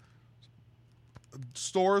now.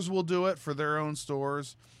 Stores will do it for their own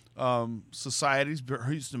stores. Societies,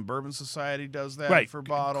 Houston Bourbon Society does that Right. for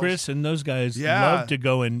bottles. Chris and those guys Yeah. love to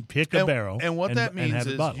go and pick a barrel. And what that means have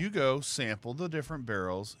it is bottled. you go sample the different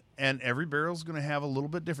barrels, and every barrel is going to have a little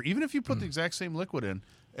bit different. Even if you put the exact same liquid in,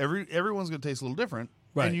 everyone's going to taste a little different.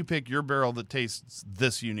 Right. And you pick your barrel that tastes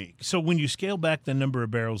this unique. So when you scale back the number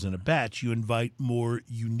of barrels in a batch, you invite more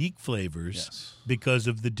unique flavors Yes. because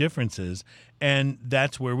of the differences. And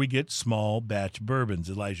that's where we get small batch bourbons.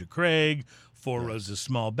 Elijah Craig, Four Roses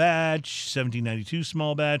small batch, 1792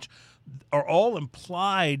 small batch are all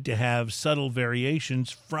implied to have subtle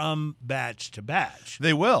variations from batch to batch.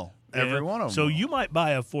 They will. Yeah. Every one of them. So will. you might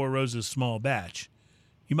buy a Four Roses small batch.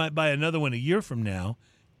 You might buy another one a year from now,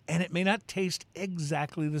 and it may not taste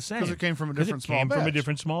exactly the same. 'Cause it came from a 'Cause different it small came from a batch.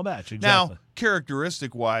 different small batch. Exactly. Now,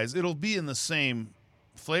 characteristic-wise, it'll be in the same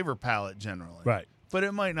flavor palette generally. Right. But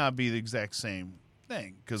it might not be the exact same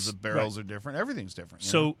thing because the barrels are different. Everything's different.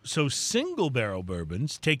 you know? So single barrel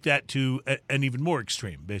bourbons take that to an even more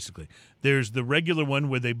extreme, basically. There's the regular one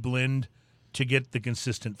where they blend to get the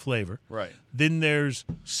consistent flavor. Right. Then there's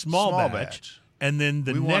small batch. batch. And then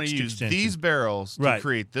the we want next to use extension. these barrels to Right.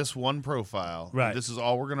 create this one profile. Right. This is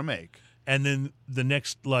all we're going to make. And then the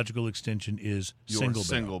next logical extension is Your single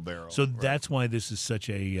single barrel, So right. that's why this is such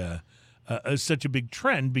a big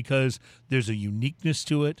trend, because there's a uniqueness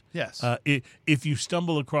to it. Yes. If you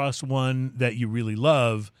stumble across one that you really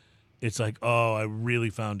love, it's like, oh, I really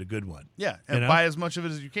found a good one. Yeah, and You know? buy as much of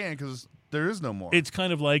it as you can because there is no more. It's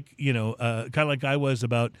kind of like, I was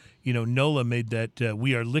about, NOLA made that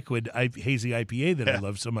We Are Liquid hazy IPA that I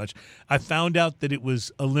love so much. I found out that it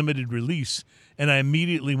was a limited release, and I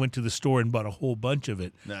immediately went to the store and bought a whole bunch of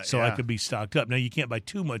it so I yeah. could be stocked up. Now, you can't buy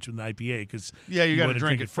too much with an IPA because Yeah, you gotta wanna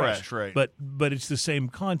drink it fresh, right. But it's the same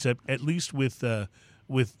concept, at least with the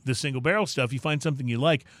single barrel stuff. You find something you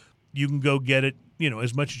like, you can go get it,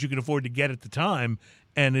 as much as you can afford to get at the time,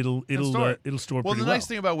 and it'll store well, pretty the well. nice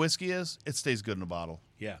thing about whiskey is it stays good in a bottle.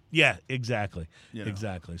 Yeah, exactly. You know.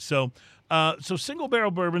 Exactly. So single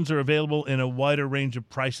barrel bourbons are available in a wider range of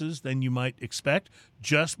prices than you might expect.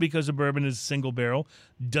 Just because a bourbon is single barrel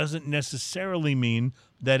doesn't necessarily mean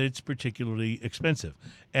that it's particularly expensive.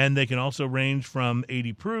 And they can also range from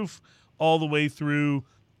 80 proof all the way through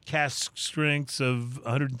cask strengths of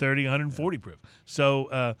 130, 140 proof.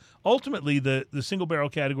 So ultimately, the single barrel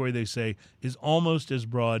category, they say, is almost as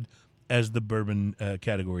broad as the bourbon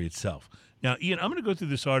category itself. Now, Ian, I'm going to go through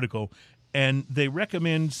this article, and they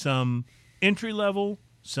recommend some entry level,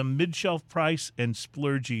 some mid shelf price, and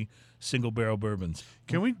splurgy single barrel bourbons.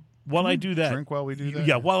 Can we? While can I we do that, drink while we do that.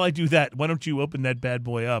 Yeah, while I do that, why don't you open that bad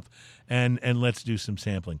boy up and let's do some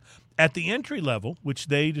sampling. At the entry level, which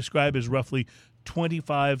they describe as roughly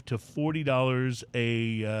 $25 to $40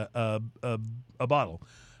 a bottle,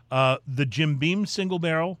 the Jim Beam single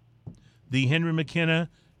barrel, the Henry McKenna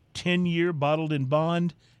 10-year bottled in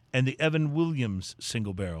bond, and the Evan Williams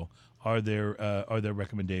single barrel are their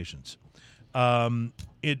recommendations. In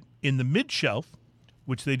the mid shelf,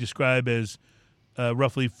 which they describe as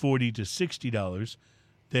roughly $40 to $60,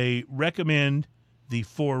 they recommend the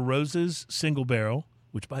Four Roses single barrel,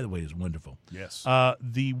 which, by the way, is wonderful. Yes.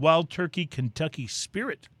 The Wild Turkey Kentucky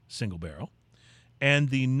Spirit single barrel, and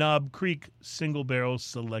the Knob Creek single barrel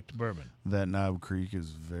select bourbon. That Knob Creek is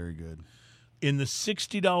very good. In the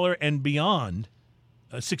 $60 and beyond,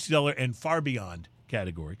 $60 and far beyond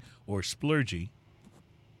category, or splurgy,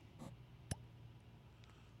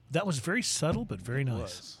 that was very subtle but very nice.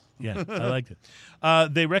 was. Yeah, I liked it.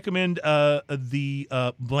 They recommend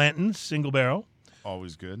the Blanton's single barrel,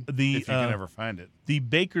 Always good. The, if you can ever find it. the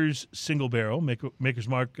Baker's single barrel, Maker's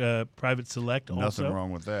Mark Private Select also. Nothing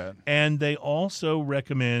wrong with that. And they also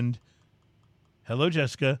recommend, hello,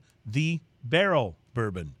 Jessica, the Barrel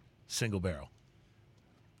Bourbon single barrel.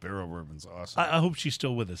 Barrel bourbon's awesome. I hope she's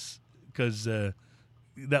still with us, because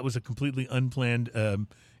that was a completely unplanned,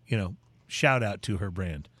 shout out to her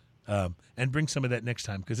brand. And bring some of that next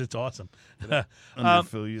time because it's awesome.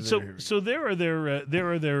 Underfill you there. So there are their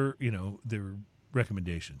their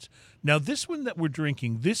recommendations. Now this one that we're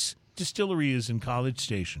drinking, this distillery is in College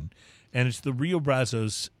Station, and it's the Rio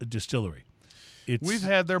Brazos Distillery. We've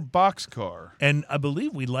had their boxcar. And I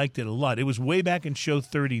believe we liked it a lot. It was way back in show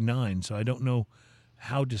 39, so I don't know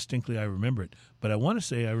how distinctly I remember it, but I want to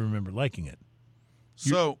say I remember liking it.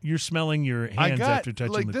 So You're smelling your hands after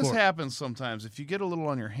touching like the this cork. happens sometimes. If you get a little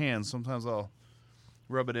on your hands, sometimes I'll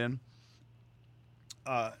rub it in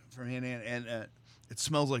from hand to hand, and it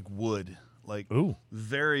smells like wood, like Ooh.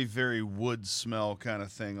 very, very wood smell kind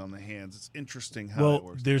of thing on the hands. It's interesting how Well, that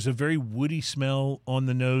works. there's a very woody smell on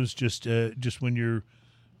the nose just when you're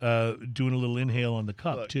doing a little inhale on the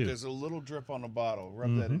cup, Look, too. there's a little drip on the bottle.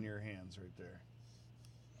 Rub that in your hands right there.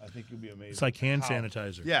 I think you'll be amazed. It's like hand how-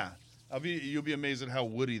 sanitizer. Yeah, you'll be amazed at how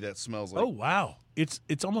woody that smells like. Oh, wow. It's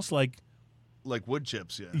almost like, Wood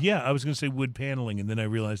chips. yeah, I was going to say wood paneling, and then I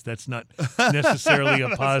realized that's not necessarily a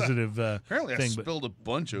positive Apparently, thing. I but spilled a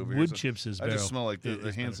bunch over here. wood so chips is I barrel. just smell like the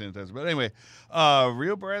It's hand better. sanitizer. But anyway,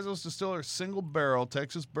 Rio Brazos Distiller Single Barrel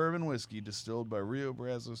Texas Bourbon Whiskey distilled by Rio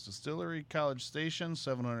Brazos Distillery, College Station,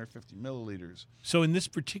 750 milliliters. So in this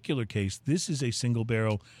particular case, this is a single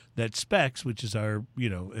barrel that Specs, which is our,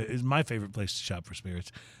 is my favorite place to shop for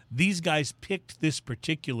spirits. These guys picked this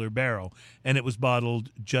particular barrel, and it was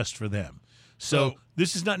bottled just for them. So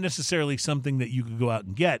this is not necessarily something that you could go out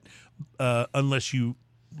and get unless you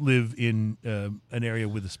live in an area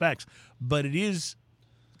with the Specs. But it is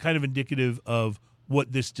kind of indicative of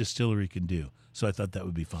what this distillery can do. So I thought that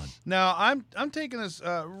would be fun. Now, I'm taking this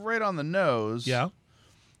right on the nose. Yeah.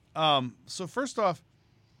 So first off,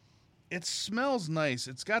 it smells nice.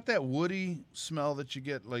 It's got that woody smell that you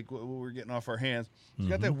get, like what we're getting off our hands. It's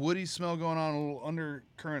got that woody smell going on, a little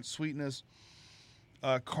undercurrent sweetness,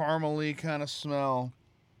 caramely kind of smell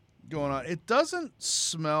going on. It doesn't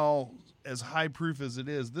smell as high proof as it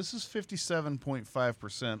is. This is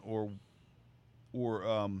 57.5% or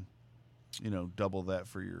double that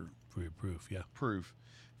for your proof, yeah. proof.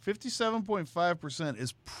 57.5%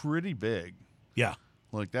 is pretty big. Yeah.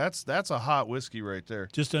 Like that's a hot whiskey right there.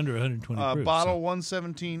 Just under 120 proof. Bottle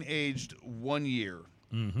 117, aged 1 year.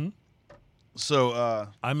 Mm-hmm. So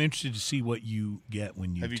I'm interested to see what you get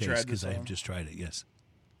when you Have you taste, tried because this I have one? just tried it, yes.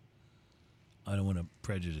 I don't want to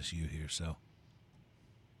prejudice you here, so.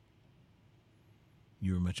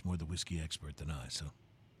 You're much more the whiskey expert than I, so.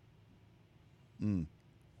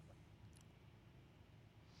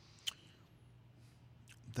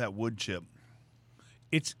 that wood chip.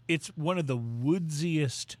 It's one of the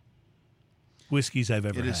woodsiest whiskeys I've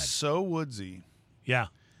ever It had. is so woodsy. Yeah.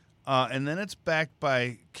 And then it's backed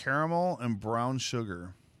by caramel and brown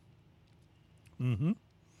sugar. Mm-hmm.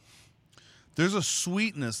 There's a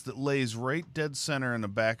sweetness that lays right dead center in the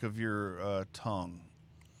back of your tongue.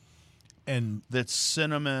 And That's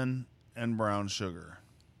cinnamon and brown sugar.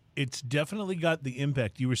 it's definitely got the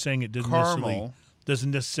impact. You were saying it doesn't Caramel.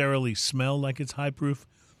 necessarily smell like it's high proof.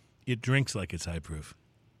 It drinks like it's high proof.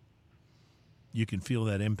 You can feel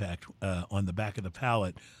that impact on the back of the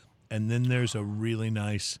palate. And then there's a really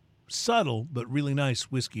nice, subtle, but really nice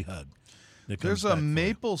whiskey hug. That comes There's a back for you.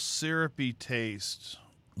 maple syrupy taste.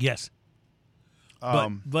 Yes.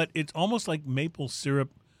 But it's almost like maple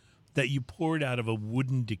syrup that you poured out of a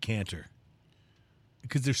wooden decanter.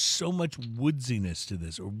 Because there's so much woodsiness to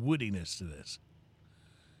this, or woodiness to this.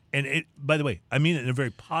 And it, by the way, I mean it in a very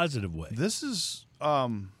positive way. This is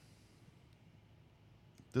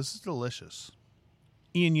delicious.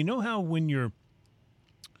 Ian, you know how when you're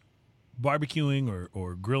barbecuing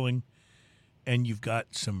or grilling and you've got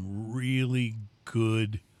some really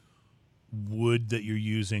good wood that you're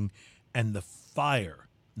using, and the fire,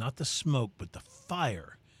 not the smoke, but the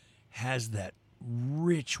fire has that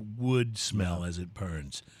rich wood smell as it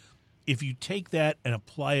burns. If you take that and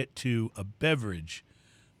apply it to a beverage,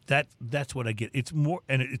 that's what I get. It's more,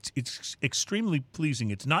 and it's extremely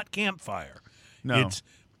pleasing. It's not campfire. No.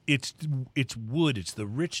 It's wood. It's the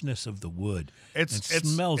richness of the wood. It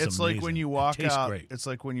smells It's like when amazing. you It walk tastes out. great. It's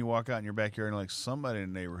like when you walk out in your backyard and like somebody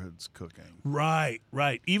in the neighborhood's cooking. Right.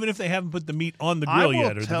 Even if they haven't put the meat on the I grill will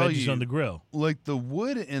yet, or the tell veggies you, on the grill. Like the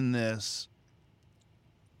wood in this,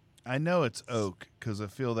 I know it's oak because I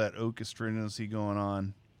feel that oak astringency going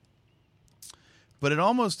on. But it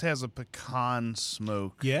almost has a pecan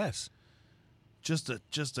smoke. Yes. Just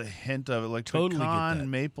a hint of it, like Totally get that. pecan,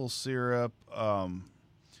 maple syrup,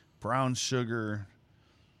 brown sugar,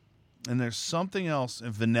 and there's something else,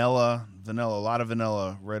 and vanilla, a lot of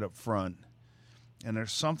vanilla right up front, and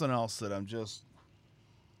there's something else that I'm just.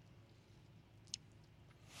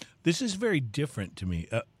 This is very different to me.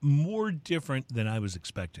 More different than I was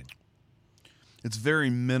expecting. It's very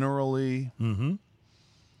minerally. Mm-hmm.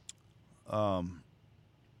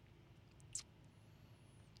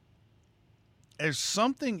 There's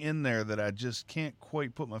something in there that I just can't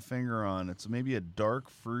quite put my finger on. It's maybe a dark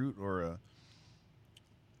fruit or a.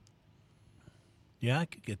 Yeah, I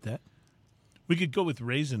could get that. We could go with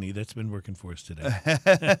raisiny. That's been working for us today.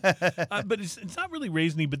 But it's not really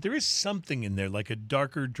raisiny, but there is something in there, like a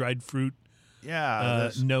darker dried fruit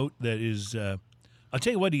note that is. I'll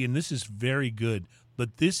tell you what, Ian, this is very good.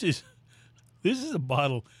 But this is a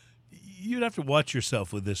bottle. You'd have to watch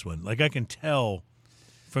yourself with this one. Like, I can tell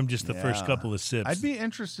from just the first couple of sips. I'd be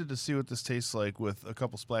interested to see what this tastes like with a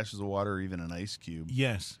couple splashes of water or even an ice cube.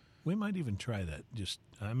 Yes, we might even try that. Just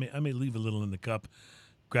I may leave a little in the cup,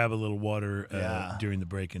 grab a little water during the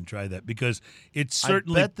break, and try that, because it's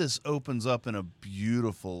certainly. I bet this opens up in a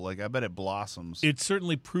beautiful. I bet it blossoms. It's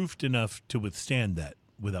certainly proofed enough to withstand that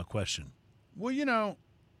without question. Well,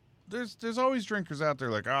 there's always drinkers out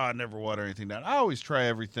there like, I never water anything down. I always try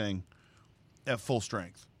everything at full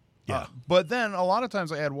strength. Yeah. But then a lot of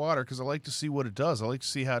times I add water because I like to see what it does. I like to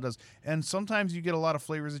see how it does. And sometimes you get a lot of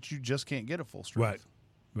flavors that you just can't get at full strength.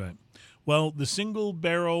 Right. Well, the single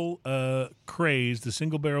barrel craze, the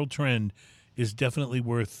single barrel trend, is definitely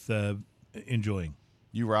worth enjoying.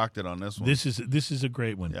 You rocked it on this one. This is a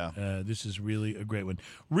great one. Yeah. This is really a great one.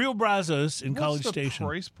 Rio Brazos in College What's the Station.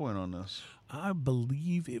 price point on this? I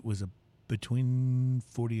believe it was between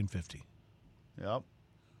 40 and 50. Yep.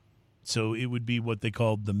 So it would be what they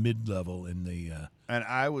called the mid-level in the. And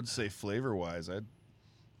I would say flavor-wise, I'd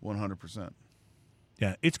 100%.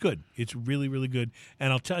 Yeah, it's good. It's really, really good.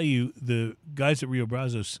 And I'll tell you, the guys at Rio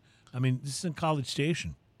Brazos, I mean, this is in College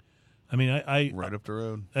Station. I mean, I Right up the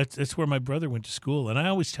road. That's where my brother went to school, and I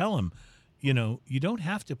always tell him, you don't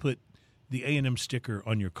have to put the A&M sticker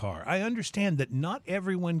on your car. I understand that not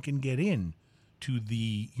everyone can get in to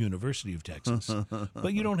the University of Texas,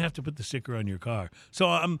 but you don't have to put the sticker on your car. So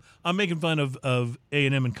I'm making fun of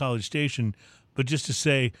A&M and College Station, but just to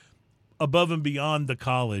say, above and beyond the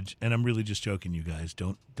college, and I'm really just joking, you guys.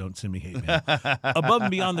 Don't send me hate mail. Above and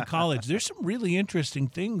beyond the college, there's some really interesting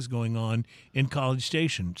things going on in College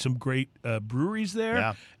Station. Some great breweries there,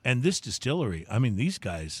 Yeah. and this distillery. I mean, these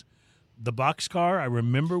guys. The Boxcar, I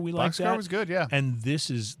remember we liked that. Boxcar was good, yeah. And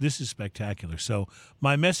this is spectacular. So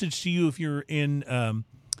my message to you, if you're in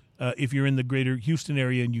the greater Houston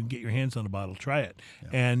area and you can get your hands on a bottle, try it. Yeah.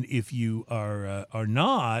 And if you are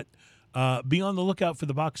not, be on the lookout for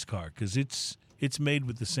the Boxcar, because it's made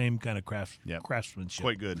with the same kind of craftsmanship.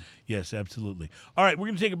 Quite good. Yes, absolutely. All right, we're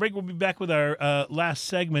going to take a break. We'll be back with our last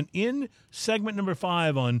segment. In segment number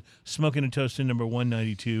 5 on Smoking and Toasting number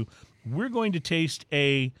 192, we're going to taste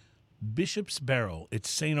a Bishop's Barrel. It's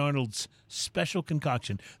St. Arnold's special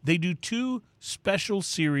concoction. They do 2 special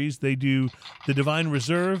series. They do the Divine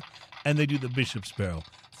Reserve and they do the Bishop's Barrel.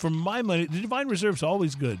 For my money, the Divine Reserve's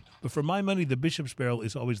always good, but for my money, the Bishop's Barrel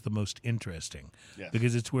is always the most interesting. Yes.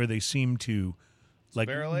 Because it's where they seem to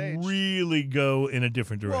barrel aged. really go in a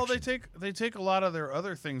different direction. Well, they take a lot of their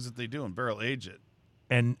other things that they do and barrel age it.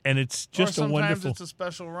 And it's just or a wonderful. Sometimes it's a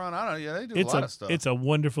special run. I don't know. Yeah, they do a lot of stuff. It's a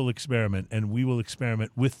wonderful experiment, and we will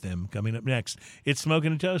experiment with them coming up next. It's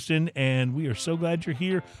Smoking and Toasting, and we are so glad you're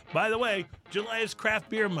here. By the way, July is Craft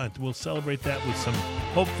Beer Month. We'll celebrate that with some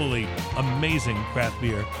hopefully amazing craft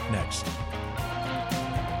beer next.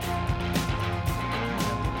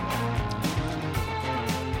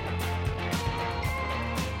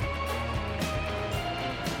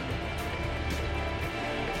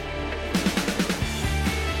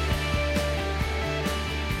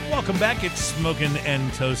 Welcome back. It's Smoking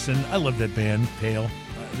and Toasting. I love that band, Pale.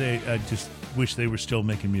 I just wish they were still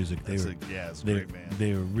making music. It's a great band.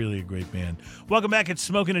 They are really a great band. Welcome back. It's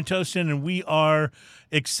Smoking and Toasting, and we are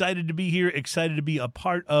excited to be here, excited to be a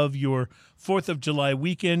part of your 4th of July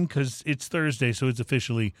weekend, because it's Thursday, so it's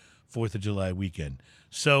officially 4th of July weekend.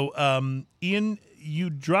 So, Ian,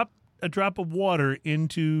 you dropped a drop of water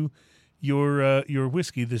into your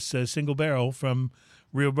whiskey, this single barrel from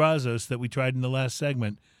Rio Brazos that we tried in the last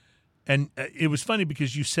segment. And it was funny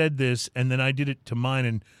because you said this, and then I did it to mine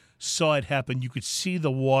and saw it happen. You could see the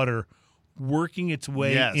water working its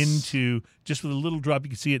way into, just with a little drop, you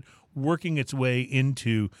could see it working its way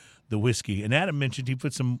into the whiskey. And Adam mentioned he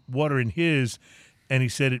put some water in his, and he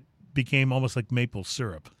said it became almost like maple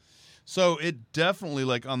syrup. So it definitely,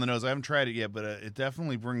 like on the nose, I haven't tried it yet, but it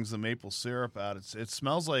definitely brings the maple syrup out. It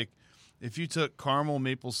smells like if you took caramel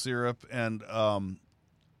maple syrup and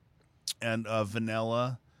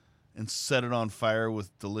vanilla and set it on fire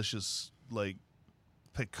with delicious like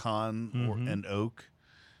pecan and oak.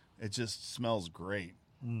 It just smells great.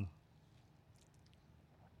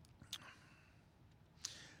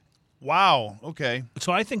 Wow. Okay.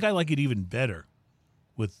 So I think I like it even better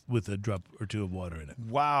with a drop or two of water in it.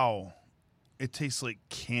 Wow. It tastes like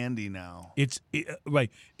candy now.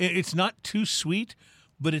 Right. It's not too sweet,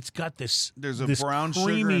 but it's got this. There's a this brown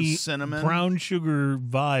sugar and creamy cinnamon. brown sugar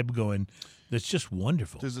vibe going. That's just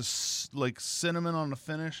wonderful. There's like cinnamon on the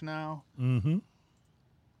finish now. Mm-hmm.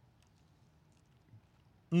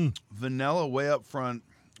 Vanilla way up front,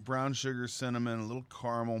 brown sugar, cinnamon, a little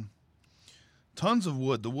caramel. Tons of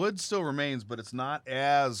wood. The wood still remains, but it's not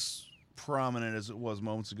as prominent as it was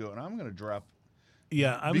moments ago. And I'm going to drop.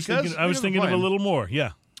 Yeah, I was Because thinking. I was we have a thinking of a plan. little more.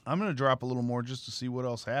 Yeah. I'm going to drop a little more just to see what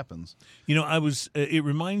else happens. You know, I was. It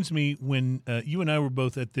reminds me when you and I were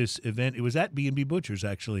both at this event. It was at B&B Butchers,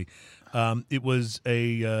 actually. It was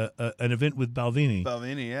an event with Balvenie.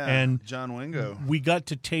 Balvenie, yeah. And John Wingo. We got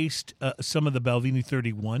to taste some of the Balvenie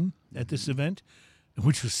 31 at this event,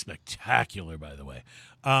 which was spectacular, by the way.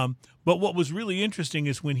 But what was really interesting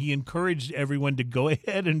is when he encouraged everyone to go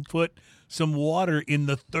ahead and put some water in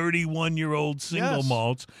the 31-year-old single Yes.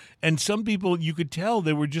 malts. And some people, you could tell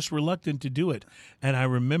they were just reluctant to do it. And I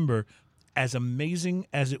remember, as amazing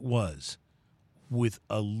as it was, with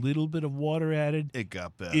a little bit of water added, It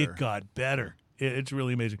got better. it got better. It's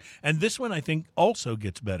really amazing. And this one, I think, also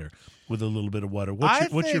gets better with a little bit of water. What's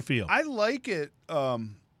your think feel? I like it.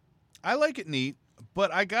 I like it neat,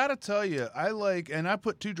 but I gotta tell you, and I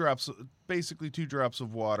put basically 2 drops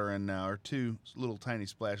of water in now, or 2 little tiny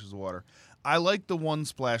splashes of water. I like the 1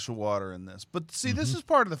 splash of water in this, but see, this is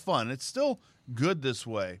part of the fun. It's still good this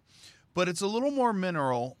way, but it's a little more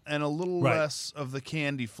mineral and a little Right. less of the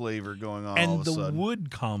candy flavor going on. all And of the a sudden.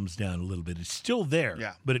 wood calms down a little bit. It's still there,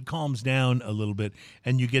 Yeah. but it calms down a little bit,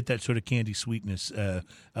 and you get that sort of candy sweetness a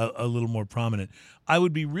little more prominent. I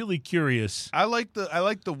would be really curious. I like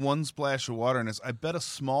the 1 splash of water in this. I bet a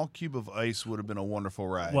small cube of ice would have been a wonderful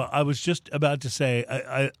ride. Well, I was just about to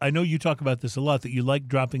say, I know you talk about this a lot, that you like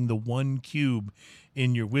dropping the 1 cube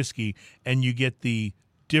in your whiskey, and you get the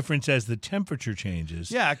difference as the temperature changes.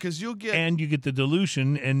 yeah, because you'll get And you get the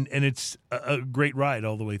dilution, and it's a great ride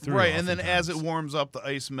all the way through. right, and then as it oftentimes. warms up, the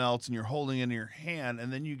ice melts, and you're holding it in your hand,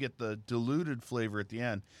 and then you get the diluted flavor at the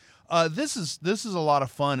end. This is a lot of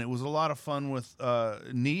fun. It was a lot of fun with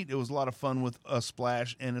neat. It was a lot of fun with a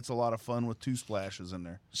splash, and it's a lot of fun with 2 splashes in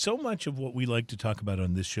there. So much of what we like to talk about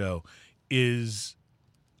on this show is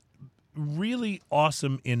really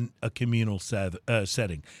awesome in a communal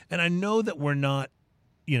setting. And I know that we're not,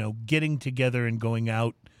 getting together and going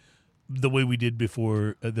out the way we did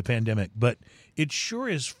before the pandemic, but it sure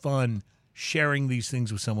is fun sharing these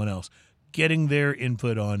things with someone else, getting their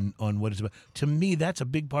input on what it's about. To me, that's a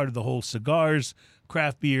big part of the whole cigars,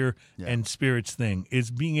 craft beer, and spirits thing,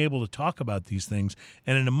 is being able to talk about these things.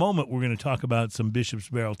 And in a moment, we're going to talk about some Bishop's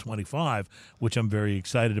Barrel 25, which I'm very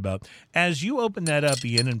excited about. As you open that up,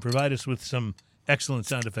 Ian, and provide us with some excellent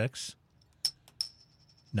sound effects.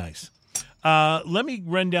 Nice. Let me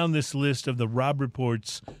run down this list of the Robb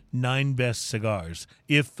Report's 9 best cigars.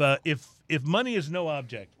 If money is no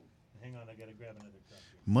object, hang on, I got to grab another cup here.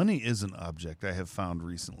 Money is an object I have found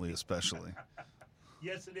recently, especially.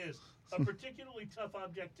 Yes, it is a particularly tough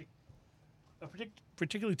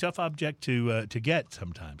object to get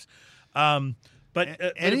sometimes. But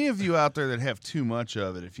Any of you out there that have too much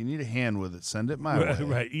of it, if you need a hand with it, send it my way.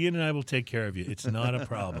 Right. Ian and I will take care of you. It's not a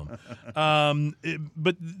problem.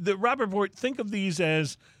 But the Robb Report, think of these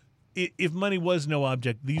as, if money was no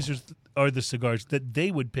object, these are the cigars that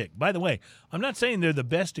they would pick. By the way, I'm not saying they're the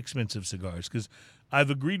best expensive cigars, because I've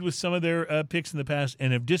agreed with some of their picks in the past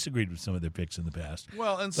and have disagreed with some of their picks in the past.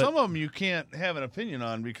 Well, and some of them you can't have an opinion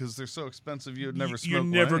on because they're so expensive you'd never smoke You're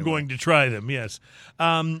one never anyway. going to try them. Yes,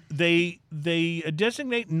 they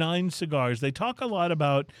designate 9 cigars. They talk a lot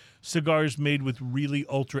about cigars made with really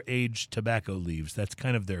ultra aged tobacco leaves. That's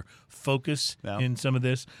kind of their focus Yeah. in some of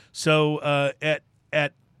this. So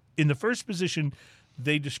in the first position,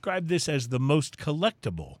 they describe this as the most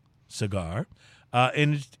collectible cigar,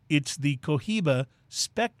 and it's the Cohiba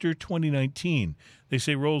Spectre 2019. They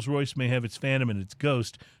say Rolls-Royce may have its Phantom and its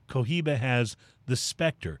Ghost. Cohiba has the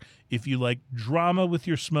Spectre. If you like drama with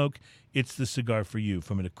your smoke, it's the cigar for you.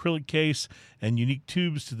 From an acrylic case and unique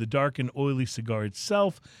tubes to the dark and oily cigar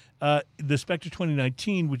itself, the Spectre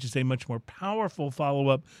 2019, which is a much more powerful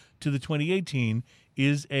follow-up to the 2018,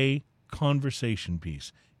 is a conversation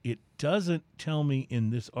piece. It doesn't tell me in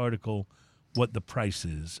this article what the price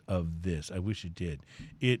is of this. I wish it did.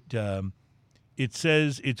 It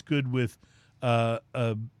says it's good with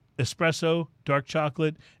espresso, dark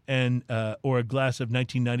chocolate, and or a glass of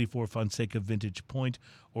 1994 Fonseca Vintage Point,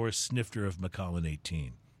 or a snifter of Macallan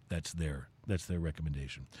 18. That's their That's their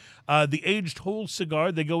recommendation. The aged whole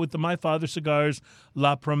cigar, they go with the My Father Cigars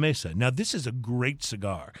La Promesa. Now, this is a great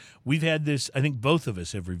cigar. We've had this, I think both of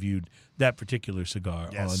us have reviewed that particular cigar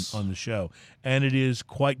Yes. on the show, and it is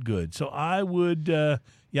quite good. So I would,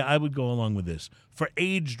 I would go along with this. For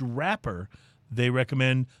aged wrapper, they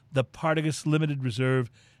recommend the Partagas Limited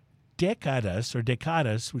Reserve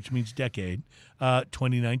Decadas, which means decade,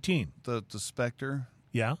 2019. The Spectre,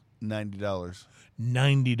 Yeah? $90.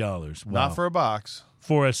 $90. Wow. Not for a box,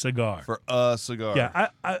 For a cigar. for a cigar. Yeah,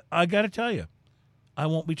 I got to tell you, I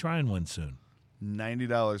won't be trying one soon.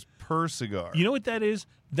 $90 per cigar. You know what that is?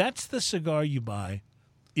 That's the cigar you buy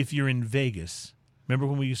if you're in Vegas. Remember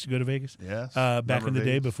when we used to go to Vegas? Yes. Back Remember in the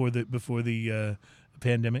day Vegas? before the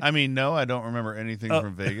pandemic. I mean, no, I don't remember anything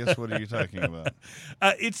from Vegas. What are you talking about?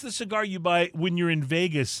 It's the cigar you buy when you're in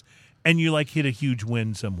Vegas and you like hit a huge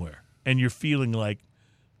win somewhere and you're feeling like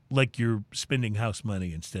you're spending house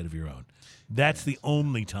money instead of your own. That's the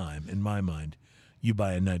only time, in my mind, you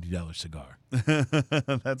buy a $90 cigar.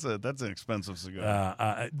 That's an expensive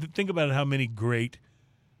cigar. Think about how many great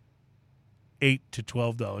 $8 to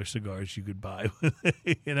 $12 cigars you could buy,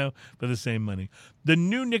 for the same money. The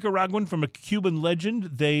new Nicaraguan from a Cuban legend.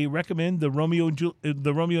 They recommend the Romeo and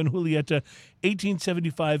Julieta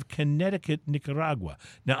 1875 Connecticut Nicaragua.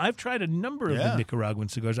 Now, I've tried a number of the Yeah. Nicaraguan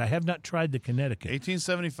cigars. I have not tried the Connecticut.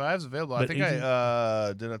 1875 is available. I But think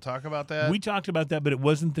did I talk about that? We talked about that, but it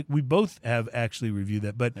wasn't. We both have actually reviewed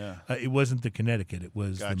that, but Yeah. it wasn't the Connecticut. It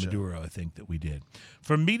was Gotcha. the Maduro, I think, that we did.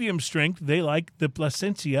 For medium strength, they like the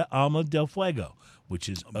Plasencia Alma del Fuego, which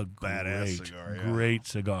is a badass cigar, yeah. great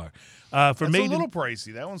cigar. For That's a made little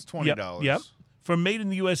pricey. That one's $20. Yep. For Made in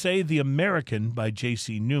the USA, The American by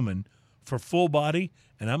J.C. Newman. For full body,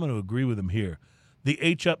 and I'm going to agree with him here, the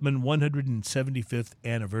H. Upman 175th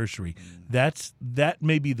anniversary. That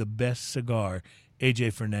may be the best cigar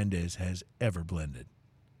A.J. Fernandez has ever blended.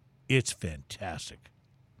 It's fantastic.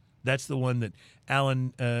 That's the one that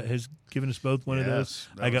Alan has given us both one of those.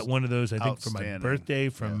 Yes, that I got was one of those, I think, for my outstanding. birthday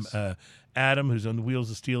from Yes. Adam, who's on the Wheels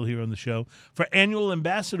of Steel here on the show. For annual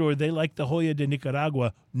ambassador, they like the Joya de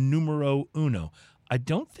Nicaragua Numero Uno. I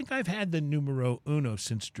don't think I've had the Numero Uno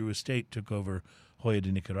since Drew Estate took over Joya de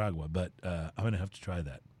Nicaragua, but I'm going to have to try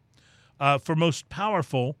that. For most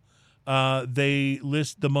powerful, they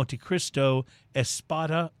list the Montecristo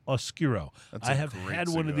Espada Oscuro. That's a I have great had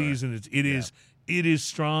one of cigar. these, and it is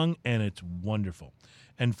strong and it's wonderful.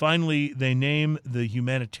 And finally, they name the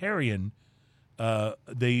humanitarian.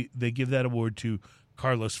 They give that award to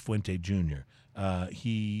Carlos Fuente Jr.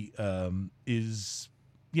 He is,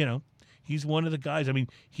 he's one of the guys. I mean,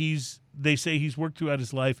 they say he's worked throughout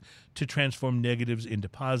his life to transform negatives into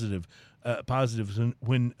positives.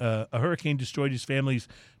 When a hurricane destroyed his family's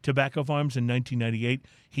tobacco farms in 1998,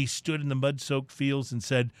 he stood in the mud-soaked fields and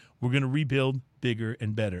said, "We're going to rebuild bigger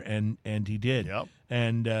and better," and he did. Yep.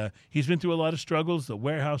 And he's been through a lot of struggles, the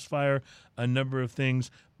warehouse fire, a number of things.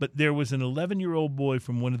 But there was an 11-year-old boy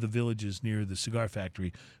from one of the villages near the cigar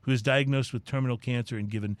factory who was diagnosed with terminal cancer and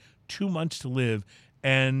given 2 months to live.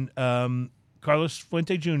 And Carlos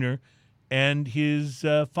Fuente Jr. and his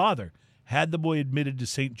father had the boy admitted to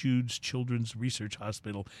St. Jude's Children's Research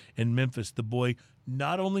Hospital in Memphis. The boy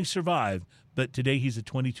not only survived, but today he's a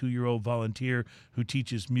 22-year-old volunteer who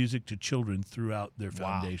teaches music to children throughout their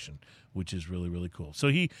foundation, which is really, really cool. So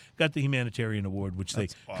he got the humanitarian award, which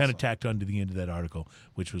That's they kind awesome. of tacked on to the end of that article,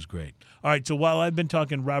 which was great. All right, so while I've been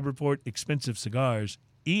talking Robert Port expensive cigars,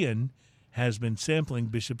 Ian has been sampling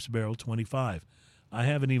Bishop's Barrel 25. I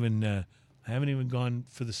haven't even gone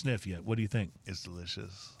for the sniff yet. What do you think? It's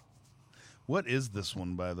delicious. What is this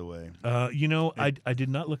one, by the way? I did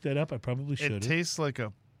not look that up. I probably should. It tastes like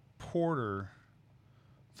a porter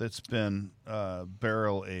that's been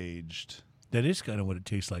barrel aged. That is kind of what it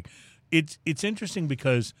tastes like. It's interesting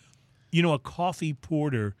because, a coffee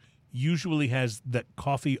porter usually has that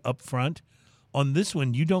coffee up front. On this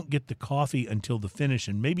one, you don't get the coffee until the finish,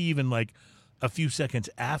 and maybe even like a few seconds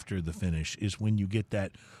after the finish is when you get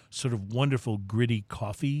that sort of wonderful gritty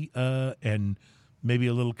coffee and maybe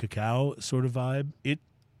a little cacao sort of vibe.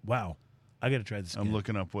 Wow. I got to try this again. I'm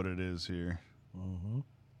looking up what it is here.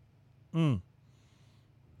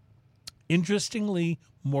 Interestingly,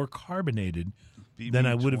 more carbonated than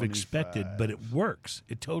I would have expected, BB25. but it works.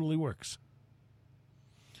 It totally works.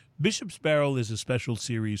 Bishop's Barrel is a special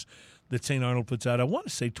series that St. Arnold puts out, I want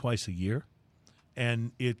to say twice a year,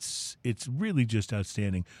 and it's really just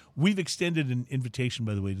outstanding. We've extended an invitation,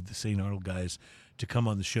 by the way, to the St. Arnold guys to come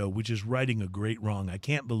on the show, which is righting a great wrong. I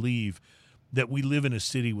can't believe that we live in a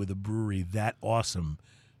city with a brewery that awesome,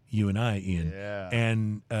 you and I, Ian. Yeah.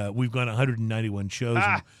 And we've gone 191 shows.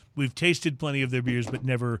 And we've tasted plenty of their beers, but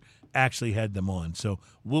never actually had them on. So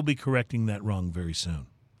we'll be correcting that wrong very soon.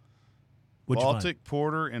 What'd you find? Baltic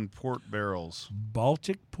Porter and Port Barrels.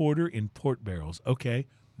 Baltic Porter in port barrels. Okay.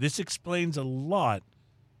 This explains a lot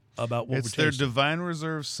about what It's we're their tasting. Divine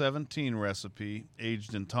Reserve 17 recipe,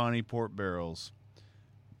 aged in tawny port barrels.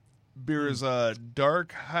 Beer is a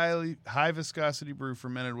dark, high viscosity brew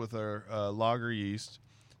fermented with a lager yeast,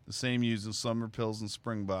 the same used in summer pills and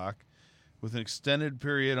Springbok. With an extended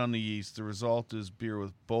period on the yeast, the result is beer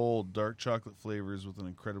with bold, dark chocolate flavors with an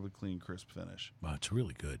incredibly clean, crisp finish. Wow, it's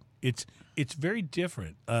really good. It's very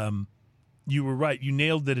different. You were right. You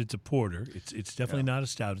nailed that it's a porter. It's definitely not a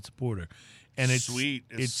stout. It's a porter. And it's Sweet.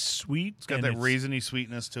 It's sweet. It's got that raisiny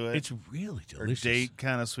sweetness to it. It's really or delicious. date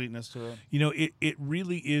kind of sweetness to it. You know, it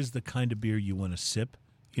really is the kind of beer you want to sip.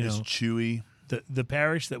 You It's know, chewy. the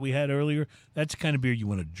Parish that we had earlier, that's the kind of beer you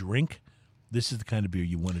want to drink. This is the kind of beer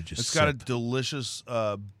you want to just It's sip. got a delicious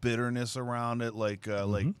bitterness around it, like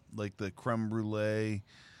the creme brulee,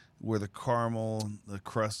 where the caramel, the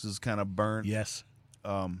crust is kind of burnt. Yes.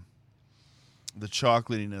 The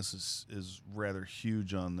chocolatiness is rather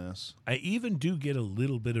huge on this. I even do get a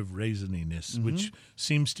little bit of raisininess, which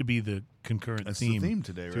seems to be the concurrent That's theme. the theme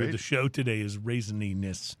today, through right? the show today is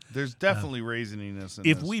raisininess. There's definitely raisininess in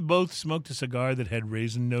If this. we both smoked a cigar that had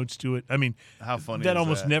raisin notes to it, I mean, How funny that is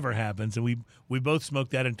almost that? never happens, and we both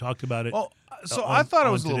smoked that and talked about it. Well, so on- I thought it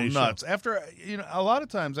on was a little today's show. nuts. After a lot of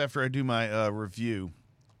times after I do my review,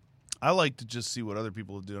 I like to just see what other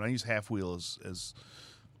people do, and I use Half Wheel as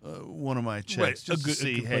one of my checks Right, just a to good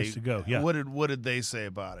see, place hey, to go, yeah. what did they say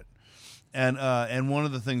about it? And one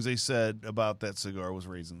of the things they said about that cigar was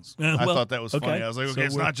raisins. I well, thought that was funny. okay. I was like, So okay,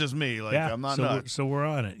 it's we're- not just me. Like yeah, I'm not so nuts. we're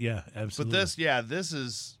on it. Yeah, But absolutely. this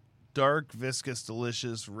is dark, viscous,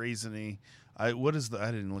 delicious, raisiny. I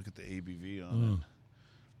didn't look at the ABV on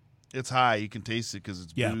it. It's high. You can taste it because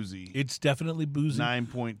it's yeah, boozy. it's definitely boozy.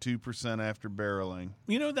 9.2% after barreling.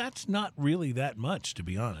 You know, that's not really that much, to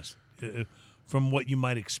be honest, from what you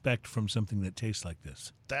might expect from something that tastes like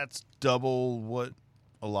this. That's double what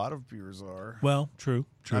a lot of beers are. Well, true.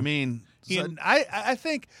 I mean, Ian- I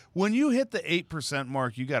think when you hit the 8%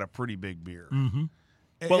 mark, you got a pretty big beer. Mm-hmm.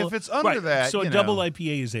 Well, if it's under right, that, so you a double know,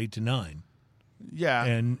 IPA is 8 to 9, yeah,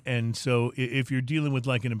 and so if you're dealing with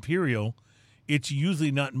like an imperial, it's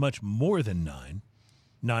usually not much more than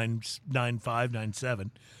 9.5,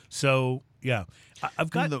 9.7. So yeah, I've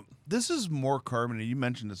got. this is more carbonated. You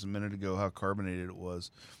mentioned this a minute ago how carbonated it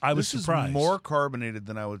was. I was this surprised. is more carbonated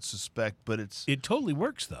than I would suspect, but It totally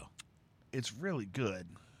works though. it's really good.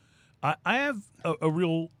 I have a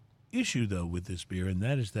real issue though with this beer, and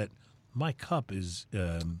that is that my cup is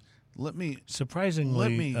Let me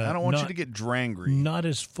surprisingly. I don't want not, you to get drangry. not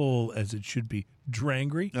as full as it should be.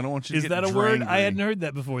 Drangry? I don't want you to Is get that a word? I drangry. hadn't heard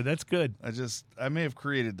that before. That's good. I may have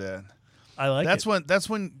created that. I like That's it. that's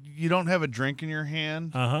when you don't have a drink in your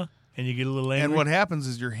hand. And you get a little angry. And what happens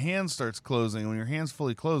is your hand starts closing. When your hand's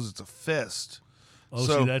fully closed, it's a fist. Oh,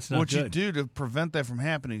 so see, that's not what good. you do to prevent that from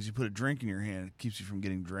happening is you put a drink in your hand. It keeps you from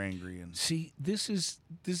getting drangry. And See, these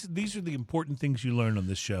are the important things you learn on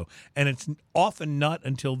this show, and it's often not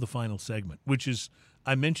until the final segment, which is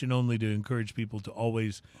I mention only to encourage people to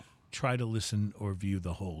always try to listen or view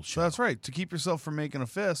the whole show. so that's right. To keep yourself from making a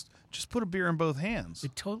fist, just put a beer in both hands.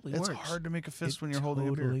 It totally it's works. hard to make a fist It when you're holding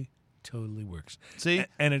a beer. Totally works. See?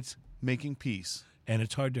 and it's Making peace.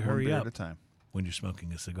 hard to One hurry beer up at a time. when you're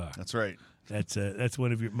smoking a cigar. That's right. That's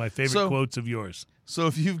one of my favorite So- quotes of yours, So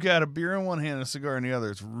if you've got a beer in one hand and a cigar in the other,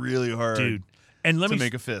 it's really hard. dude. And let to me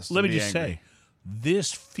make a fist Let and me be just angry. say,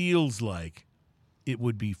 this feels like it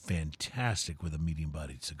would be fantastic with a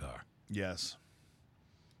medium-bodied cigar. Yes.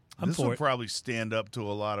 I'm this for will it. probably stand up to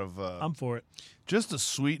a lot of I'm for it. just the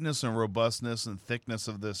sweetness and robustness and thickness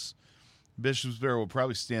of this Bishop's Barrel will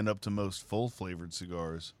probably stand up to most full flavored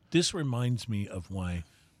cigars. This reminds me of why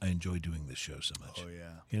I enjoy doing this show so much. Oh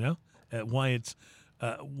yeah. You know, why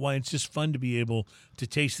it's just fun to be able to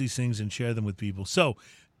taste these things and share them with people. So,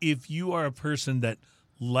 if you are a person that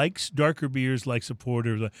likes darker beers, likes a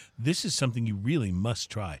porter, this is something you really must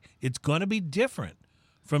try. It's going to be different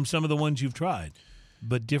from some of the ones you've tried,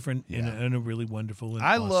 but different in a really wonderful and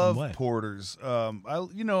I awesome love way. porters.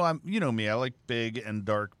 You know me. I like big and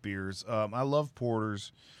dark beers. I love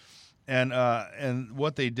porters, and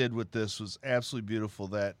what they did with this was absolutely beautiful.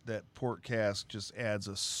 That port cask just adds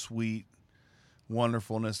a sweet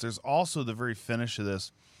wonderfulness. There's also the very finish of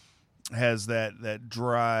this has that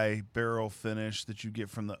dry barrel finish that you get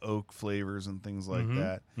from the oak flavors and things like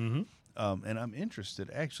that. Mm-hmm. And I'm interested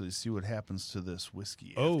actually to see what happens to this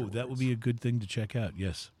whiskey. Oh, that afterwards. would be a good thing to check out.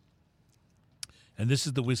 Yes. And this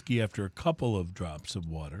is the whiskey after a couple of drops of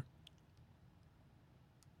water.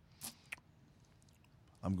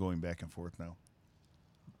 I'm going back and forth now.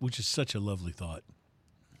 Which is such a lovely thought.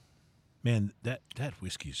 Man, that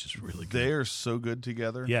whiskey is just really good. They are so good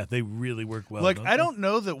together. Yeah, they really work well. Like, don't I they? don't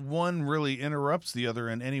know that one really interrupts the other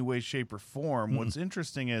in any way, shape, or form. Mm-mm. What's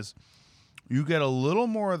interesting is you get a little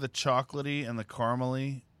more of the chocolatey and the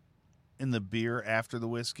caramely in the beer after the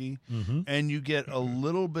whiskey, Mm-hmm. and you get a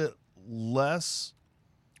little bit less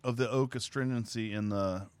of the oak astringency in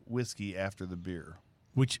the whiskey after the beer.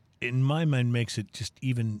 Which, in my mind, makes it just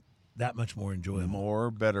even that much more enjoyable. More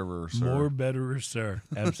betterer, sir. More betterer, sir.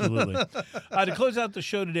 Absolutely. To close out the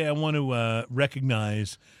show today, I want to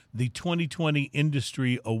recognize the 2020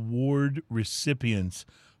 Industry Award recipients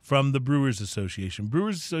from the Brewers Association.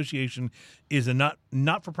 Brewers Association is a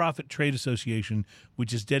not-for-profit trade association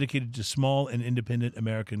which is dedicated to small and independent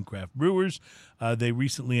American craft brewers. They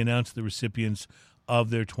recently announced the recipients of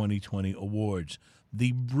their 2020 awards.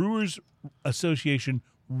 The Brewers Association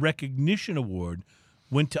Recognition Award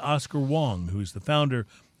went to Oscar Wong, who is the founder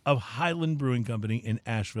of Highland Brewing Company in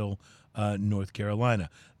Asheville, North Carolina.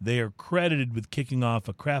 They are credited with kicking off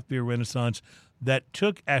a craft beer renaissance that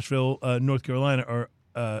took Asheville, North Carolina,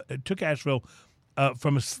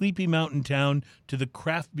 from a sleepy mountain town to the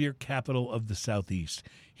craft beer capital of the Southeast.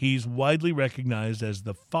 He's widely recognized as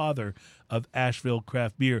the father of Asheville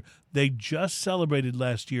craft beer. They just celebrated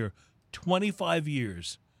last year 25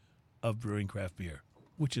 years of brewing craft beer,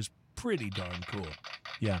 which is pretty darn cool.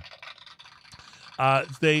 Yeah.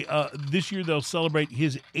 This year they'll celebrate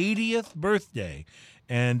his 80th birthday,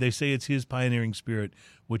 and they say it's his pioneering spirit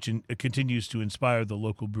which continues to inspire the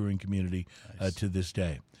local brewing community to this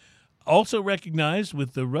day. Also recognized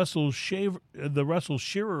with the Russell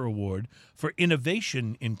Shearer Award for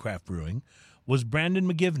Innovation in Craft Brewing was Brandon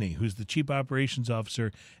McGivney, who's the Chief Operations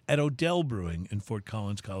Officer at Odell Brewing in Fort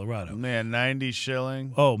Collins, Colorado. Man, 90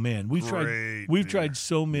 shilling. Oh man, we've Great tried beer.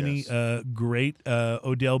 so many Yes. great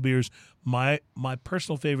Odell beers. My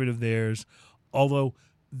personal favorite of theirs, although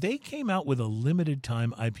they came out with a limited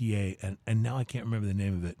time IPA, and now I can't remember the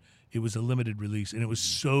name of it. It was a limited release, and it was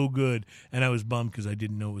so good, and I was bummed because I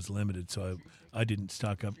didn't know it was limited, so I didn't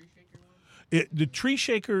stock up. The Tree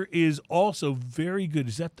Shaker is also very good.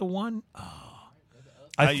 Is that the one?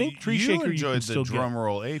 I think Tree you Shaker you enjoyed can the still drum get.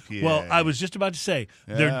 roll APA. Well, I was just about to say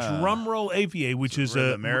their Yeah. drum roll APA, which is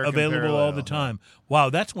the American available Pale all Ale, the yeah. time. Wow,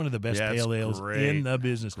 that's one of the best Yeah, it's pale ales great. in the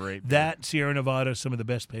business. Great beer. That Sierra Nevada, some of the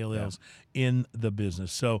best pale ales in the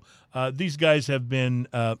business. So these guys have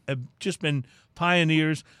just been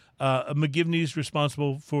pioneers. McGivney's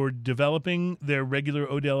responsible for developing their regular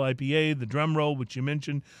Odell IPA, the drum roll, which you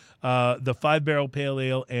mentioned, the 5-barrel pale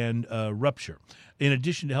ale, and Rupture. In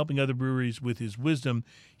addition to helping other breweries with his wisdom,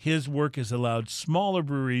 his work has allowed smaller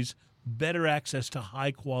breweries better access to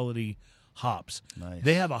high-quality hops. Nice.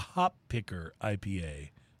 They have a Hop Picker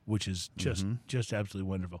IPA, which is just absolutely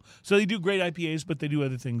wonderful. So they do great IPAs, but they do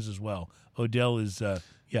other things as well. Odell is, well,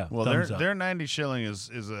 thumbs up. their 90 shilling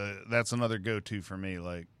is that's another go-to for me.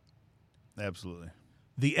 Like, absolutely.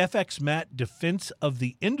 The FX Matt Defense of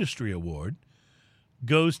the Industry Award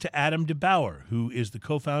goes to Adam DeBauer, who is the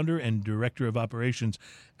co-founder and director of operations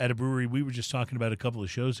at a brewery we were just talking about a couple of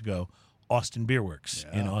shows ago, Austin Beer Works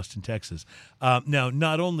in Austin, Texas. Now,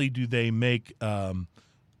 not only do they make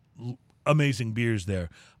amazing beers there,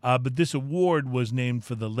 but this award was named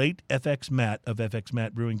for the late FX Matt of FX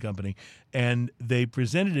Matt Brewing Company, and they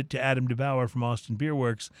presented it to Adam DeBauer from Austin Beer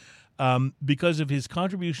Works because of his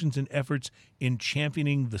contributions and efforts in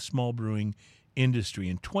championing the small brewing industry.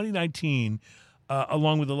 In 2019,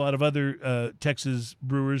 along with a lot of other Texas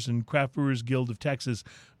brewers and Craft Brewers Guild of Texas,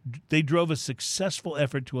 they drove a successful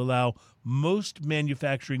effort to allow most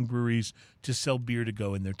manufacturing breweries to sell beer to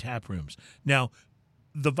go in their tap rooms. Now,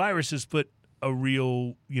 the virus has put a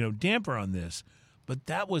real, damper on this, but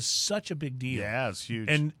that was such a big deal. Yeah, it's huge.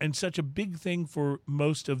 And such a big thing for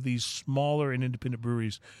most of these smaller and independent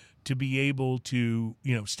breweries to be able to,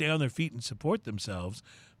 stay on their feet and support themselves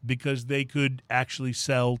because they could actually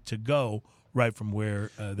sell to go right from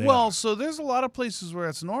where they are. So there's a lot of places where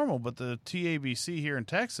it's normal, but the TABC here in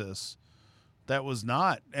Texas, that was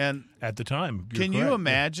not. And At the time. you're can you correct.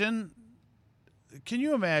 imagine? Can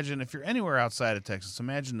you imagine if you're anywhere outside of Texas?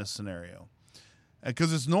 Imagine this scenario,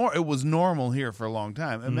 because it was normal here for a long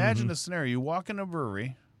time. Imagine Mm-hmm. a scenario: you walk in a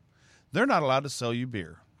brewery, they're not allowed to sell you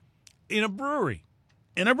beer In a brewery.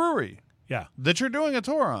 in a brewery Yeah. that you're doing a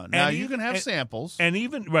tour on. Now you even- can have samples. And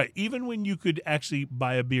even when you could actually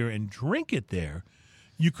buy a beer and drink it there,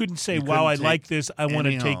 you couldn't say, You wow, I couldn't like take this. I want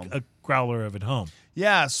to any take home. a growler of it home.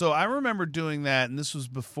 Yeah, so I remember doing that, and this was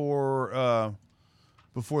before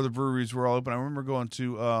before the breweries were all open. I remember going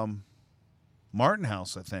to Martin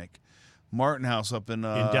House, I think. Martin House up in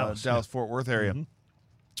Dallas, Fort Worth area. Mm-hmm.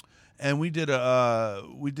 And we did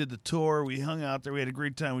the tour. We hung out there. We had a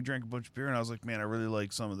great time. We drank a bunch of beer, and I was like, man, I really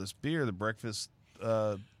like some of this beer, the breakfast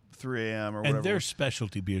 3 a.m. or whatever. And their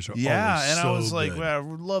specialty beers are always and so I was like, good. well, I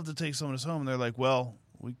would love to take some of this home. And they're like, well,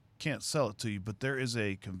 we can't sell it to you, but there is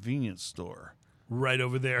a convenience store right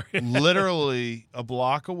over there. literally a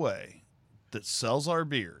block away that sells our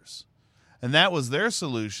beers. And that was their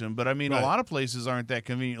solution. But, I mean, Right. a lot of places aren't that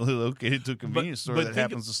conveniently located to a convenience store that think-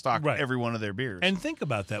 happens to stock right. every one of their beers. And think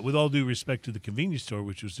about that. With all due respect to the convenience store,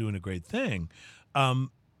 which was doing a great thing,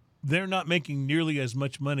 they're not making nearly as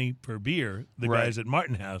much money per beer, the Right. guys at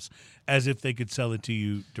Martin House, as if they could sell it to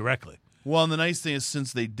you directly. Well, and the nice thing is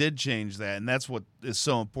since they did change that, and that's what is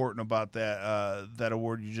so important about that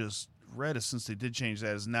award you just read, is since they did change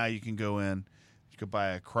that, is now you can go in, you could buy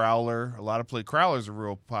a Crowler. A lot of Crowlers are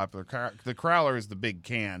real popular. The Crowler is the big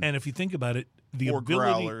can. And if you think about it, the Or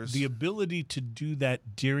growlers. ability to do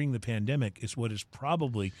that during the pandemic is what has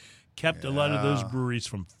probably kept a lot of those Yeah. breweries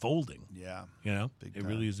from folding. yeah. You know, Big it time.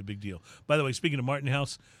 really is a big deal. By the way, speaking of Martin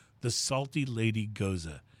House, the Salty Lady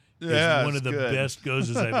Goza Yeah, is one it's of the good. best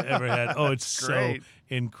Gozas I've ever had. Oh, it's so Great.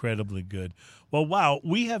 incredibly good. Well, wow,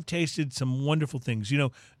 we have tasted some wonderful things. You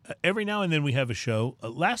know, every now and then we have a show,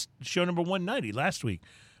 last show number 190 last week,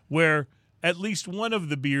 where at least one of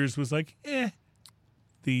the beers was like,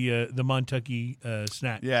 the Montucky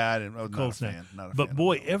snack. Yeah, I didn't. I was Cold not a snack. fan. Not a But fan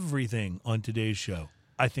boy, of that. everything on today's show,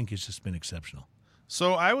 I think has just been exceptional.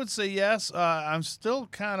 So I would say yes. I'm still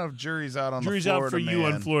kind of jury's out on Jury's the out Florida for you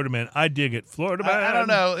Man. on Florida Man. I dig it. Florida Man. I don't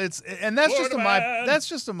know. That's just Florida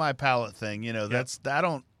Man. a my palate thing. You know,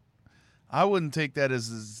 I wouldn't take that as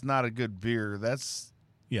it's not a good beer. That's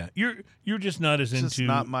Yeah, you're just not as just into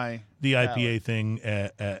not my the IPA palate. thing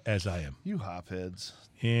as I am. You hopheads.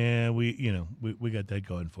 Yeah, we got that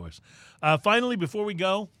going for us. Finally, before we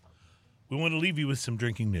go, we want to leave you with some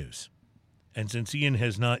drinking news. And since Ian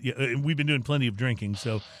has not yet, we've been doing plenty of drinking,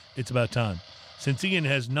 so it's about time. Since Ian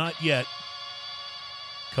has not yet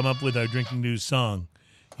come up with our drinking news song,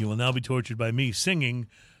 you will now be tortured by me singing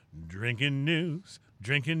drinking news,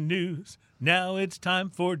 drinking news. Now it's time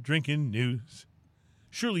for drinking news.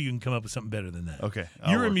 Surely you can come up with something better than that. Okay,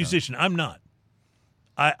 I'll You're work a on it. musician. I'm not.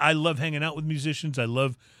 I love hanging out with musicians. I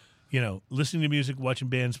love, listening to music, watching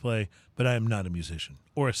bands play, but I am not a musician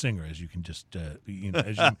or a singer, as you can just,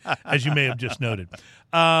 as you may have just noted.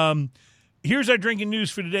 Here's our drinking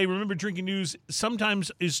news for today. Remember, drinking news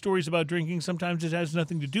sometimes is stories about drinking. Sometimes it has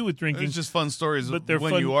nothing to do with drinking. It's just fun stories But they're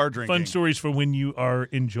when fun, you are drinking. fun stories for when you are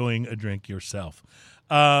enjoying a drink yourself.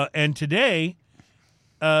 And today,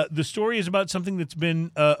 the story is about something that's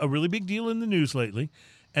been a really big deal in the news lately,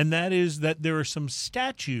 and that is that there are some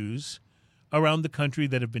statues around the country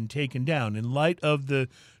that have been taken down. In light of the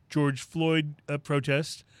George Floyd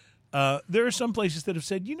protest, there are some places that have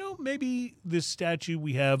said, maybe this statue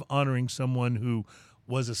we have honoring someone who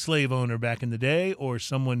was a slave owner back in the day or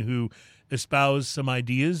someone who espoused some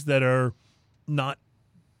ideas that are not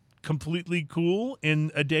completely cool in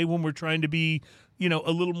a day when we're trying to be,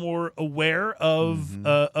 a little more aware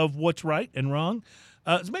of what's right and wrong.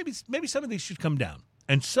 So maybe some of these should come down.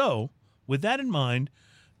 And so, with that in mind,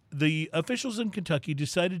 the officials in Kentucky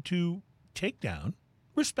decided to take down,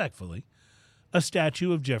 respectfully, a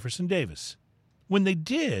statue of Jefferson Davis. When they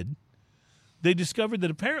did, they discovered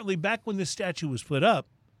that apparently back when this statue was put up,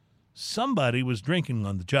 somebody was drinking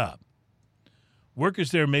on the job.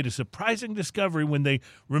 Workers there made a surprising discovery when they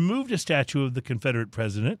removed a statue of the Confederate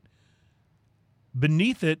president.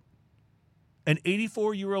 Beneath it, an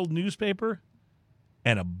 84-year-old newspaper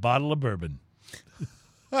and a bottle of bourbon.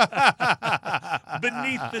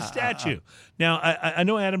 Beneath the statue. Now, I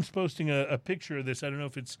know Adam's posting a picture of this. I don't know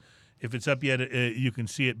if it's up yet. You can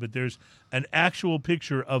see it, but there's an actual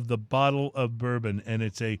picture of the bottle of bourbon, and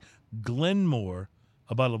it's a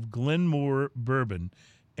bottle of Glenmore bourbon,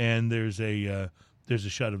 and there's a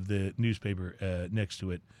shot of the newspaper next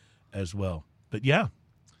to it as well. But yeah,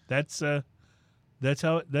 that's how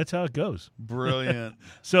it goes. Brilliant.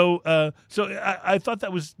 So I thought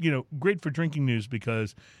that was great for drinking news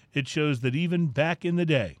because it shows that even back in the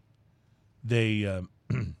day, they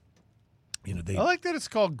they I like that it's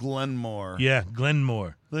called Glenmore.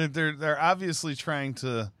 Glenmore. They're obviously trying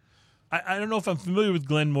to. I don't know if I'm familiar with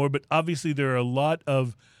Glenmore, but obviously there are a lot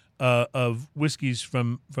of whiskeys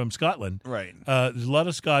from Scotland. Right. There's a lot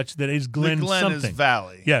of Scotch that is Glen the Glen something. is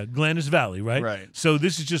Valley. Yeah, Glen is Valley, right? Right. So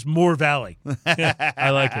this is just more Valley. I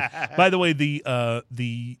like it. By the way,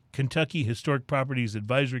 the Kentucky Historic Properties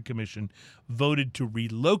Advisory Commission voted to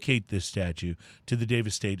relocate this statue to the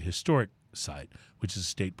Davis State Historic site, which is a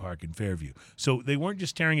state park in Fairview. So they weren't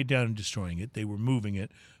just tearing it down and destroying it; they were moving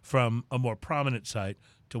it from a more prominent site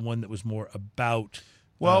to one that was more about.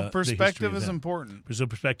 Well, the perspective history of is that. important. So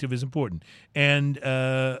perspective is important, and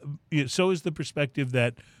so is the perspective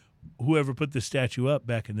that whoever put the statue up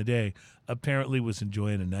back in the day apparently was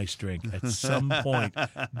enjoying a nice drink at some point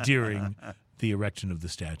during the erection of the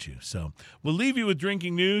statue. So we'll leave you with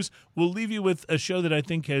drinking news. We'll leave you with a show that I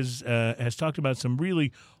think has talked about some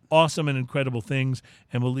really awesome and incredible things,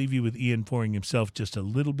 and we'll leave you with Ian pouring himself just a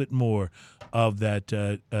little bit more of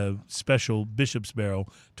that special Bishop's Barrel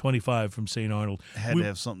 25 from St. Arnold. Had to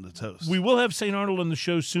have something to toast. We will have St. Arnold on the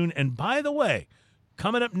show soon, and by the way,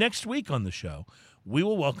 coming up next week on the show, we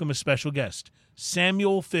will welcome a special guest,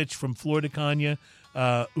 Samuel Fitch from Flor de Caña,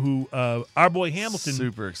 who our boy Hamilton,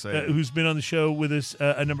 Super excited. who's been on the show with us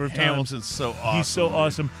a number of times. Hamilton's so awesome. He's so dude.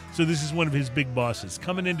 awesome. So this is one of his big bosses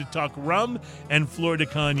coming in to talk rum and Flor de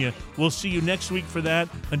Caña. We'll see you next week for that.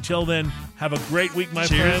 Until then, have a great week, my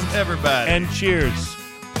Cheers, friends. everybody. And cheers.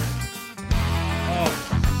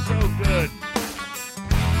 Oh, so good.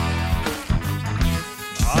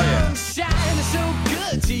 Oh, yeah. Sunshine is so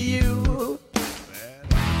good to you.